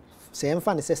eche no se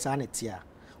emfa ne se sa ne ti a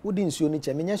wodi nsuo ni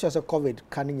che menye sure COVID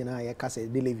kan nyina ye ka se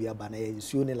delivery aba na ye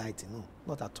nsuo ni light no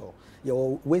not at all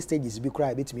your wastages be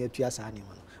cry betimi atua sa ani no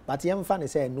but ye mfa ne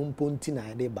se numpo nti na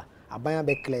ye de ba aban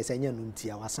be clear se nya no nti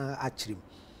a wasan achirim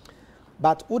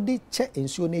but wodi che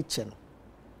nsuo ni che no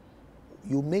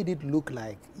you made it look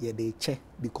like ye dey che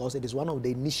because it is one of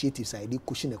the initiatives I did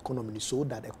cushion economy so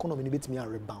that the economy betimi a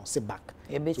rebound sit back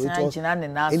so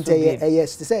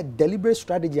yes they said deliberate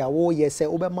strategy awo yes say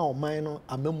obema oman no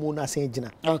amamu na sen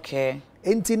gina okay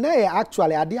enti na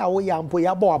actually ade awo ya mpo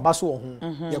ya bo abaso ho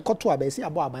ye koto abesi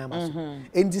abo aban abaso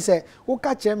enti say wo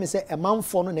ka kire me say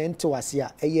emanfo no na ente wase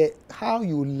a how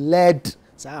you led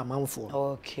sa amanfo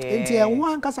okay enti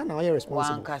one kasa na you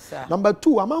responsible number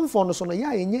 2 amanfo no so no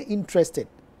ya enye interested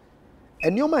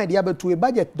and your mind dia betu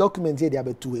budget document dia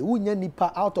betu unya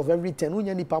nipa out of every 10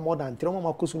 unya nipa more than 3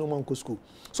 mama kosu no man kosku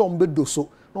so mbedo so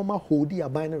no ma hold ya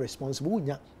ban responsible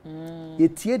unya ye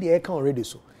tie de e kan already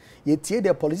so ye tie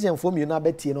de politician form you na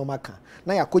betie no maka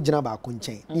na yakogina ba ko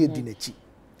nchen na ye di na chi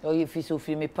oh you feel so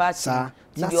feel me party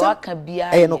ti bi o kan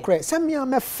bia no correct say me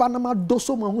am fa na ma do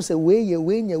so ma hu say we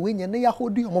nya na ya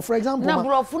hold you for example na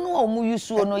brofo no o mu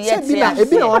yusu no ye tie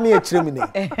ebi na wa me akire me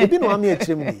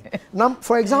ni na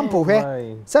for example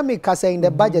where say me ka say in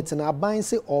the budget na aban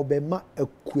say obema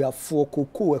akuafo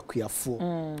koko akuafo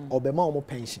obema o mo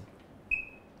pension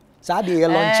Saturday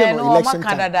launching election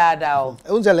time.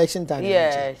 It was election time.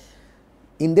 Yes.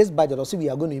 In this budget, also we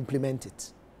are going to implement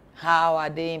it. How are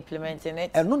they implementing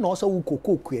it? And no, also we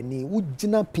cook ni, we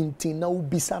jina painting now,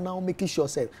 bisa now making sure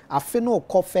say, I feel no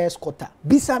call first quarter.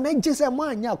 Bisa make just a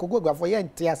man ya cook for your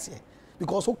entiase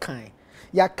because who kind.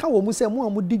 Ya ka wo mu say mo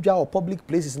amu didwa or public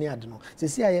places ni ade no se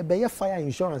se aye be fire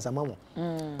insurance amamo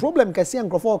problem ka se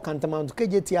enkrofo kantamant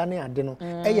kejeti ane ade no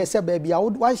eye se ba bia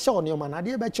wa show ne man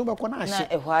ade be chu be ko na ahye na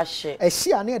ehwa ahye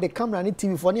ehye ane de camera ne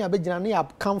tv for ne abegina ne ya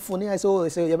camfo ne so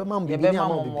ye be mam bibi ne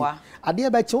amam bibi ade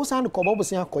be chu san ko bobo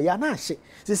se akoya na ahye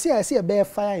se se be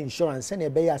fire insurance ne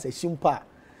be ya se shimpa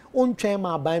on train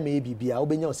ma buy me bibia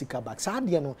obenya osika back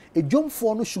saade no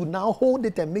edwomfo no should now hold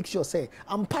it and make sure say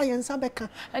ampa yensa beka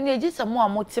and e gisa mo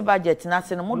amote budget na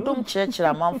se no modom chirechira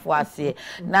amanfo ase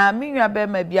na menwa be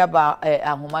ma bia ba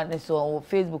ahoma ne so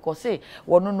Facebook o say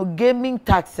wono no gaming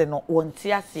tax no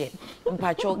wonti ase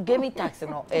mpacho gaming tax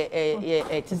no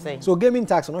ti say so gaming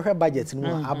tax no hwe budget no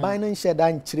aban no nhye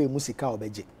dan kire musika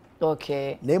obeje.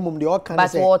 Okay. Na mum the all can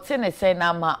say. But what in say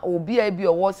na ma obi abi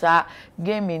owo sa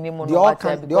gaming ni mo no what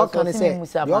the all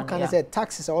can say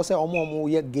taxes also omo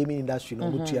ye gaming industry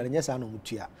no mutua nya sa no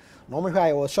mutua. No me hwa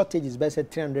your shortage is best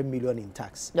 300 million in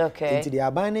tax. Okay. Into the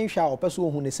aban na hwa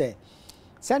opeso hu ne say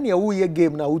sane wo ye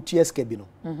game na utua ska bi no.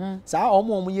 Sa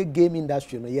omo ye game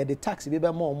industry no ye the tax bi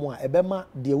be ma omo a e be ma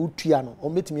de utua no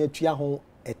ometimi atua ho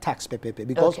a tax pepepe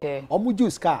because omo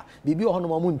juice car bibi oho no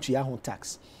omo ntua ho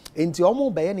tax. Enti omo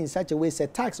be in such a way say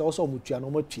tax also mutua no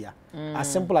mutua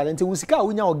as simple as enti usika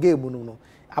unya o game no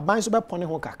aban so be pone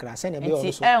ho kakra say na be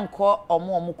on so enti enko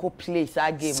omo ko place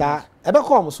a game sa e be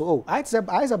come so oh I say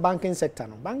banking sector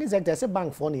no banking sector say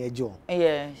bank for na eje on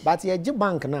yes but ye je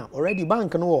bank na already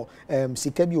bank no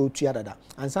sika bi otua dada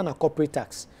ansa na corporate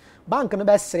tax bank no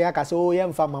be sere aka say oh ye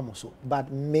mfa mamo so but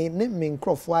me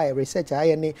crofo I research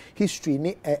I any history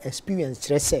ni experience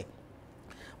kire say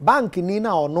bank ni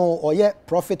na ono oye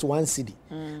profit 1 cedi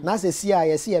na se sia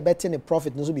ye se beti ne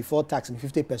profit no so before tax in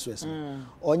 50 pesos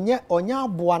onye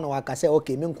aboa na waka say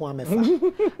okay me nko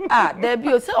amefa there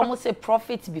be o say almost say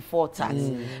profit before tax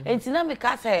enti na me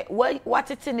ka say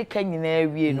watete ne kan nyina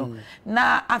awie no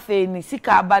na afa ni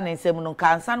sika aba ne nsem no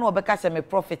kansa na obeka say me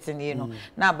profit ne no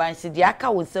na ban se dia aka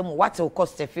wo nsem what will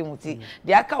cost efimuti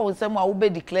dia aka wo nsem a wo be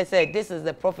declare say this is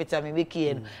the profit I'm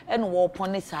making and wo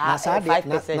pone sa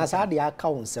 5% na sa dia aka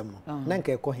wo nsem no na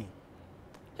nka ekohin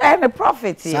and the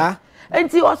profit sa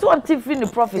enti also want to fin the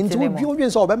profit enti obi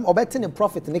so obeti ne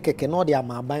profit ne keke no de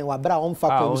amaban wa bra on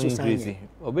fa ko so san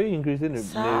obi increase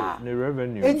ne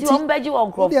revenue enti on beji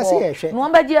won crop no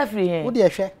on beji afri hen wo de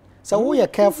ehwe so wo ye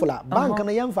careful bank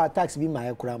no yam fa tax bi ma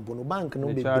ekrampo no bank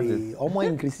no be omo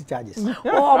increase charges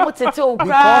omo tete o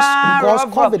because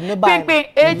covid ne buy big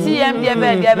ATM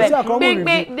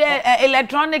big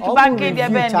electronic banking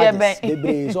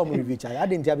be so review charge I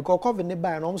didn't because covid ne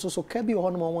buy no so ka bi ho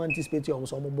no mo anticipate omo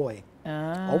so omo boy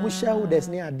omo shareholders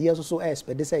ne ade so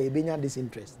expect they say e benya this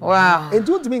interest wow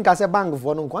enti utimi nka say bank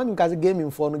for no nka nka say game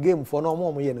for no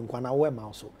omo ye nkwa na we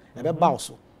ma so e be ba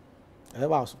so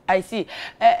I see.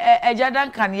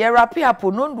 Duncan, you wrap up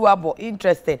no do abo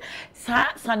interested.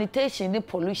 Sanitation, the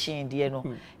pollution, dear no.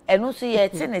 And also, yeah,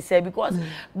 say because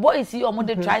boys see on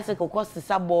the tricycle cost the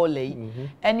sub-ball,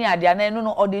 any idea,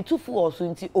 no, or the 2 floors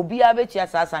into Obia bet you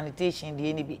as sanitation,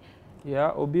 the NB.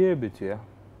 Yeah, Obia bet ya.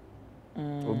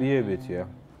 Obia bet ya.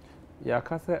 Ya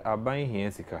kase are buying here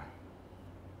sika,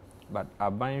 but are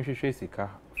buying sika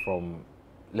from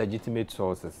legitimate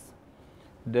sources.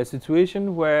 The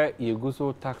situation where you go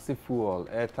so taxi fuel,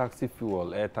 air taxi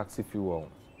fuel.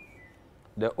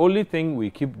 The only thing we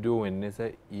keep doing is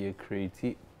that you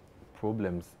create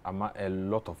problems among a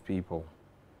lot of people.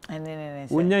 And then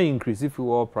when you increase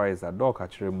fuel price at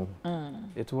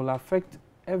it will affect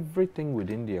everything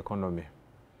within the economy.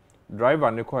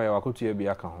 Driver ne kwa ya wakutu ye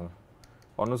biaka ho.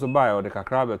 Ono so buy or the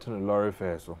kakra beto no lorry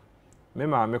fare so. Me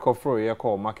ma me ko fro ye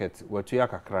call market watu ya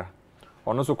kakra.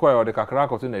 Ono so kwa de kakra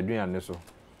akoto na aduan so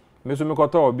me so me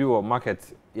koto obi wo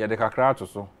market ye de kakra ato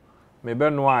so me be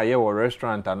no a ye wo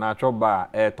restaurant na cho bar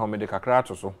to me de kakra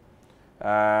ato so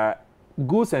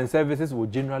goods and services will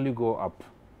generally go up.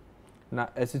 Now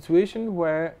a situation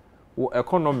where our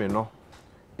economy no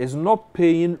is not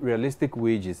paying realistic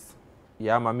wages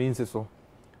ya ma means so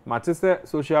matise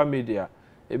social media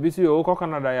e bi si o ko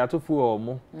Canada ya to fu o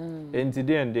mo enti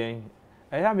den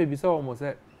ya me bi se o mo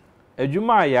se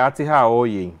adwuma ya ate ha o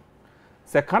yin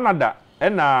se Canada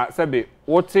na sebe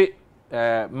wote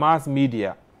mass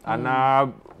media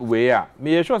ana we a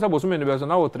me ye sure se boso me ne be so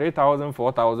na wo $3,000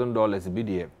 $4,000 bi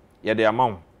de ye de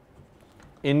amount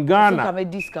in Ghana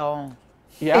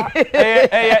Yeah,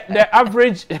 the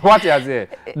average, what you say,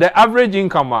 the average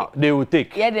income they will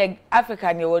take. Yeah, the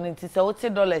African you want to say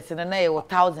 $80 and then you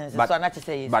thousands. So not to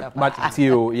say but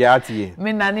till yeah,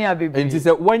 me nani a baby. And he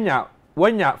said when you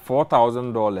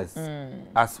 $4,000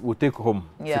 as we take home,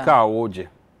 sika awoje,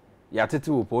 ya tete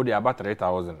will pay about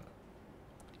 3,000.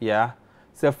 Yeah,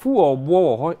 so full or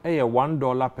boy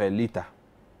 $1 per liter.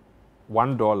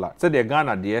 $1. So the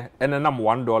Ghana there, and then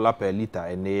 $1 per liter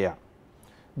in a year.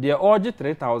 They order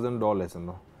 $3,000,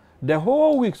 no. The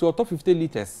whole week so to 50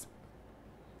 liters,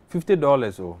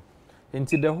 $50 oh.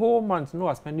 Until the whole month, no,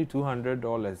 I spend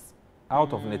 $200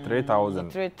 out of the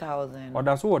 3,000. 3,000. Or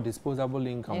that's what disposable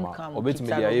income. Or bet me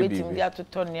to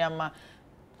turn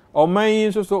or my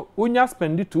so when you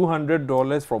spend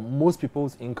 $200 from most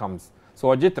people's incomes,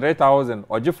 so I get 3,000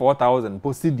 or just 4,000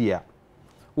 posidia.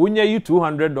 When you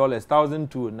 $200,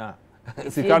 1,200 now.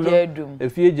 If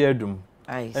you jedum.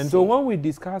 And so when we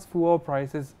discuss fuel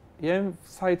prices, you're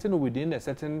citing within a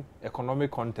certain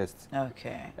economic context.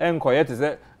 Okay. And quiet is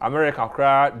that America,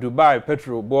 Dubai,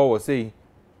 petrol, boy was saying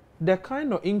the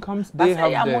kind of incomes they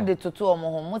have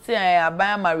there. I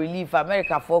buy my relief,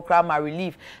 America for my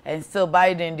relief, and still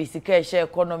Biden the secure share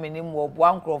economy in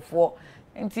one crop for.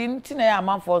 You see,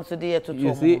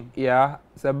 yeah,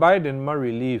 so Biden my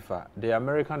relief, the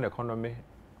American economy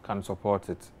can support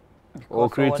it. Or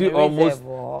create almost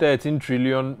 $13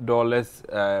 trillion,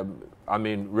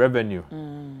 revenue.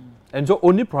 And so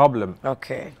only problem.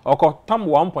 Okay. Or tam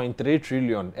 1.3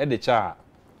 trillion at the chart.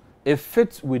 It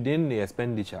fits within the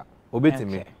expenditure. Obey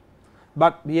me.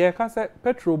 But yeah, cause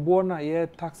petrol bona yeah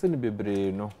taxing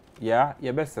bebre no. Yeah,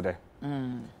 yeah best there.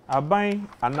 I buy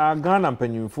an Ghana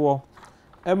penny for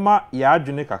Emma ya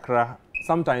adwene kakra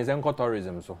sometimes enko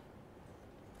tourism so.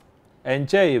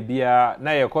 Enche bia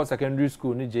na ye call secondary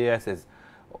school ni JSS.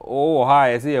 Oh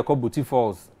hi, I say ye call Booty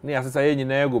Falls. Ni asesa ye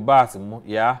nyina go bus mo.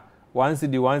 Yeah, one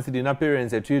city na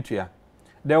parents etuatua.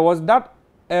 There was that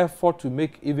effort to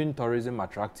make even tourism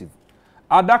attractive.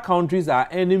 Other countries are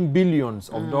earning billions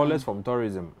of dollars from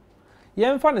tourism. Ye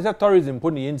mfa ne say tourism po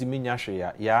ni yentimi nya hwe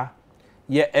ya. Yeah.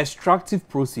 Ye extractive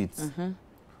proceeds.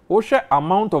 O share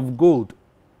amount of gold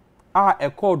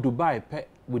a call Dubai pay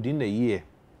within a year.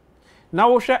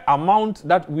 Now, what amount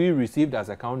that we received as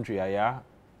a country,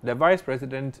 the Vice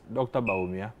President, Dr.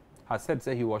 Baumia, has said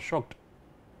he was shocked.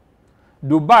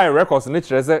 Dubai records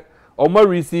nature said, Oma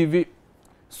receive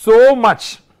so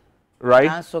much,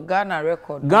 right? And so Ghana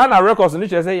records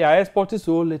nature say, exported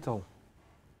so little.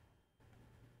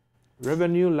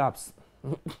 Revenue lapse.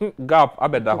 Gap,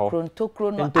 abedaho.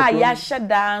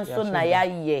 Shut so na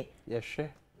ye. Yes,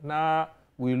 now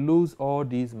we lose all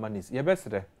these monies. Yeah, best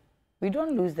there. We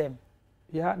don't lose them.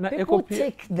 Yeah, people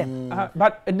take them.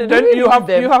 But then you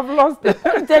have lost them.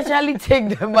 They intentionally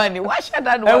take the money. Why should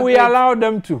that? And we allow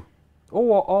them to.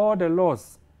 Over all the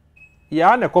laws.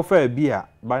 Yeah, na coffee beer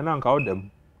by now count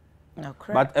them. No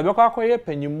crap. But ebeko akoye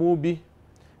penny movie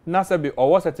na say be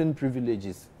or certain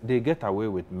privileges they get away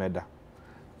with murder.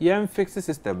 Yeah, fix the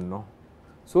system no.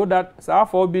 So that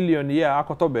 4 billion year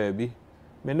akoto baby.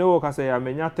 Me no work say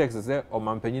amenya text say o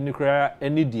mampanyi ni kra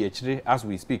any DHD as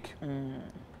we speak.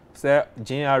 Say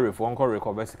GNR for uncle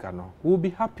recover sika no. We'll be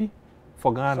happy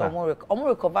for Ghana. So omo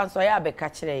recover so ya be ka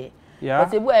kire. Yeah.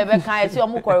 But ebu ebe kan say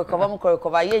omo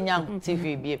recover ye nya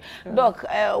TV bi. Doc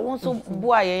won so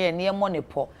bua ye ne money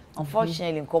po.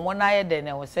 Unfortunately nkomo na ye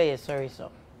den we say sorry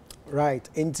so. Right.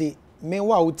 Enti me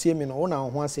wa utie me no wona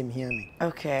ho asem hia me.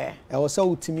 Okay. E wo say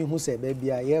utimi hu say ba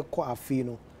bia ye kọ afi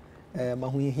no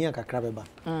mahunhia kakra beba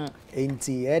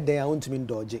enti eden a wontumi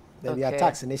ndodge ba bia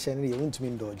tax nation ne wontumi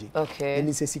ndodge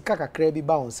eni se sika kakra bi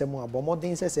ba onsem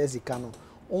abomodin se sika no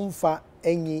umfa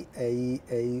enyi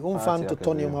umfa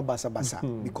ntoto ne ma basa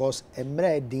because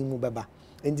emra edin mu beba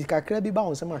enti kakra bi ba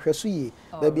onsem ahweso yi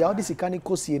ba bia odi sika ne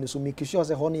kosie ne so make sure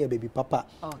say ho ne baby papa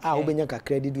a obenya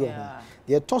kakra di ho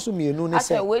de toso mienu ne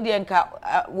say we de nka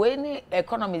we ni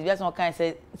economies bia so kan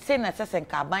say na say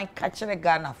nka ban ka kire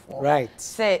Ghana for right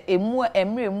say emu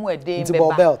ede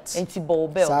beba enti ball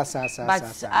belt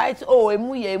but I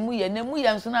emu ye na emu ye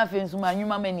nso na afi nso ma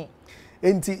nwuma mani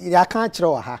enti ya kan kire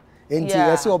wa ha enti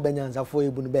yesi obanyanza fo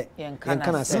ebu no be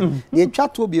yenkana say ye twa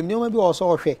to bi me bi o so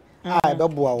ohwe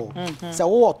beboa wo say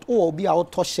wo bi a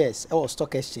auto shares e wo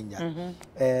stock exchange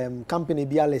company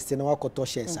bi a list na wakoto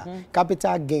shares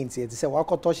capital gains ye say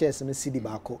wakoto shares no cedi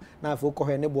baako na afi ko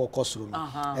hwe ne bo okosoro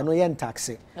no eno ye tax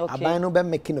aban no be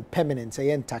making a permanent say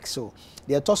ye tax so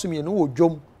the toso me no wo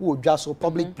dwom wo dwa so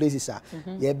public places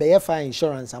ye be ye fire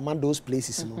insurance among those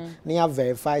places no na ya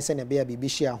verify say na be ya bibi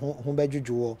share ho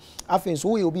bedwudwo afi so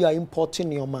wo bi a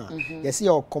importing your man ye say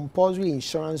your compulsory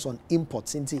insurance on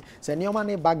imports inti say ne ma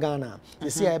ne baga Ghana. You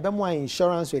see, I have more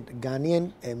insurance with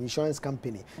Ghanaian insurance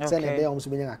company. Send a bear almost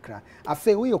being a crack. I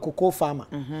feel we are cocoa farmer.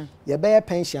 Your bear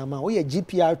pension amount. We are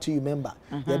GPR2 member.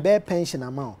 Your bear pension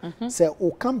amount. Say,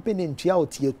 O company in tier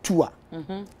 2.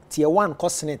 Tier 1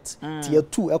 cost net, tier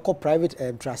 2 eco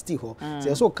private trustee ho.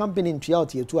 So company in tier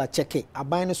 2 a check it. A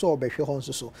buy so be hwe hon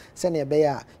so. Send a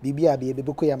bear bibia be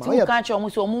buko ya ma. You can't show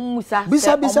muso musa.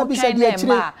 Bisa dia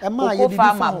chire. E ma ye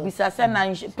farmer bisa se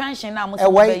na pension na muso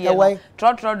be ye.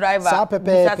 Trotro driver.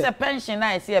 Bisa se pension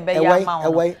na se be ya ma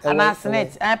ho. Ana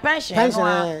net pension.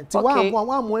 Pension. Ti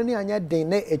wa mo ani anya den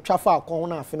na etwafa akon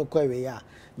na afi no kwa we ya.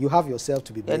 You have yourself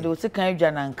to be blamed. Yeah, they can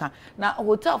you na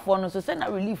hotel for no so say na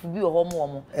relief bi o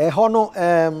mo. Hono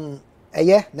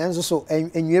nanzo so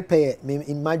enwe pay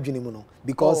in margin mu no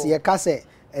because ye ka say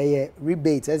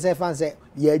rebate as if fan say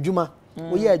ye adwuma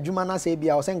wo ye adwuma na say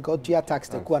bia o say nka otua tax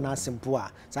te ko na simple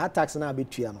a sa tax na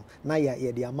abetua no na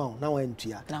ye the amount na wan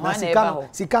tua na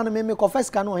sika no me confess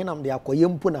ka no hinam de akoye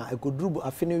mpo na ekoduru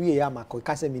afene wie ya makọ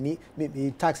ka say me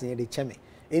tax ne de cheme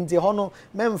enti hono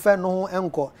memfe no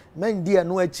enko men dia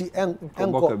no achi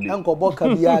enko boka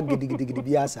bia gidigidi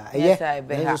bia sa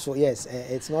so yes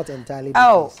it's not entirely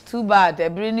too bad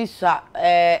ebrini sa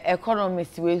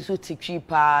economist we so tikwi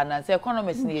pa na say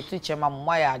economist na yetu chema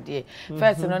mo ya de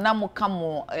first no na mo ka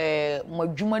mo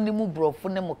adwuma ni mu brofo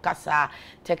ne mo kasa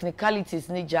technicalities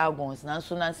ni jargons na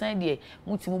so na san de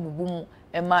mutimu bubu mu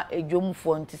ema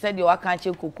edwomfo nti se de waka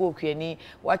che kokoo kwani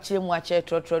wache mu ache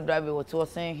trotro driver what was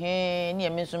saying he ni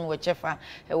emi so me wachefa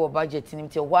e wo budget ni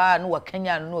mti wa no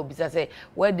wakanya no obisa say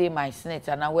where dey my senate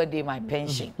and where dey my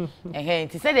pension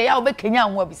nti se de ya obekanya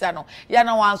ho obisa no ya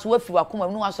na wanso wafi wakoma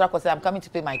no wanso akose I'm coming to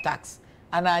pay my tax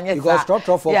because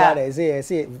trotro for car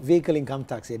say vehicle income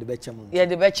tax the beche mo yeah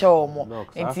the beche mo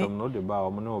nti no de ba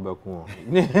o mo no obeku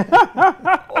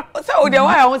so the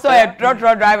why I so a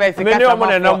trotro driver me no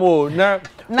mo na mo na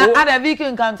other vehicle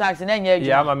income tax na nya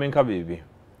yeah ma menka baby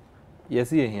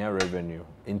yes ye here revenue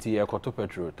nti ye koto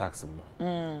petrol tax mo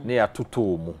na ya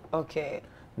toto mo okay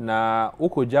na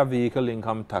ukoja vehicle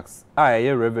income tax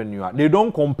ye revenue they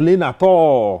don't complain at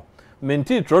all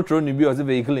menti trotro ni bi o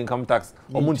vehicle income tax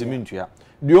omunti mintua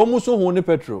de omuso ho ne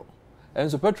petrol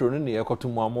enso petrol ni ye koto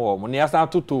mu amo mo ne asa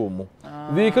toto mo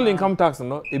vehicle income tax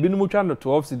no ebinum twa no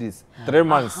 12 cedis 3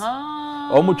 months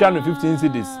omu twa no 15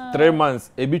 cedis 3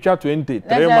 months ebi twa 20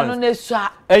 3 months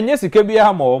enye sike bi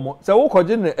ha mo mo se wo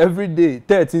koje no every day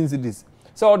 13 cedis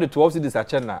so all the 12 cedis are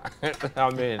chena I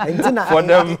mean for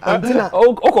them okay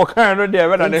no there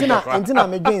better entina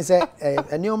me dream say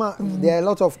enioma there are a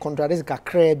lot of contradictions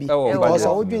kakra bi because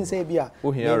I would dream say bia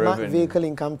vehicle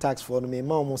income tax for me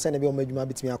ma mo say na bi o madwuma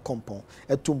bitimi akompon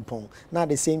etumpon na at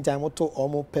the same time to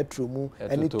omo petrol mu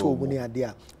any to mu ni ade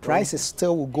a prices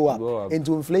still will go up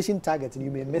into inflation target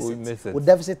you may miss it with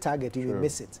deficit target you will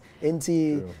miss it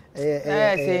enti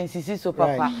say so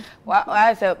papa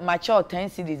I say mature 10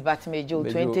 cedis but major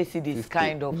 20 cedis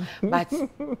kind of but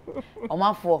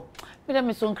omafo me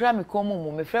dem so nkra me kom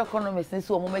mu me free economists ni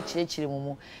so omo ma chirechire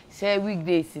mu say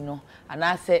weekdays no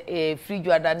ana say free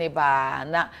juada ne ba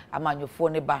na amanyofo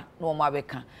ne ba na omo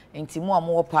abeka enti mu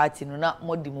omo party no na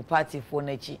mo di mu party fo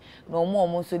na chi na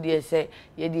omo so de say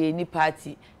ye de ni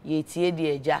party ye tie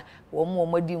de eja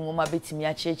omo di mu ma betimi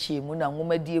a chirechire mu na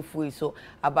nwoma di efu so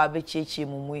aba be chirechire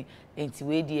mu enti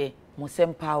we de mo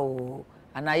sempa o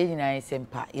ana ye nyina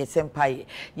yesempa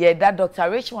ye that Dr.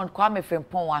 Richmond Kwame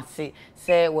Frimpong wase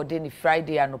say wode ni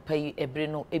Friday anopai ebre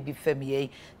no ebi fam ye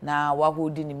na wa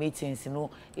hold ni meetings no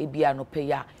ebi anopai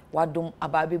ya wadom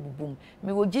ababe bubum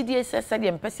me wo gidie sese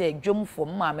de mpese adwomfo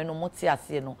maame no mote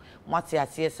ase no mote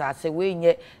ase sa se we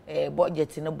nye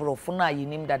budget no brofo na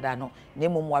yenim dada no na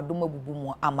mom wadom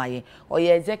abubum amaye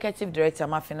oye executive director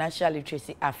ma Financial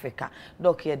Literacy Africa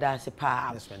doc ye da se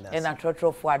pa na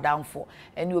trotro adamfo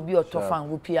ene obi otofan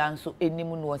wo pia nso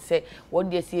enim no se won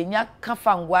de se enya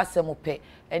kafangwa asem pe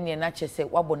ene na chese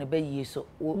wabone be yeso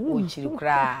o chiri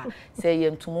kra se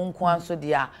ye ntumu nko anso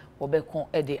de a obekon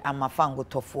ede amafango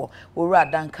tofo owura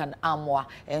Duncan Amoah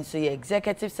enso ye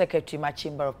executive secretary ma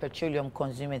Chamber of Petroleum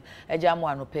Consumers eja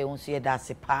Amoah no pe unso ye da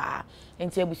se pa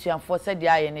enti abusuanfo se de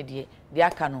aye ne de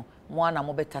aka no mo ana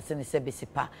mo betase ne se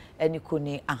besipa eni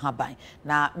koni ahaban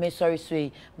na me sorry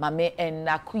so ma me en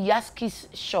na Kuyaski's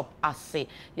shop ase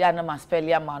ya na ma spell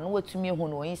ya ma no watumi hu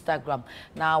no Instagram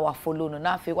na wa follow no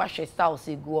na fe wa hwe style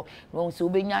se go no so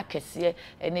obenya kese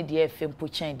ene de efempo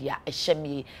chen dia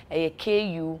ehyemie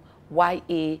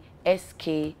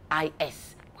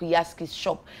KUYASKIS Kuyaski's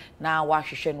shop na wa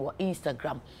hwehwe no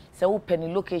Instagram se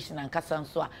open location and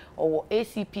kasanso a or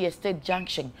ACP Estate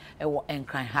Junction e wo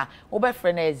enkran ha wo be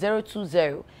frɛ na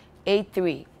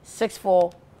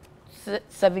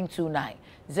 02083647729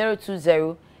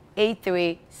 02083647729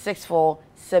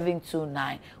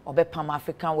 8364729 obepam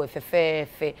African we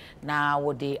fefefe na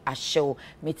wo de ahyew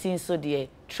meeting so de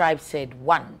tribe said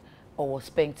 1 or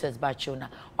Spencer's Bachona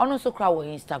ono so kra wo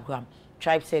Instagram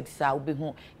tribe said sa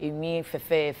obehu emi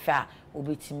fefefe a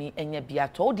obetimi enya bia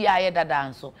to wo de aye dada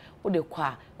nso wo de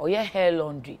kwa oye hair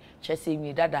laundry chese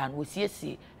emi dada no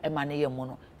wosiesie e ma ne ye mu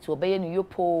no ti obeye no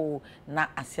yopo na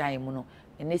asian mu no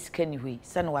ene sika ni hui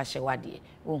sane wa hye wade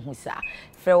ohun sa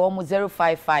frɛ wo mu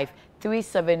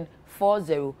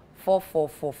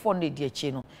 05537404444 ne die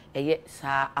chi no eye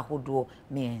sa ahodo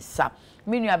miensa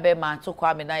menu abe ma to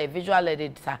Kwame na visual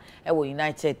editor e wo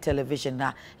United Television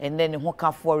na ene ne ho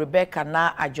kafo Rebecca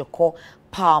na Ajoko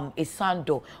Palm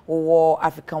Isando or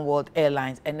African World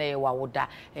Airlines and they wawoda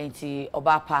enti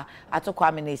obapa ato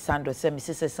Kwame na Isando se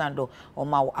Mrs Sando o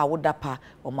ma awodapa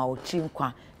o ma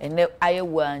otinkwa ene aye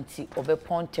wanti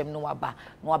obepontem no waba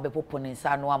no abepopo ne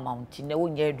nsa no amount ne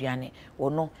wonya aduane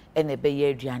ono ene be ye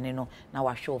aduane no na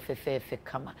wahwe ofefefe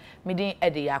kama midin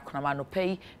ede ya konama no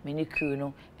pay mini crew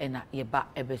no ena yeba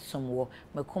ebesomwo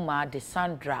makuma de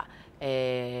Sandra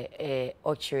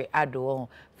Ochre Ado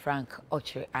Frank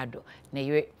Ochre Ado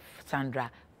ne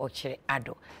Sandra Ochre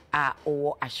Ado a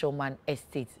owo Ashoman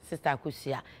Estate sister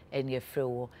Kusia ene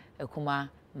frewo ekuma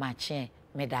mache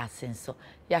meda senso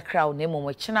ya crowd ne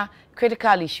mo china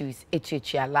critical issues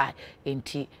echichiala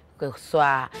enti so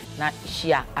na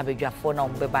shia abedwafo na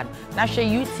ombeba na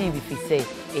hwe UTV fi say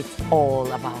it's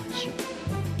all about you.